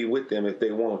 I'll be with them if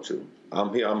they want to.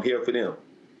 I'm here for them.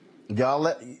 Y'all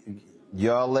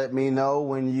let me know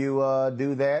when you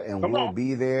do that, and we'll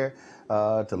be there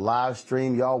to live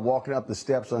stream y'all walking up the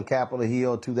steps on Capitol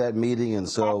Hill to that meeting. And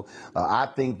so I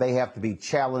think they have to be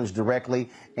challenged directly.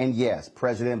 And yes,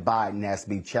 President Biden has to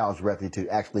be challenged directly to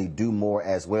actually do more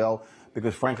as well.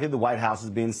 Because, frankly, the White House has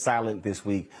been silent this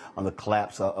week on the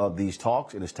collapse of these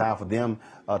talks, and it's time for them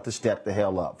to step the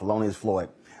hell up. Felonious Floyd,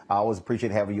 I always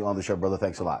appreciate having you on the show, brother.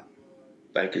 Thanks a lot.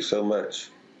 Thank you so much.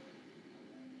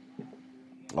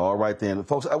 All right, then.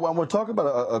 Folks, I want to talk about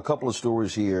a couple of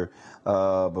stories here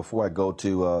before I go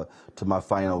to my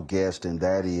final guest, and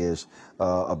that is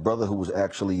a brother who was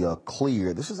actually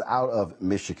cleared. This is out of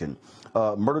Michigan.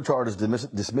 Murder charges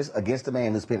dismissed against a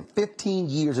man who spent 15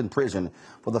 years in prison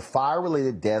for the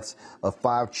fire-related deaths of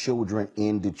 5 children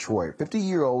in Detroit.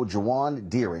 50-year-old Jawan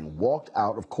Deering walked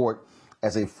out of court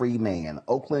as a free man.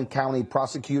 Oakland County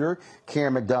prosecutor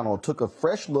Karen McDonald took a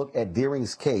fresh look at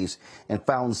Deering's case and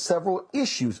found several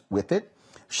issues with it.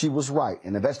 She was right.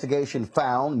 An investigation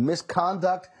found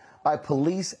misconduct by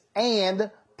police and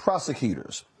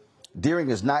prosecutors.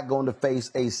 Deering is not going to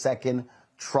face a second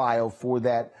trial for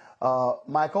that.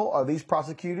 Michael, are these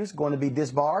prosecutors going to be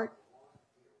disbarred?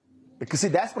 Because see,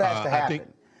 that's what has to happen.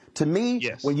 To me,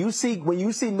 yes. when you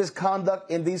see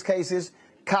misconduct in these cases,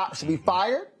 cops should be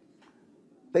fired.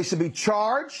 They should be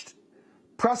charged.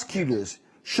 Prosecutors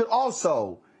should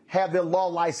also have their law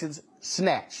license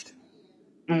snatched.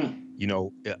 You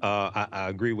know, I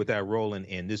agree with that, Roland,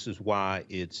 and this is why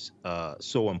it's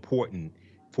so important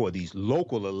for these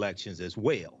local elections as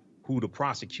well, who the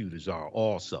prosecutors are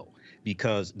also,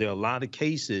 because there are a lot of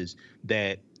cases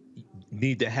that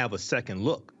need to have a second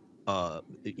look.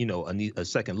 You know, a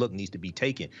second look needs to be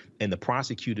taken, and the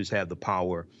prosecutors have the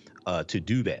power to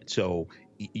do that. So,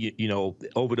 you know,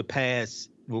 over the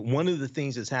past, one of the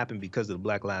things that's happened because of the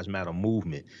Black Lives Matter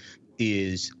movement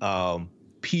is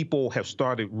people have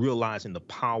started realizing the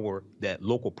power that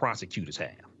local prosecutors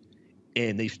have.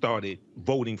 And they started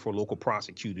voting for local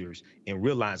prosecutors and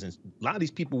realizing a lot of these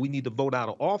people, we need to vote out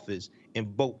of office and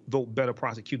vote better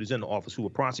prosecutors in the office who will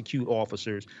prosecute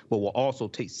officers, but will also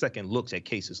take second looks at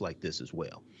cases like this as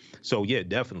well. So yeah,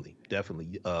 definitely.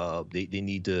 They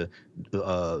need to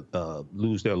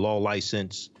lose their law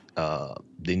license.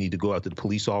 They need to go after the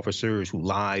police officers who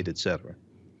lied, etc.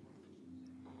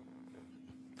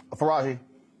 Faraji.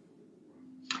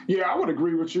 Yeah, I would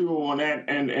agree with you on that,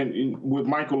 and with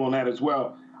Michael on that as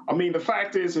well. I mean, the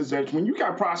fact is that when you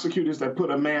got prosecutors that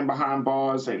put a man behind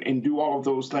bars and do all of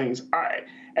those things,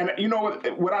 and you know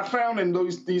what I found in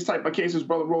these type of cases,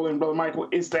 Brother Roland and Brother Michael,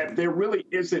 is that there really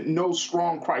isn't no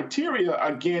strong criteria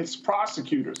against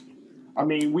prosecutors. I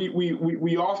mean,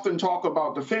 we often talk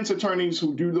about defense attorneys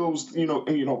who do those, you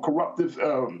know, corruptive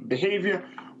behavior,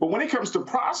 but when it comes to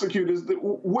prosecutors,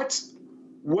 what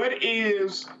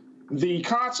is the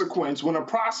consequence when a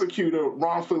prosecutor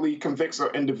wrongfully convicts an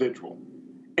individual?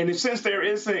 And since there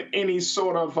isn't any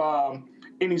sort of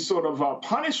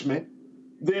punishment,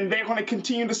 then they're going to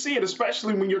continue to see it,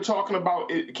 especially when you're talking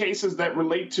about cases that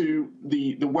relate to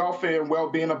the welfare and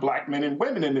well-being of Black men and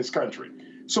women in this country.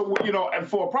 So, you know, and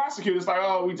for a prosecutor, it's like,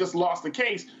 oh, we just lost the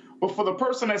case. But for the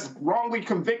person that's wrongly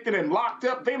convicted and locked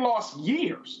up, they lost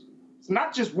years. It's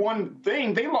not just one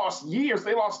thing. They lost years.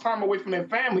 They lost time away from their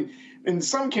family. In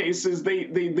some cases, they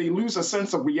lose a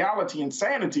sense of reality and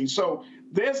sanity. So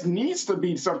there needs to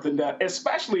be something that,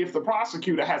 especially if the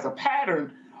prosecutor has a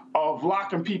pattern of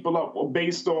locking people up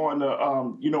based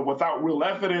on, you know, without real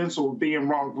evidence or being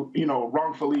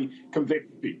wrongfully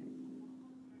convicted people.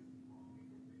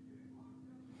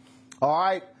 All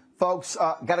right, folks,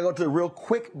 got to go to a real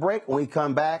quick break. When we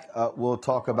come back, we'll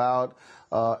talk about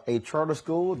a charter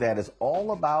school that is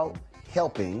all about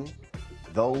helping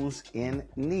those in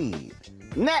need.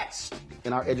 Next,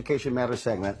 in our Education Matters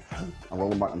segment, I'm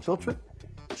Roland Martin Unfiltered,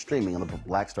 streaming on the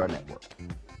Black Star Network.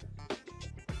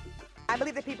 I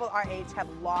believe that people our age have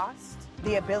lost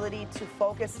the ability to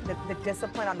focus the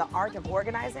discipline on the art of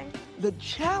organizing. The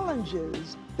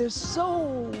challenges, there's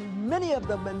so many of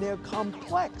them and they're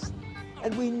complex,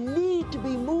 and we need to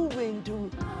be moving to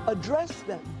address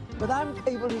them. But I'm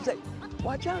able to say,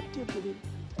 watch out, Tiffany.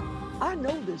 I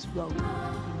know this road.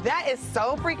 That is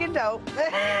so freaking dope.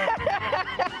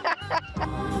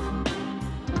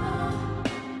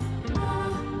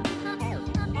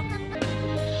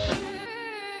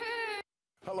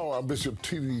 Hello, I'm Bishop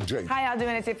TDJ. Hi, y'all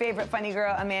doing? It's your favorite funny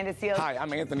girl, Amanda Seals. Hi,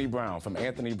 I'm Anthony Brown from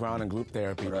Anthony Brown and Group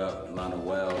Therapy. What up, Lana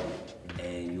Well,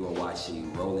 and you are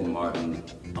watching Roland Martin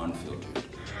Unfiltered.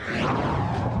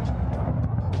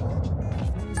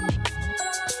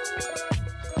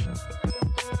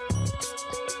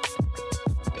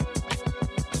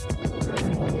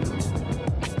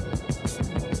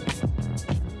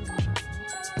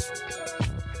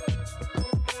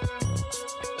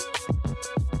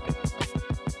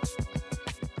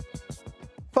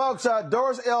 Folks,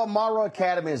 Doris L. Morrow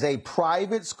Academy is a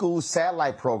private school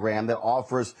satellite program that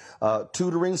offers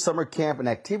tutoring, summer camp, and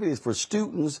activities for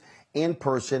students in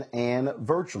person and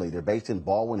virtually. They're based in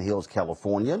Baldwin Hills,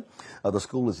 California. The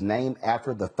school is named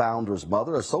after the founder's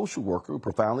mother, a social worker who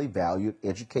profoundly valued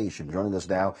education. Joining us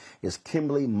now is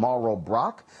Kimberly Morrow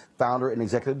Brock, founder and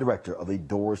executive director of the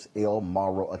Doris L.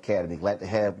 Morrow Academy. Glad to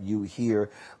have you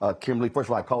here, Kimberly. First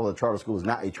of all, I call it a charter school. It's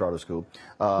not a charter school.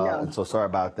 No. So sorry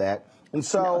about that. And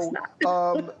so,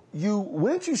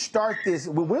 when did you start this?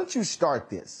 When did you start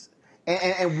this?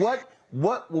 And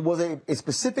what was a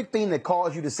specific thing that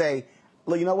caused you to say,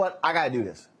 well, you know what, I got to do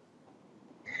this?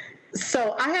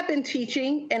 So I have been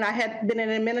teaching, and I had been an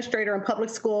administrator in public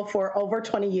school for over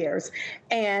 20 years.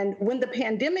 And when the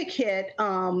pandemic hit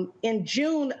in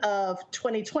June of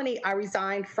 2020, I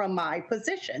resigned from my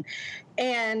position.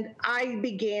 And I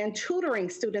began tutoring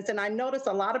students. And I noticed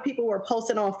a lot of people were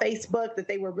posting on Facebook that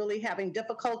they were really having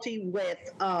difficulty with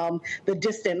the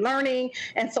distant learning.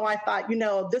 And so I thought, you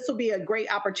know, this will be a great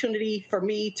opportunity for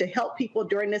me to help people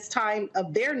during this time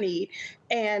of their need.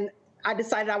 And I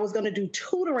decided I was going to do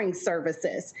tutoring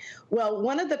services. Well,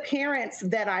 one of the parents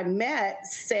that I met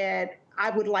said,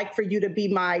 I would like for you to be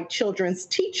my children's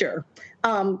teacher.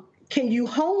 can you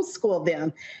homeschool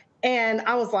them? And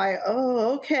I was like,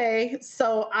 oh, okay.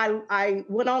 So I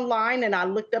went online and I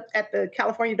looked up at the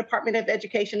California Department of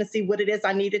Education to see what it is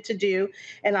I needed to do.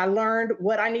 And I learned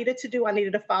what I needed to do. I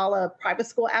needed to file a private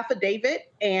school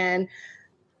affidavit and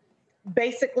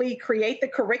basically create the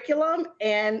curriculum.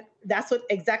 And that's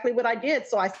exactly what I did.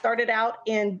 So I started out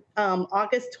in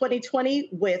August 2020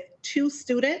 with 2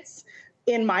 students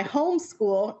in my home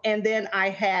school. And then I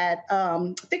had,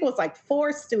 I think it was like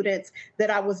 4 students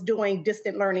that I was doing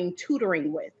distant learning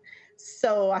tutoring with.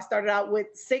 So I started out with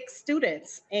 6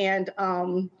 students, and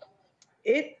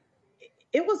it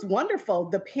was wonderful.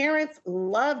 The parents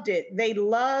loved it. They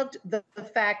loved the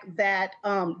fact that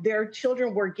their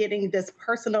children were getting this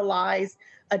personalized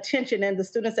attention. And the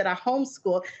students that I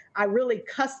homeschool, I really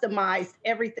customized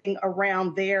everything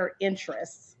around their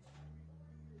interests.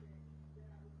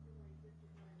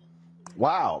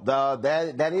 Wow,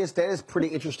 that is pretty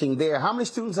interesting there. How many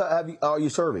students are you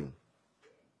serving?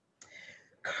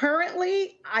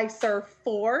 Currently, I serve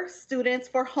 4 students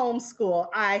for homeschool.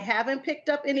 I haven't picked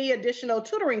up any additional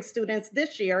tutoring students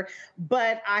this year,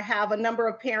 but I have a number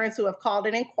of parents who have called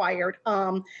and inquired.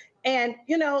 And,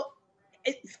 you know,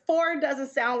 4 doesn't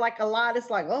sound like a lot. It's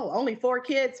like, oh, only 4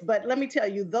 kids. But let me tell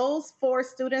you, those 4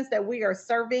 students that we are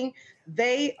serving,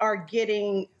 they are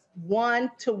getting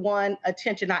one-to-one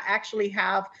attention. I actually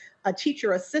have a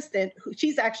teacher assistant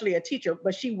she's actually a teacher,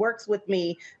 but she works with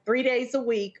me 3 days a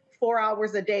week, 4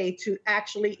 hours a day to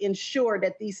actually ensure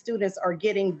that these students are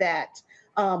getting that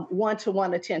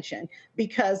one-to-one attention,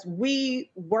 because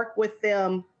we work with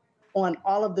them on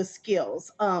all of the skills.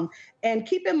 And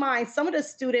keep in mind, some of the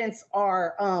students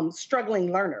are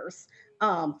struggling learners.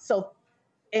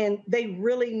 And they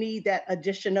really need that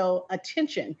additional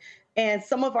attention. And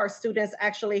some of our students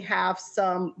actually have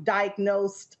some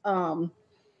diagnosed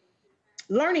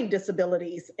learning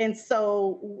disabilities. And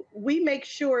so we make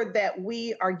sure that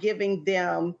we are giving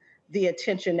them the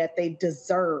attention that they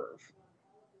deserve.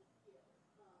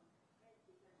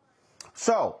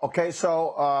 So, okay,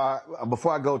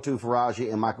 before I go to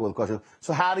Faraji and Michael with a question,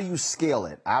 so how do you scale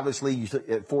it? Obviously, you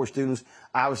said 4 students.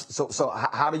 So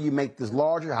how do you make this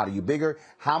larger? How do you bigger?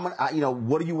 How many?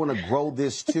 What do you want to grow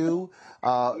this to? Do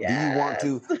you want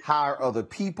to hire other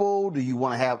people? Do you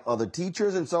want to have other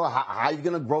teachers? And so, how are you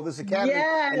going to grow this academy?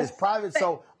 Yes. And it's private.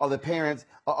 So, are the parents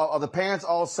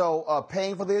also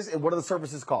paying for this? And what do the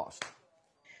services cost?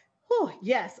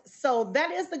 Yes. So that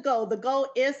is the goal. The goal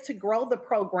is to grow the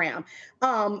program.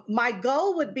 My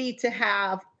goal would be to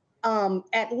have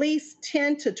at least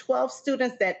 10 to 12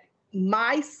 students that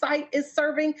my site is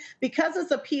serving. Because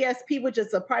it's a PSP, which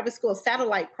is a private school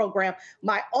satellite program,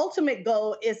 my ultimate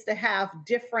goal is to have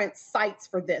different sites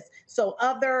for this. So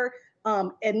other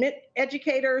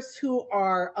educators who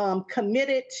are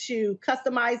committed to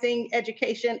customizing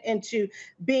education and to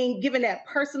being given that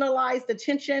personalized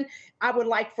attention, I would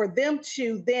like for them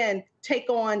to then take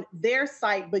on their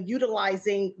site, but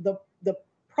utilizing the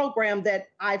program that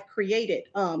I've created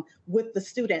with the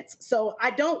students. So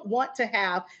I don't want to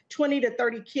have 20 to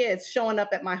 30 kids showing up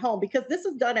at my home, because this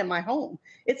is done at my home.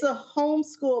 It's a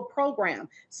homeschool program.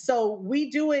 So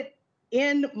we do it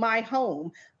in my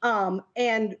home.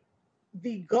 And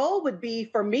the goal would be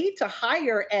for me to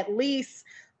hire at least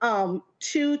 2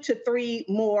 to 3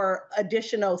 more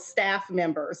additional staff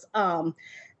members.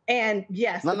 And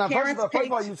yes, first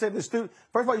of all, you say the students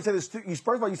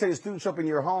show up in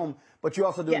your home, but you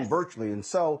also do it virtually. And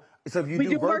so if you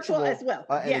do virtual as well,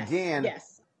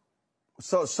 yes.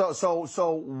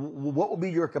 So what will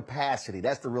be your capacity?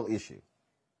 That's the real issue.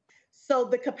 So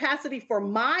the capacity for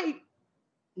my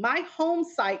home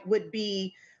site would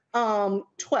be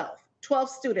 12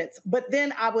 students. But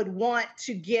then I would want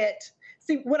to get,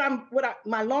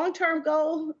 my long-term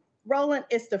goal, Roland,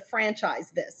 is to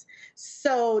franchise this.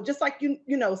 So just like,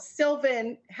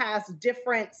 Sylvan has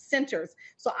different centers.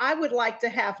 So I would like to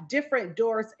have different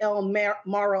Doris L.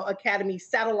 Morrow Academy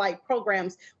satellite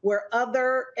programs where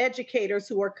other educators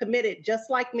who are committed, just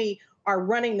like me, are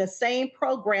running the same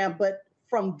program, but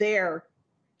from their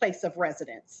place of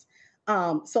residence.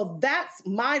 So that's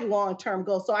my long-term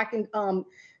goal. So I can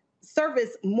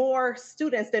service more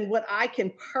students than what I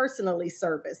can personally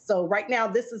service. So right now,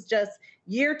 this is just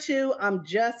year 2. I'm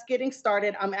just getting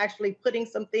started. I'm actually putting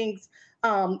some things,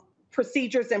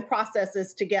 procedures and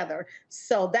processes together.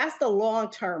 So that's the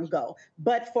long-term goal.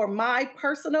 But for my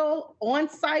personal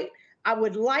on-site, I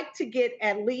would like to get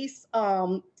at least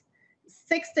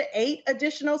 6 to 8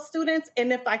 additional students.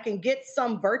 And if I can get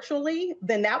some virtually,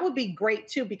 then that would be great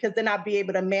too, because then I'd be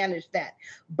able to manage that.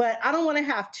 But I don't want to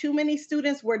have too many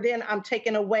students where then I'm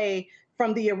taking away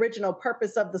from the original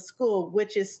purpose of the school,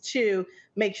 which is to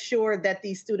make sure that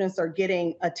these students are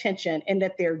getting attention and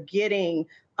that they're getting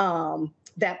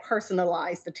that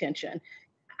personalized attention.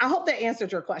 I hope that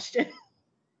answered your question.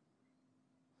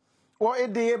 Well,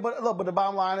 it did, but look, but the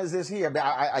bottom line is this here.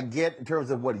 I get in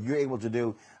terms of what you're able to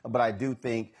do, but I do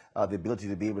think the ability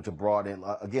to be able to broaden.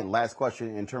 Again, last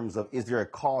question in terms of, is there a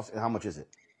cost and how much is it?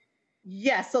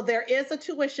 Yes, so there is a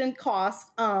tuition cost.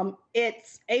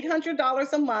 It's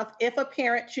 $800 a month if a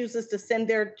parent chooses to send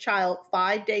their child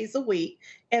 5 days a week,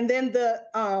 and then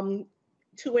the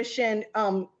tuition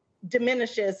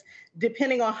diminishes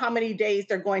depending on how many days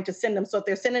they're going to send them. So if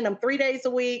they're sending them 3 days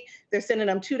a week, they're sending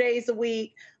them 2 days a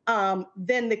week,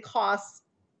 then the cost,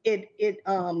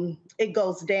 it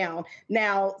goes down.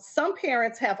 Now, some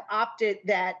parents have opted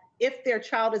that if their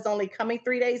child is only coming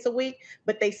 3 days a week,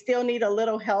 but they still need a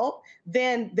little help,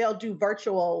 then they'll do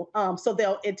virtual. So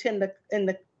they'll attend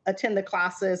the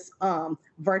classes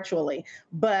virtually.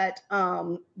 But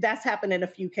that's happened in a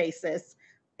few cases.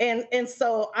 And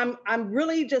so I'm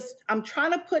really I'm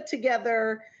trying to put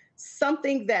together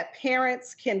something that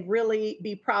parents can really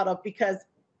be proud of, because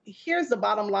here's the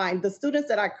bottom line. The students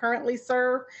that I currently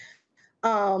serve,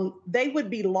 they would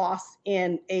be lost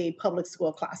in a public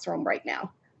school classroom right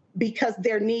now because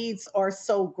their needs are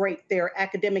so great. Their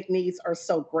academic needs are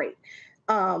so great.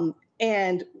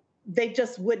 And they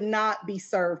just would not be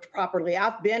served properly.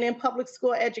 I've been in public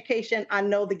school education. I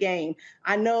know the game.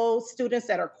 I know students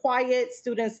that are quiet,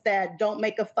 students that don't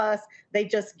make a fuss. They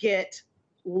just get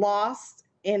lost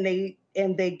and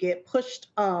they get pushed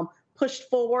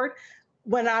forward.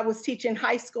 When I was teaching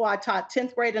high school, I taught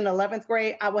 10th grade and 11th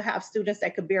grade. I would have students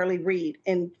that could barely read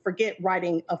and forget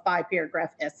writing a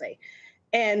 5-paragraph essay.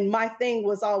 And my thing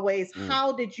was always,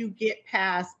 how did you get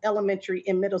past elementary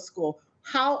and middle school?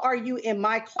 How are you in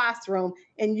my classroom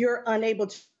and you're unable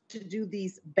to do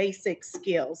these basic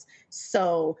skills?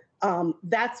 So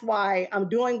that's why I'm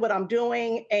doing what I'm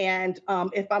doing. And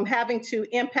if I'm having to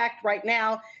impact right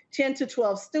now 10 to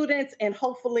 12 students, and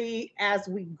hopefully as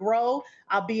we grow,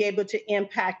 I'll be able to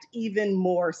impact even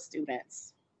more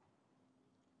students.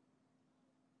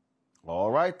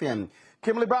 All right, then.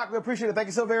 Kimberly Brock, we appreciate it. Thank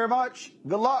you so very much.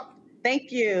 Good luck.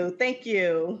 Thank you. Thank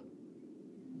you.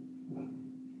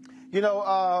 You know,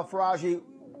 Faraji,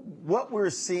 what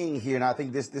we're seeing here, and I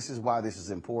think this is why this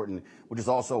is important, which is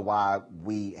also why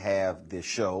we have this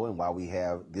show and why we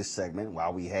have this segment, why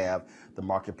we have the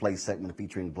marketplace segment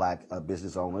featuring black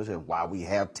business owners, and why we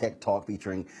have Tech Talk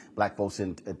featuring black folks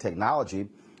in technology,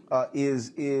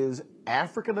 is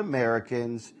African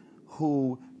Americans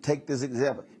who take this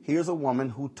example. Here's a woman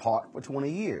who taught for 20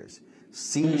 years,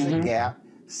 sees a gap,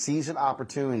 sees an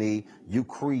opportunity, you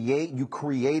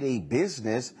create a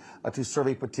business to serve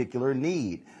a particular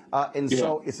need.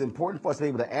 So it's important for us to be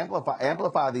able to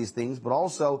amplify these things, but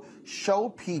also show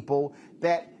people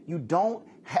that you don't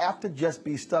have to just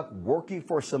be stuck working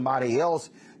for somebody else.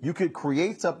 You could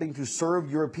create something to serve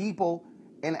your people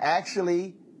and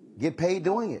actually get paid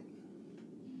doing it.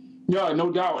 Yeah,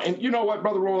 no doubt. And you know what,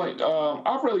 Brother Roland,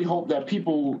 I really hope that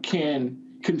people can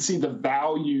see the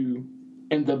value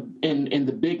in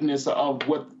the bigness of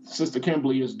what Sister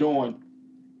Kimberly is doing,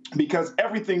 because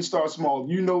everything starts small.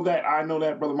 You know that, I know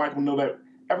that, Brother Michael know that.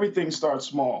 Everything starts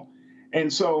small.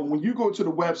 And so when you go to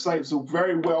the website, it's a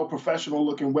very well professional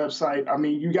looking website. I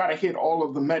mean, you got to hit all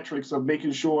of the metrics of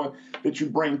making sure that you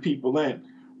bring people in.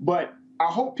 But I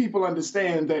hope people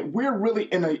understand that we're really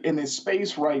in a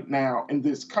space right now in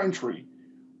this country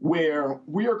where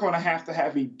we are going to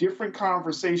have a different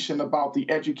conversation about the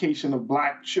education of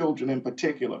black children in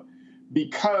particular,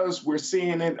 because we're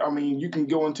seeing it. I mean, you can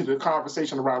go into the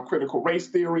conversation around critical race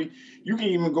theory. You can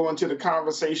even go into the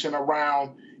conversation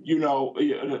around, you know,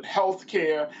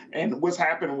 healthcare and what's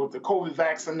happening with the COVID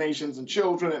vaccinations and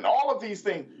children and all of these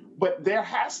things. But there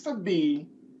has to be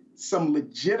some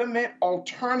legitimate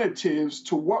alternatives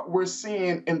to what we're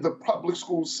seeing in the public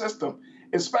school system,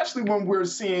 especially when we're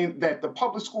seeing that the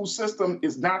public school system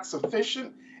is not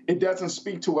sufficient. It doesn't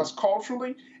speak to us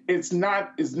culturally. It's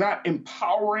not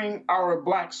empowering our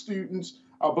black students,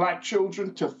 our black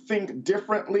children to think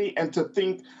differently and to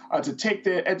think to take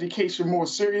their education more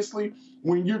seriously.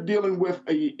 When you're dealing with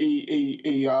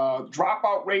a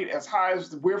dropout rate as high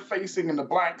as we're facing in the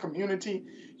black community,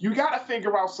 you got to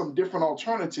figure out some different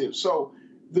alternatives. So,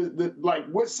 like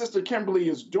what Sister Kimberly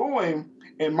is doing,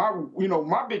 and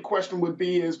my big question would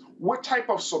be is, what type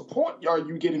of support are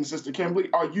you getting, Sister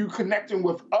Kimberly? Are you connecting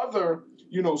with other,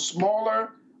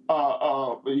 smaller,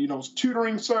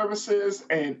 tutoring services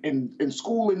and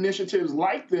school initiatives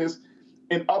like this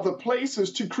in other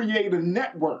places to create a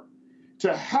network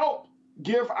to help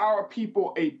give our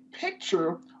people a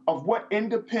picture of what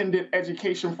independent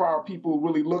education for our people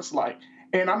really looks like.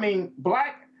 And I mean,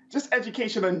 just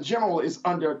education in general is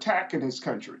under attack in this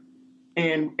country.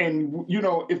 And you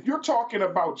know, if you're talking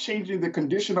about changing the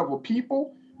condition of a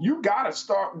people, you got to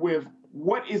start with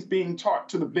what is being taught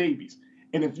to the babies.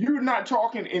 And if you're not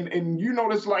talking, and you know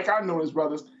this like I know this,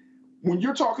 brothers, when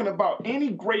you're talking about any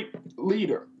great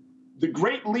leader, the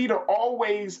great leader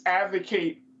always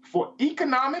advocate for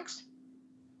economics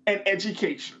and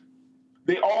education.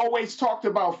 They always talked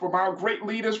about, from our great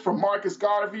leaders, from Marcus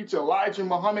Garvey to Elijah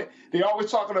Muhammad, they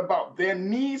always talking about there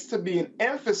needs to be an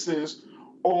emphasis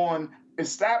on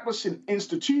establishing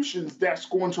institutions that's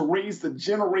going to raise the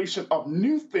generation of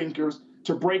new thinkers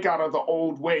to break out of the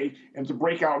old way and to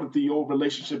break out of the old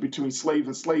relationship between slave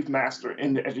and slave master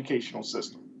in the educational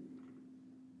system.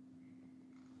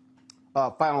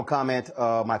 Final comment,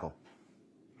 Michael.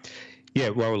 Yeah,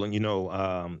 Roland, you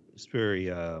know, it's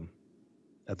very, I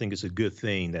think it's a good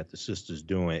thing that the sister's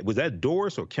doing. Was that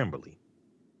Doris or Kimberly?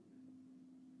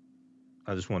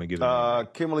 I just want to give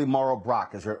it Kimberly Morrow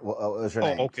Brock is her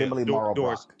name. Okay. Kimberly Morrow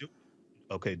Brock.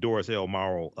 Okay, Doris L.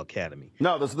 Morrow Academy.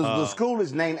 No, the school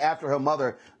is named after her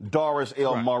mother, Doris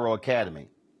L. Morrow Academy.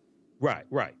 Right,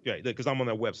 because I'm on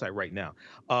their website right now.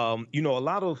 You know, a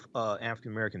lot of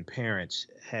African-American parents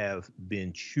have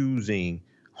been choosing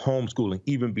homeschooling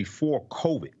even before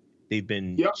COVID. They've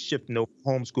been shifting over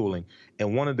homeschooling.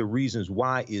 And one of the reasons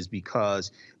why is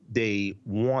because they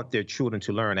want their children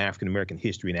to learn African-American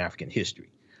history and African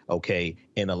history, okay?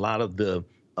 And a lot of the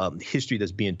history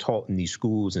that's being taught in these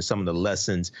schools and some of the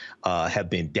lessons have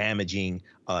been damaging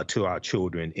to our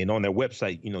children. And on their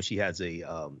website, you know, she has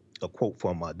a quote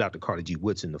from Dr. Carter G.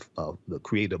 Woodson, the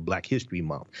creator of Black History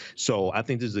Month. So I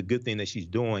think this is a good thing that she's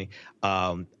doing. You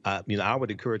know, I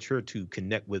would encourage her to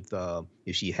connect with,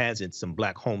 if she hasn't, some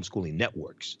Black homeschooling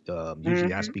networks.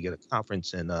 Usually I speak at a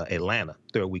conference in Atlanta,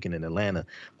 third weekend in Atlanta,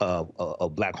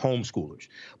 of Black homeschoolers.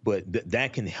 But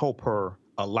that can help her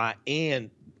a lot and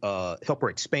help her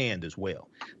expand as well.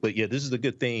 But yeah, this is a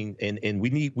good thing, and we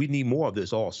need more of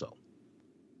this also.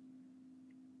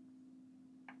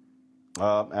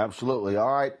 Absolutely.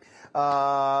 All right.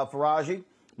 Faraji,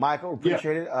 Michael,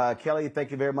 appreciate it. Kelly,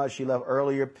 thank you very much. She left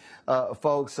earlier.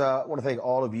 Folks, I want to thank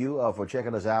all of you for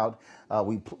checking us out.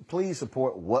 Please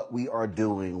support what we are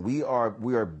doing. We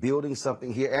are building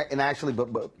something here. And actually,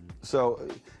 and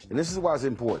this is why it's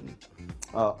important.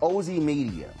 Ozy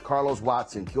Media, Carlos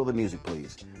Watson, kill the music,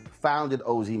 please, founded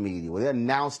Ozy Media. Well, they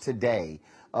announced today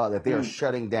that they are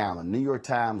shutting down. The New York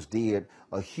Times did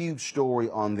a huge story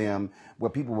on them where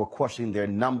people were questioning their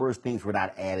numbers. Things were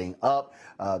not adding up.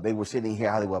 They were sitting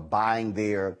here how they were buying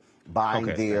their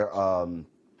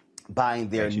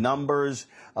numbers.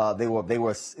 They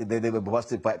were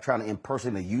busted by trying to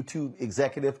impersonate a YouTube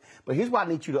executive. But here's why I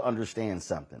need you to understand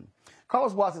something.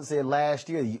 Carlos Watson said last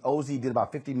year Ozy did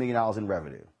about $50 million in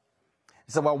revenue.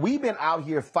 So while we've been out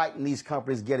here fighting these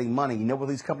companies getting money, you know what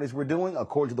these companies were doing?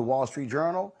 According to the Wall Street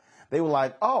Journal, they were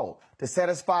like, oh, to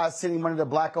satisfy sending money to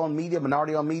Black-owned media,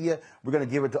 minority-owned media, we're going to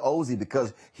give it to Ozy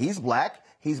because he's Black,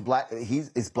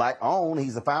 it's Black-owned,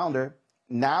 he's the founder.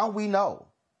 Now we know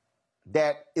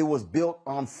that it was built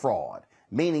on fraud,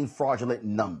 meaning fraudulent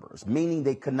numbers, meaning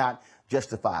they could not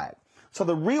justify it. So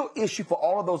the real issue for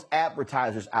all of those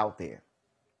advertisers out there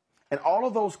and all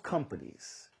of those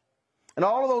companies and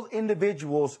all of those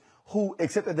individuals who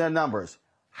accepted their numbers,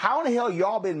 how in the hell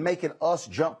y'all been making us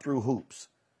jump through hoops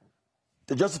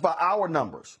to justify our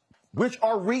numbers, which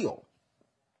are real,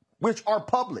 which are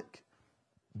public,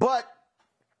 but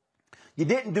you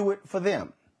didn't do it for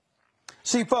them.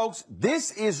 See, folks,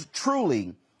 this is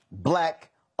truly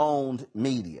Black-owned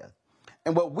media.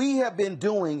 And what we have been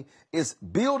doing is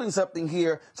building something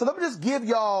here. So let me just give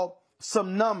y'all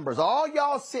some numbers. All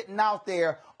y'all sitting out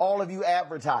there, all of you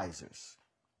advertisers,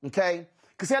 okay?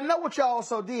 Because see, I know what y'all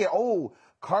also did. Oh,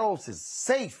 Carlos is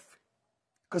safe.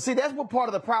 Because see, that's what part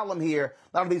of the problem here.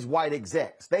 A lot of these white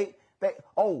execs,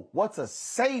 oh, what's a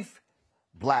safe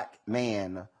Black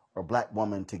man or Black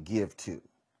woman to give to?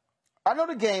 I know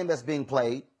the game that's being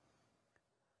played.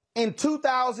 In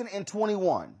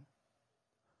 2021,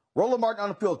 Roland Martin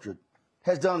Unfiltered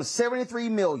has done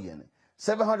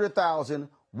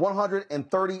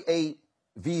 73,700,138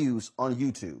 views on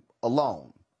YouTube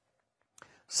alone.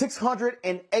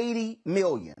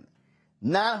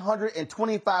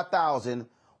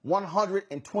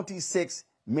 680,925,126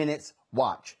 minutes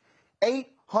watched.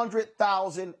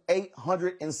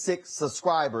 800,806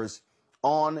 subscribers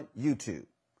on YouTube.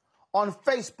 On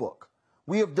Facebook,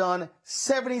 we have done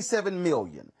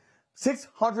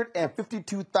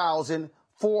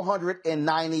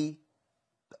 77,652,490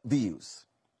 views.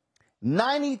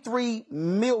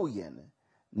 93,999,999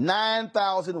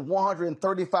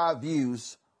 9,135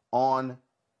 views on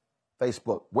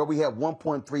Facebook, where we have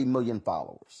 1.3 million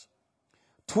followers.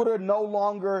 Twitter no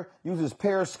longer uses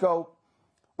Periscope,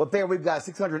 but there we've got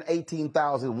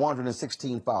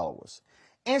 618,116 followers.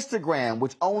 Instagram,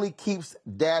 which only keeps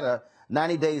data,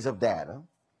 90 days of data.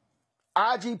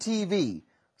 IGTV,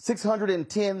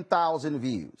 610,000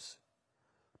 views.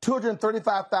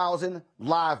 235,000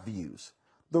 live views.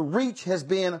 The reach has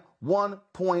been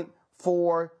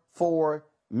 1.44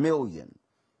 million.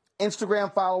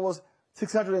 Instagram followers,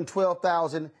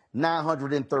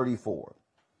 612,934.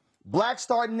 Black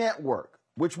Star Network,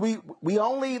 which we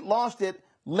only launched it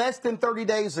less than 30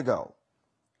 days ago.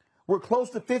 We're close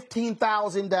to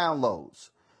 15,000 downloads.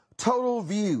 Total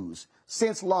views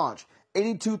since launch,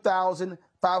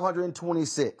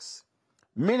 82,526.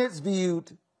 Minutes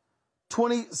viewed,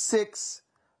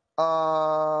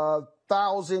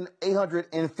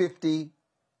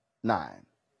 26,859.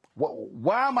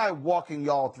 Why am I walking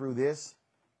y'all through this?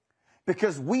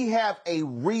 Because we have a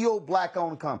real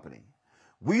black-owned company.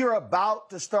 We are about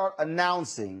to start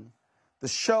announcing the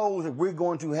shows that we're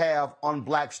going to have on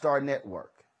Black Star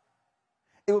Network.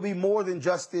 It will be more than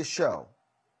just this show.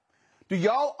 Do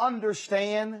y'all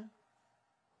understand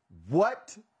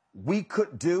what we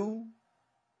could do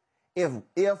if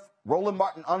Roland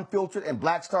Martin Unfiltered and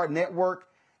Black Star Network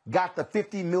got the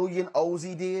 50 million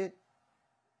Ozy did?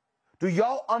 Do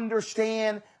y'all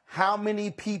understand how many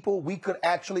people we could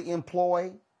actually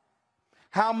employ?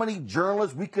 How many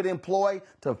journalists we could employ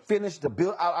to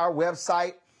build out our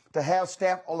website, to have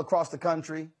staff all across the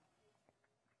country?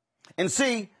 And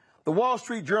see, the Wall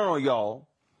Street Journal, y'all,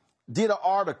 did an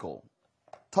article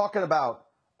talking about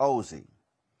Ozy.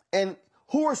 And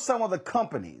who are some of the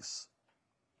companies?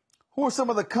 Who are some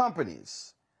of the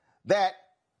companies that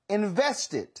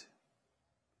invested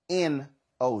in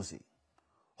Ozy?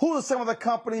 Who are some of the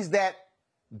companies that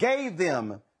gave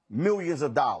them millions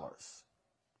of dollars?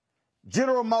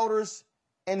 General Motors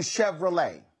and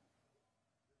Chevrolet,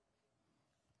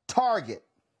 Target,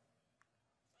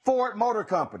 Ford Motor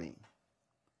Company,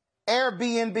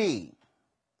 Airbnb,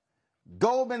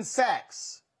 Goldman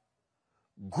Sachs,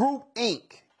 Group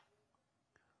Inc.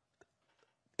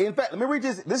 In fact, let me read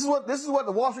this. This is what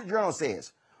the Wall Street Journal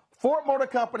says. Ford Motor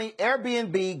Company,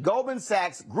 Airbnb, Goldman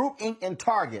Sachs, Group Inc., and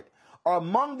Target are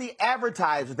among the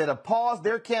advertisers that have paused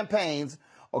their campaigns,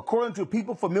 according to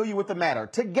people familiar with the matter.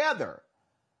 Together,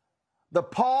 the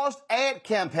paused ad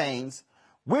campaigns,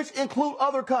 which include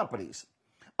other companies,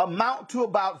 amount to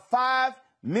about $5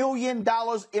 million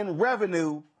in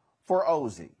revenue for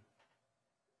Ozy.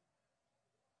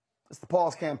 It's the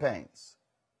paused campaigns.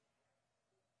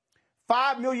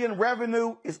 $5 million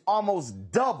revenue is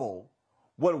almost double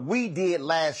what we did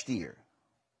last year.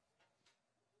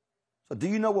 So do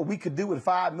you know what we could do with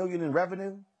 $5 million in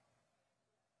revenue?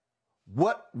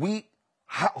 Who we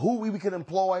could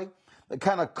employ, the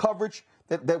kind of coverage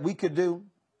that we could do.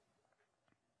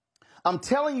 I'm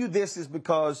telling you this is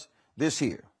because this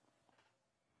here,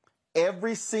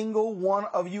 every single one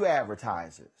of you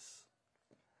advertisers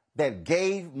that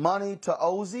gave money to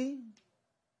Ozy,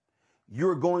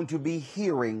 you're going to be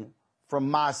hearing from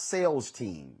my sales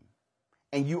team,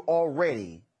 and you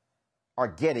already are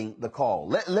getting the call.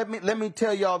 Let me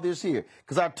tell y'all this here,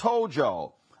 because I told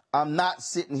y'all I'm not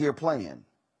sitting here playing.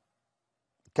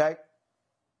 Okay?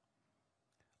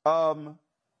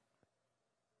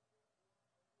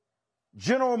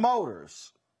 General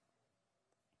Motors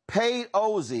paid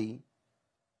Ozy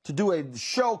to do a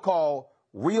show called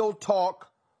Real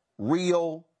Talk,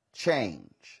 Real Change.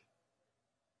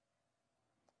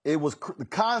 The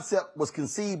concept was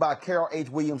conceived by Carol H.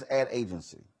 Williams Ad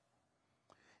Agency.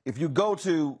 If you go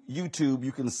to YouTube,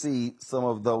 you can see some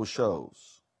of those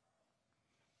shows.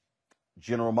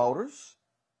 General Motors,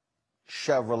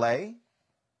 Chevrolet.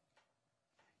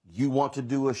 You want to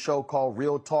do a show called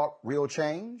Real Talk, Real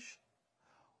Change?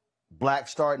 Black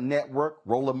Star Network,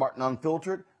 Roland Martin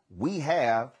Unfiltered. We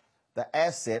have the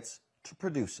assets to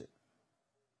produce it.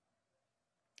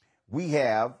 We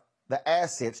have the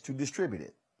assets to distribute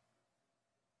it.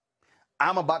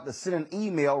 I'm about to send an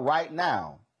email right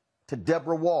now to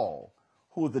Deborah Wall,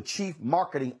 who is the Chief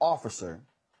Marketing Officer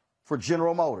for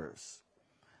General Motors.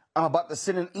 I'm about to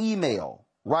send an email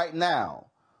right now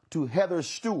to Heather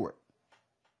Stewart,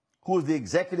 who is the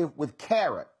executive with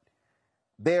Carrot,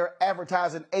 their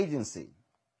advertising agency,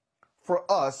 for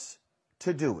us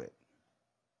to do it.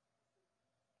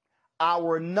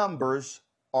 Our numbers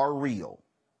are real.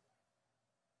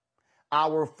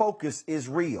 Our focus is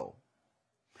real.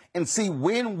 And see,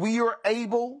 when we are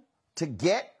able to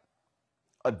get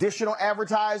additional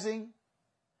advertising,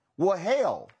 well,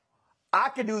 hell, I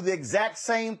can do the exact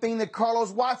same thing that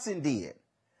Carlos Watson did.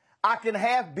 I can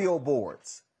have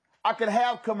billboards. I can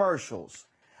have commercials.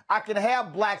 I can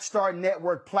have Black Star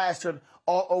Network plastered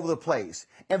all over the place.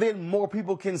 And then more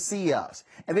people can see us.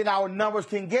 And then our numbers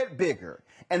can get bigger.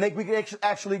 And we can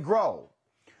actually grow.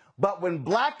 But when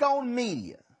Black-owned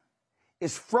media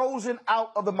is frozen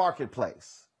out of the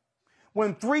marketplace,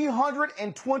 when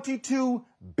 $322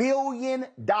 billion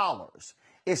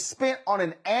is spent on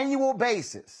an annual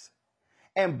basis,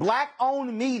 and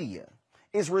Black-owned media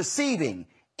is receiving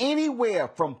anywhere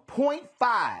from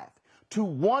 0.5 to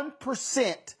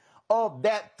 1% of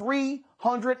that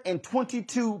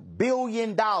 $322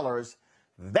 billion,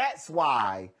 that's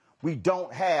why we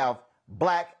don't have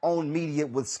Black-owned media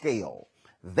with scale.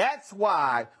 That's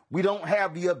why we don't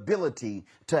have the ability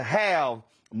to have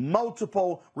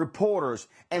multiple reporters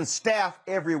and staff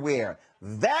everywhere.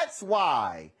 That's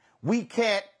why we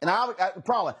can't, and I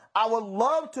would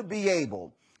love to be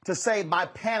able to say my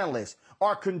panelists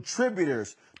are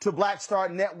contributors to Black Star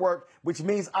Network, which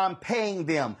means I'm paying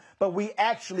them, but we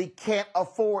actually can't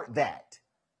afford that.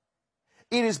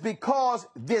 It is because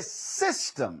this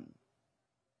system,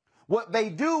 what they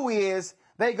do is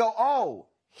they go, oh,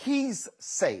 he's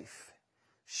safe,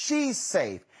 she's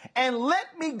safe. And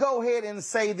let me go ahead and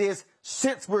say this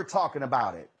since we're talking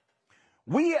about it.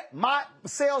 My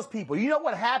salespeople, you know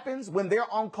what happens when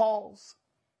they're on calls?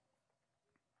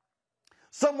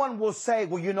 Someone will say,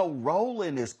 well, you know,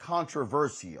 Roland is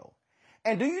controversial.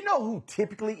 And do you know who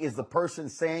typically is the person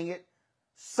saying it?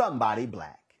 Somebody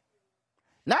Black.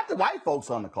 Not the white folks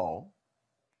on the call.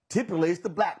 Typically, it's the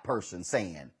Black person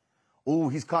saying, ooh,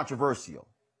 he's controversial.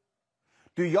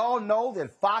 Do y'all know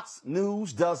that Fox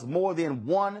News does more than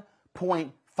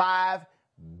 $1.5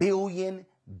 billion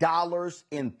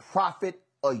in profit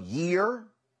a year?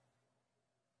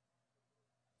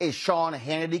 Is Sean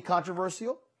Hannity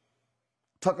controversial?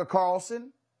 Tucker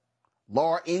Carlson?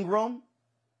 Laura Ingraham?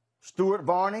 Stuart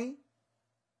Varney?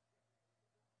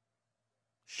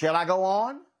 Shall I go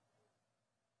on?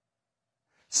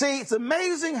 See, it's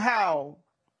amazing how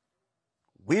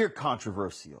we're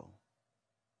controversial,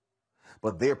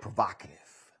 but they're provocative.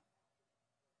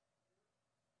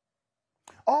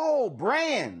 Oh,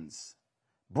 brands.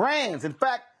 Brands. In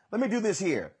fact, let me do this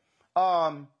here.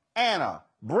 Anna,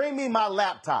 bring me my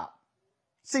laptop.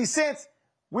 See, since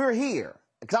we're here,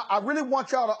 because I really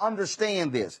want y'all to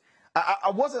understand this.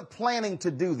 I wasn't planning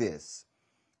to do this.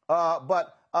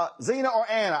 But Zena or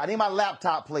Anna, I need my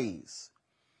laptop, please.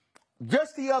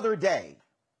 Just the other day,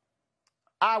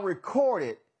 I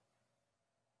recorded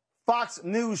Fox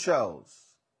News shows.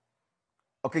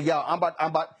 Okay, y'all, I'm about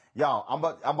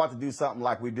to do something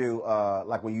like we do,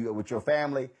 like when you with your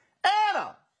family.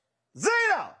 Anna,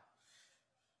 Zena,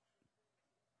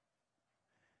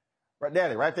 right,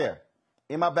 Daddy, right there,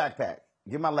 in my backpack.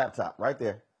 Give my laptop right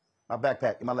there. My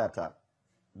backpack, in my laptop.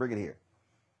 Bring it here.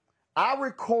 I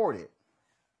recorded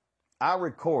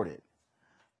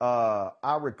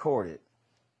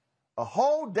a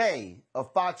whole day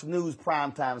of Fox News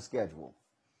primetime schedule.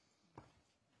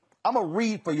 I'm going to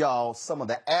read for y'all some of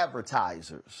the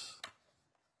advertisers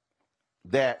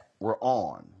that were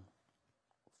on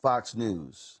Fox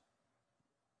News.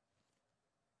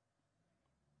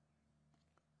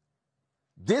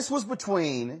 This was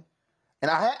between, and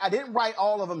I didn't write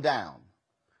all of them down.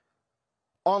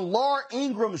 On Laura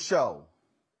Ingram's show,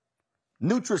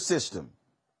 Nutrisystem,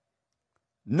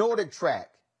 Nordic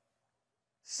Track,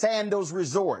 Sandals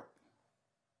Resort,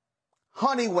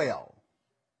 Honeywell.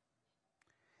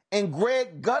 And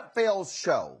Greg Gutfeld's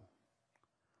show,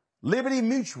 Liberty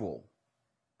Mutual,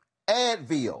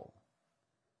 Advil,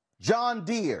 John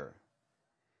Deere,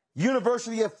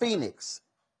 University of Phoenix,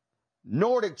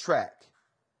 Nordic Track,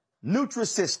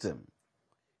 Nutrisystem,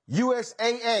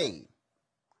 USAA,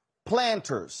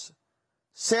 Planters,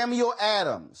 Samuel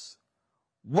Adams,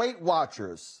 Weight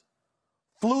Watchers,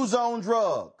 Flu Zone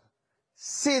Drug,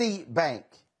 Citibank,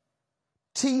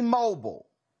 T-Mobile,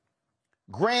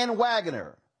 Grand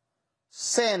Wagoner,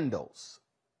 Sandals,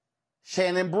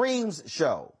 Shannon Bream's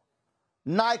show,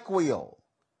 NyQuil,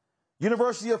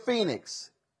 University of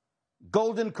Phoenix,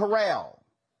 Golden Corral,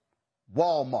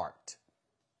 Walmart.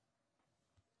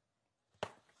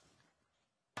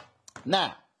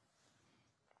 Now,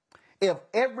 if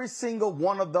every single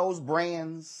one of those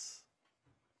brands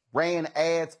ran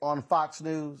ads on Fox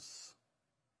News,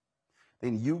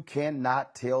 then you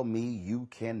cannot tell me you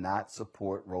cannot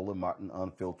support Roland Martin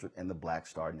Unfiltered and the Black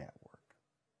Star Network.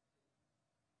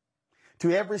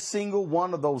 To every single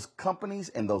one of those companies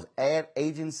and those ad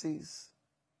agencies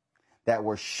that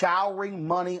were showering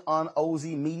money on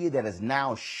Ozy Media that is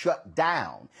now shut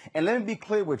down. And let me be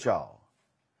clear with y'all.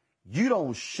 You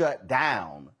don't shut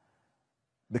down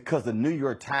because the New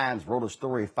York Times wrote a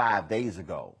story 5 days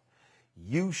ago.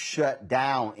 You shut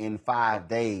down in 5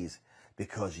 days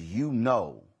because you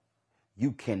know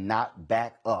you cannot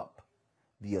back up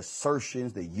the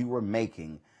assertions that you were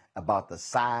making about the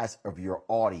size of your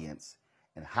audience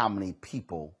and how many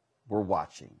people were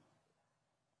watching.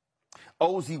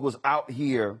 Ozy was out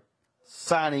here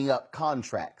signing up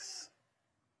contracts,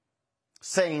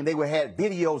 saying they would have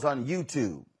videos on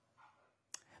YouTube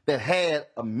that had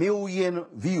 1 million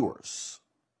viewers.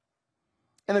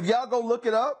 And if y'all go look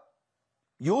it up,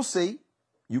 you'll see.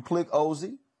 You click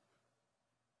Ozy,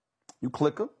 you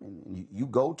click them, and you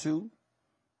go to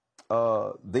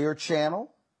their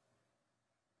channel,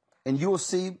 and you'll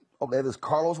see, okay, this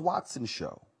Carlos Watson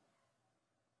show.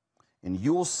 And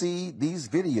you'll see these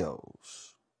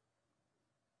videos.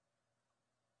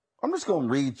 I'm just going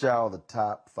to read y'all the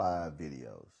top 5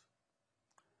 videos.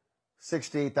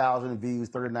 68,000 views,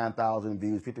 39,000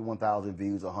 views, 51,000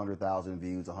 views, 100,000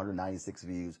 views, 196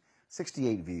 views,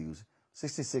 68 views,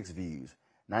 66 views,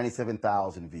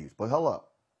 97,000 views. But hold up.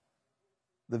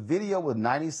 The video with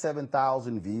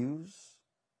 97,000 views,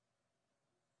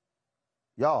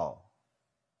 y'all,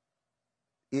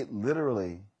 it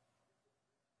literally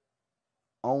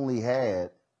only had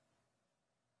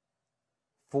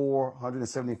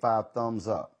 475 thumbs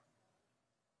up.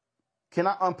 Can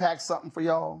I unpack something for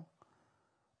y'all?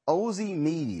 Ozy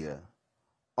Media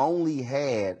only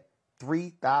had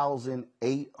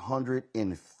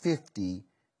 3,850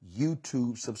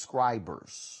 YouTube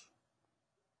subscribers.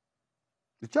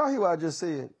 Did y'all hear what I just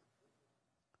said?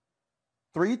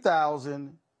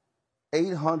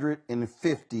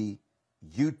 3,850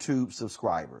 YouTube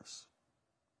subscribers.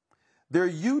 Their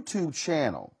YouTube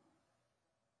channel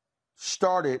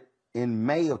started in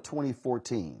May of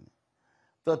 2014.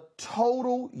 The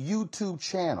total YouTube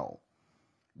channel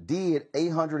did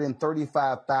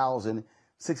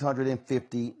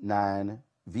 835,659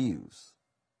 views.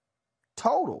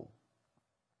 Total.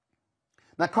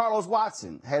 Now, Carlos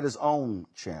Watson had his own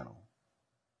channel,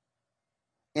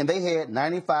 and they had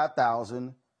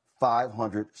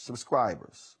 95,500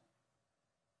 subscribers.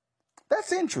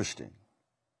 That's interesting.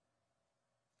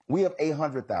 We have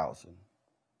 800,000.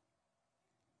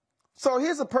 So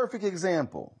here's a perfect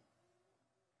example.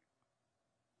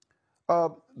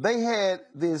 They had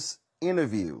this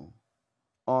interview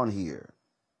on here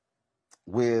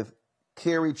with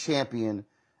Kerry Champion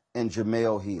and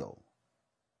Jamel Hill.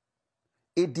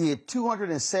 It did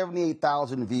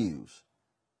 278,000 views,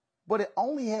 but it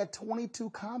only had 22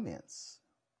 comments.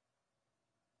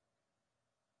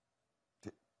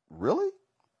 Really?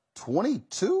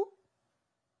 22?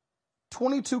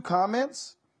 22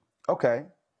 comments? Okay.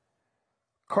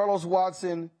 Carlos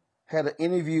Watson had an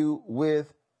interview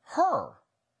with her,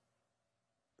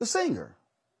 the singer.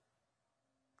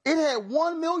 It had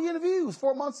 1 million views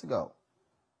 4 months ago,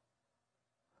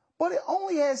 but it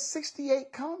only has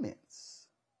 68 comments.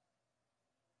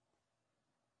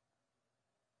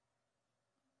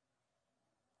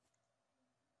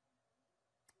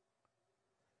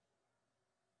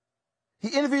 He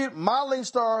interviewed modeling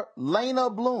star Lena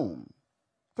Bloom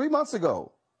 3 months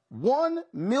ago. 1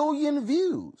 million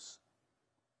views.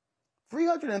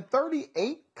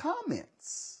 338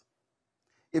 comments.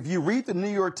 If you read the New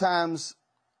York Times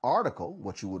article,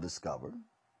 what you will discover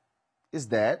is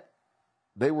that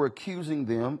they were accusing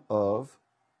them of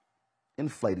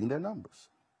inflating their numbers.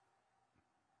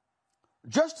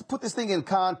 Just to put this thing in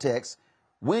context,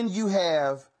 when you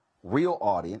have real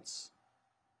audience,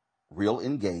 real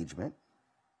engagement,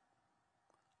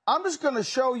 I'm just going to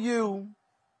show you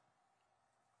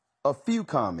a few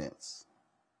comments.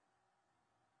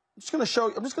 I'm just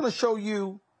going to show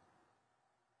you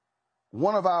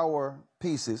one of our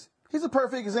pieces. Here's a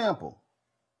perfect example.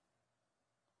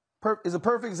 It's a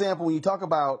perfect example when you talk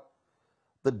about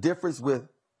the difference with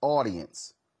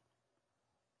audience.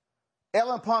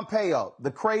 Ellen Pompeo,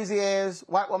 the crazy ass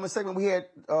white woman segment we had,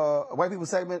 white people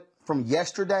segment from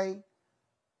yesterday,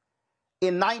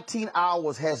 in 19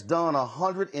 hours has done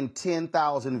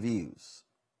 110,000 views.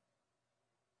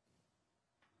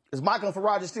 Is Michael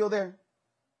Farage still there?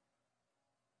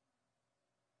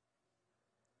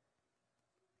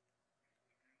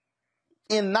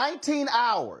 In 19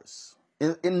 hours,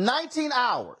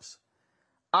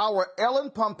 our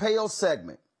Ellen Pompeo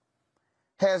segment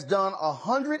has done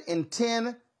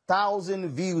 110,000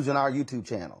 views on our YouTube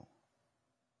channel.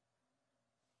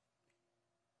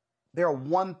 There are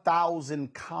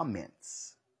 1,000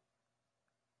 comments.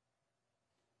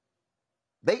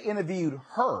 They interviewed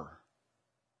her,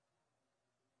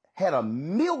 had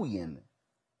 1 million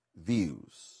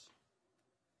views.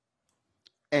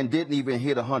 and didn't even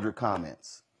hit 100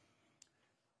 comments.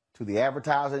 To the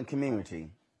advertising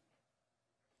community,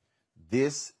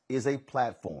 this is a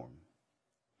platform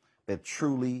that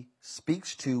truly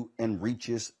speaks to and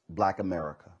reaches Black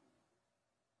America.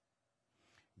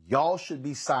 Y'all should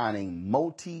be signing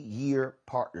multi-year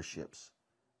partnerships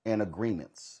and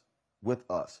agreements with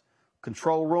us.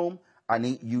 Control room, I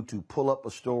need you to pull up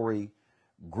a story,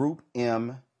 Group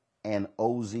M and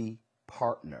Ozy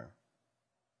partner.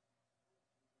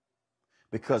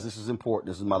 Because this is important.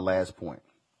 This is my last point.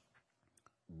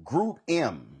 Group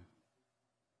M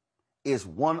is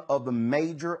one of the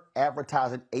major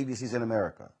advertising agencies in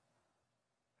America.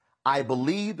 I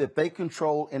believe that they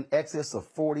control in excess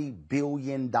of $40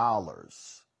 billion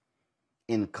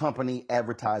in company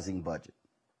advertising budget.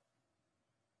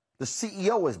 The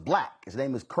CEO is Black. His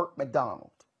name is Kirk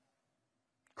McDonald.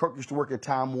 Kirk used to work at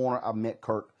Time Warner. I've met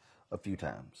Kirk a few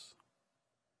times.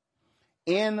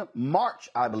 In March,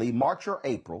 I believe, March or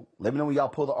April, let me know when y'all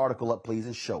pull the article up, please,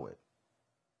 and show it.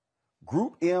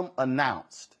 Group M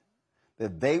announced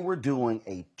that they were doing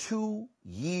a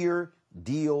 2-year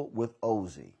deal with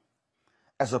Ozy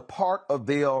as a part of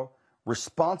their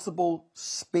responsible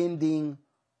spending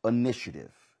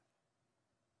initiative.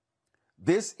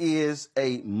 This is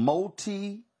a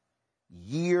multi-year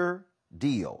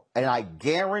deal, and I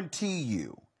guarantee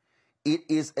you it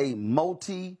is a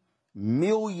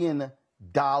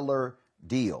multi-million-dollar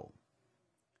deal.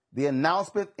 The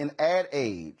announcement in Ad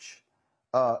Age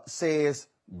says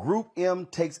Group M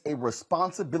takes a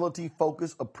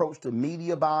responsibility-focused approach to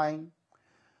media buying.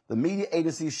 The media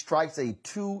agency strikes a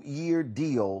 2-year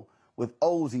deal with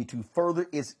Ozy to further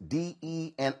its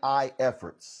DE&I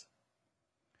efforts.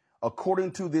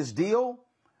 According to this deal,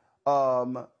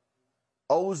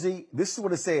 Ozy, this is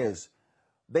what it says.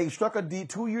 They struck a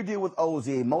 2-year deal with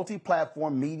Ozy, a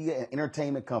multi-platform media and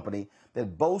entertainment company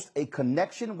that boasts a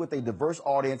connection with a diverse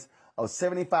audience of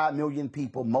 75 million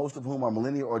people, most of whom are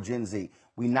millennial or Gen Z.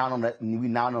 We now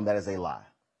know that is a lie.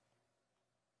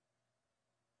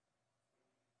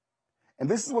 And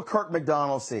this is what Kirk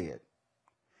McDonald said.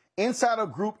 Inside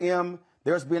of Group M,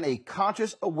 there's been a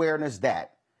conscious awareness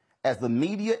that as the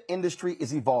media industry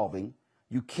is evolving,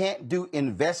 you can't do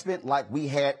investment like we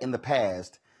had in the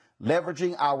past,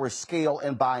 leveraging our scale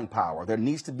and buying power. There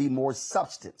needs to be more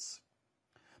substance.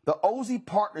 The Ozy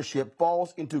partnership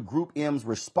falls into Group M's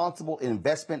responsible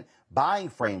investment buying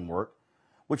framework,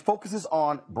 which focuses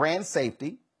on brand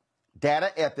safety,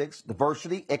 data ethics,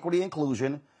 diversity, equity,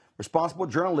 inclusion, responsible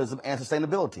journalism, and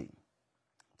sustainability.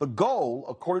 The goal,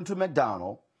 according to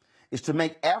McDonald, is to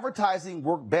make advertising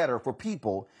work better for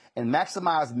people and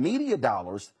maximize media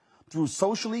dollars through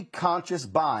socially conscious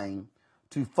buying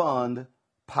to fund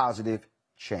positive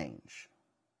change.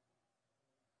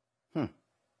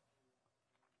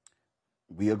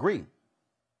 We agree.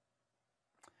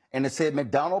 And it said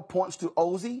McDonald points to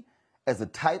Ozy as the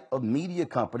type of media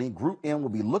company Group M will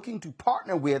be looking to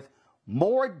partner with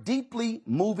more deeply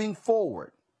moving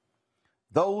forward.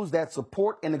 Those that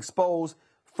support and expose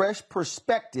fresh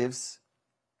perspectives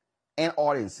and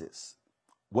audiences.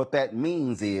 What that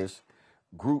means is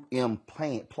Group M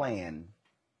plan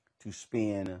to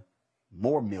spend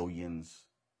more millions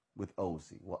with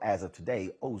Ozy. Well, as of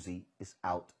today, Ozy is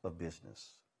out of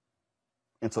business.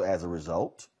 And so as a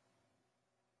result,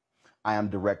 I am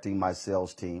directing my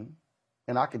sales team,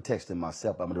 and I can text it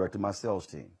myself, I'm directing my sales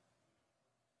team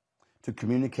to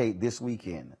communicate this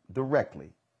weekend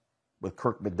directly with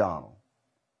Kirk McDonald,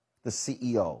 the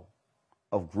CEO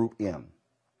of Group M,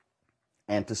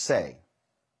 and to say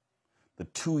the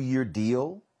 2-year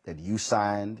deal that you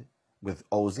signed with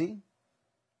Ozy,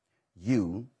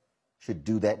 you should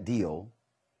do that deal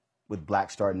with Black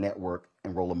Star Network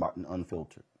and Roland Martin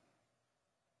Unfiltered.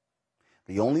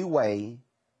 The only way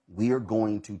we are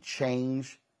going to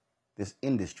change this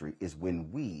industry is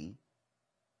when we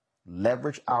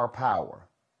leverage our power.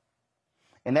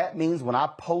 And that means when I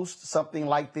post something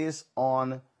like this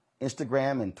on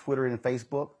Instagram and Twitter and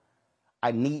Facebook,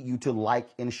 I need you to like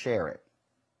and share it.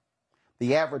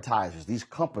 The advertisers, these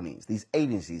companies, these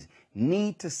agencies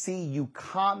need to see you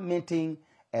commenting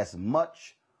as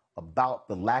much about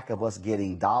the lack of us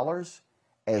getting dollars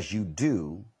as you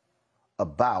do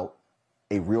about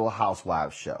a Real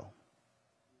Housewives show.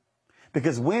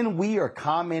 Because when we are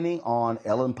commenting on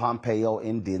Ellen Pompeo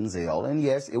and Denzel, and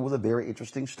yes, it was a very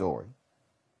interesting story,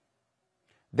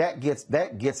 that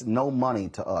gets no money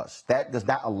to us. That does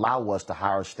not allow us to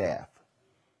hire staff.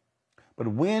 But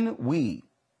when we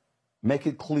make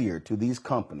it clear to these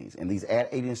companies and these ad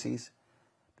agencies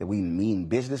that we mean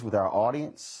business with our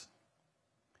audience,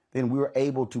 then we're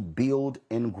able to build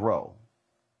and grow.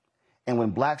 And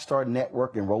when Black Star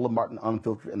Network and Roland Martin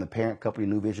Unfiltered and the parent company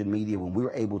New Vision Media, when we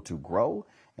were able to grow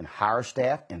and hire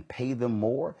staff and pay them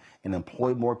more and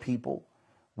employ more people,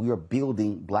 we are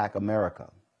building Black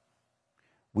America.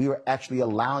 We are actually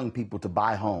allowing people to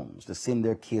buy homes, to send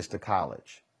their kids to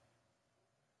college.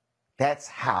 That's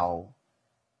how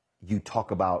you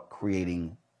talk about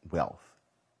creating wealth.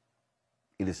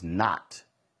 It is not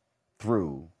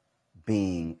through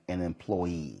being an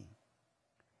employee.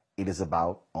 It is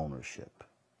about ownership.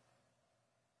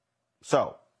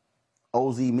 So,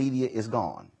 Ozy Media is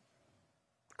gone.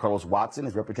 Carlos Watson,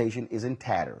 his reputation is in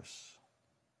tatters.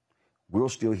 We're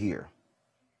still here.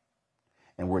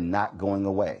 And we're not going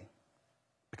away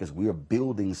because we are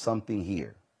building something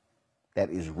here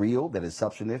that is real, that is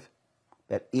substantive,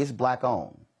 that is Black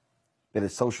owned, that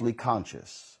is socially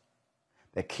conscious,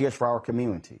 that cares for our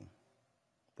community.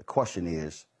 The question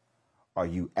is, are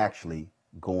you actually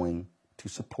going to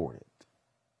support it?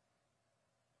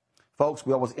 Folks,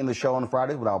 we always end the show on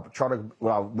Fridays with our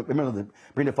remember the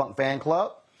Bring the Funk fan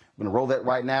club. I'm going to roll that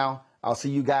right now. I'll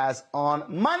see you guys on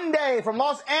Monday from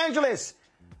Los Angeles,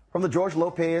 from the George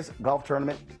Lopez Golf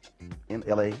Tournament in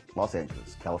LA, Los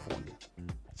Angeles, California.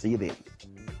 See you then.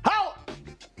 How?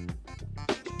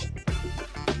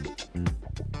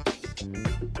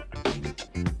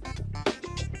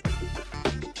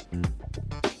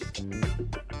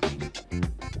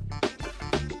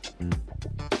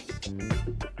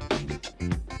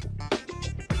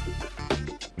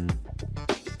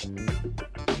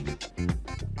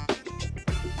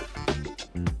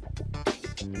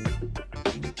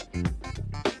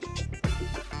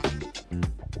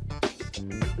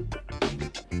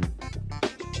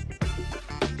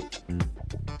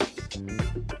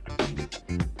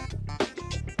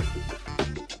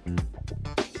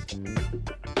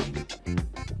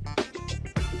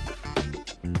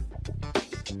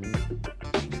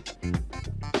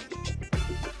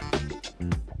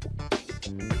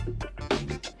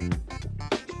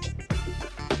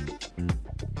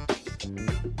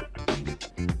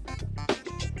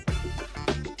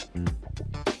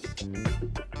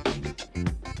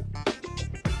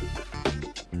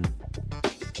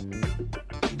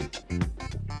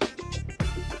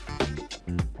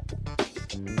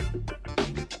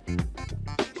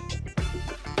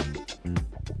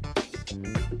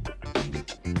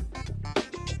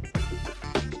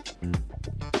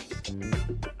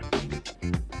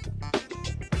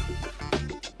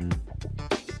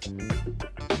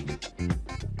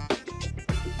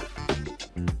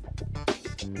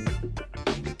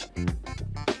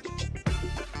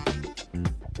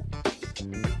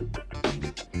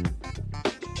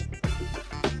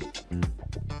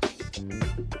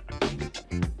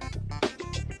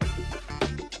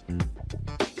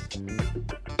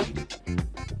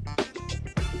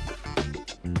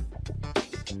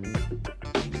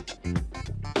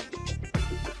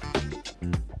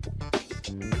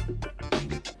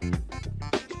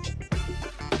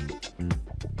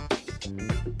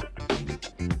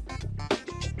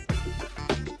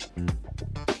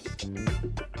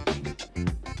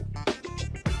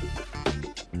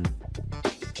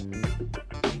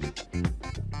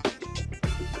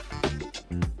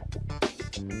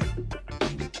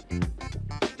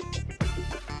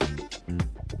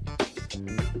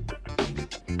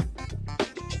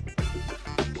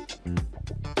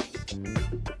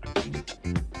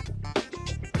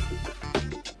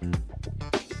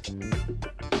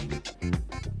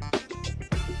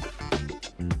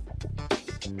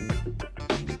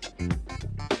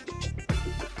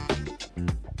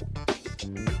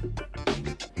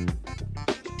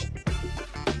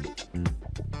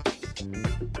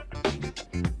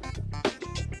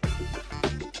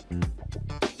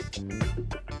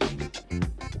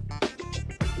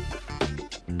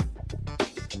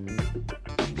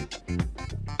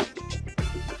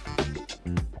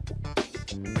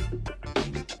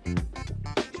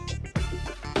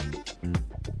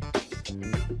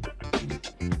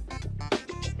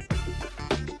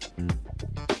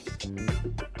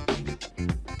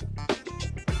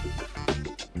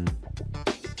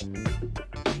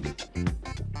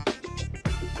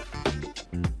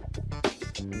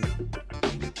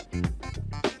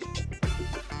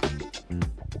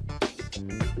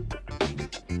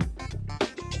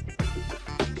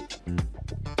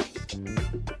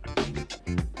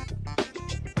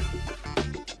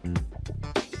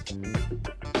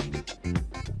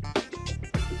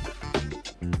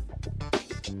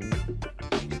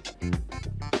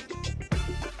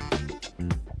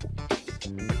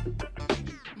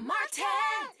 Martell.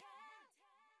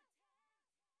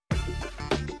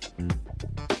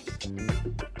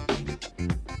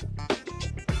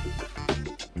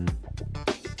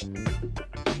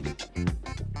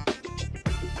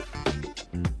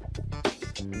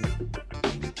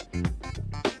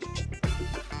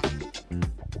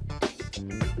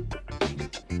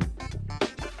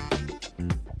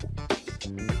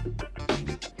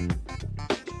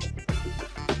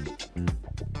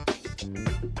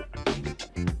 right.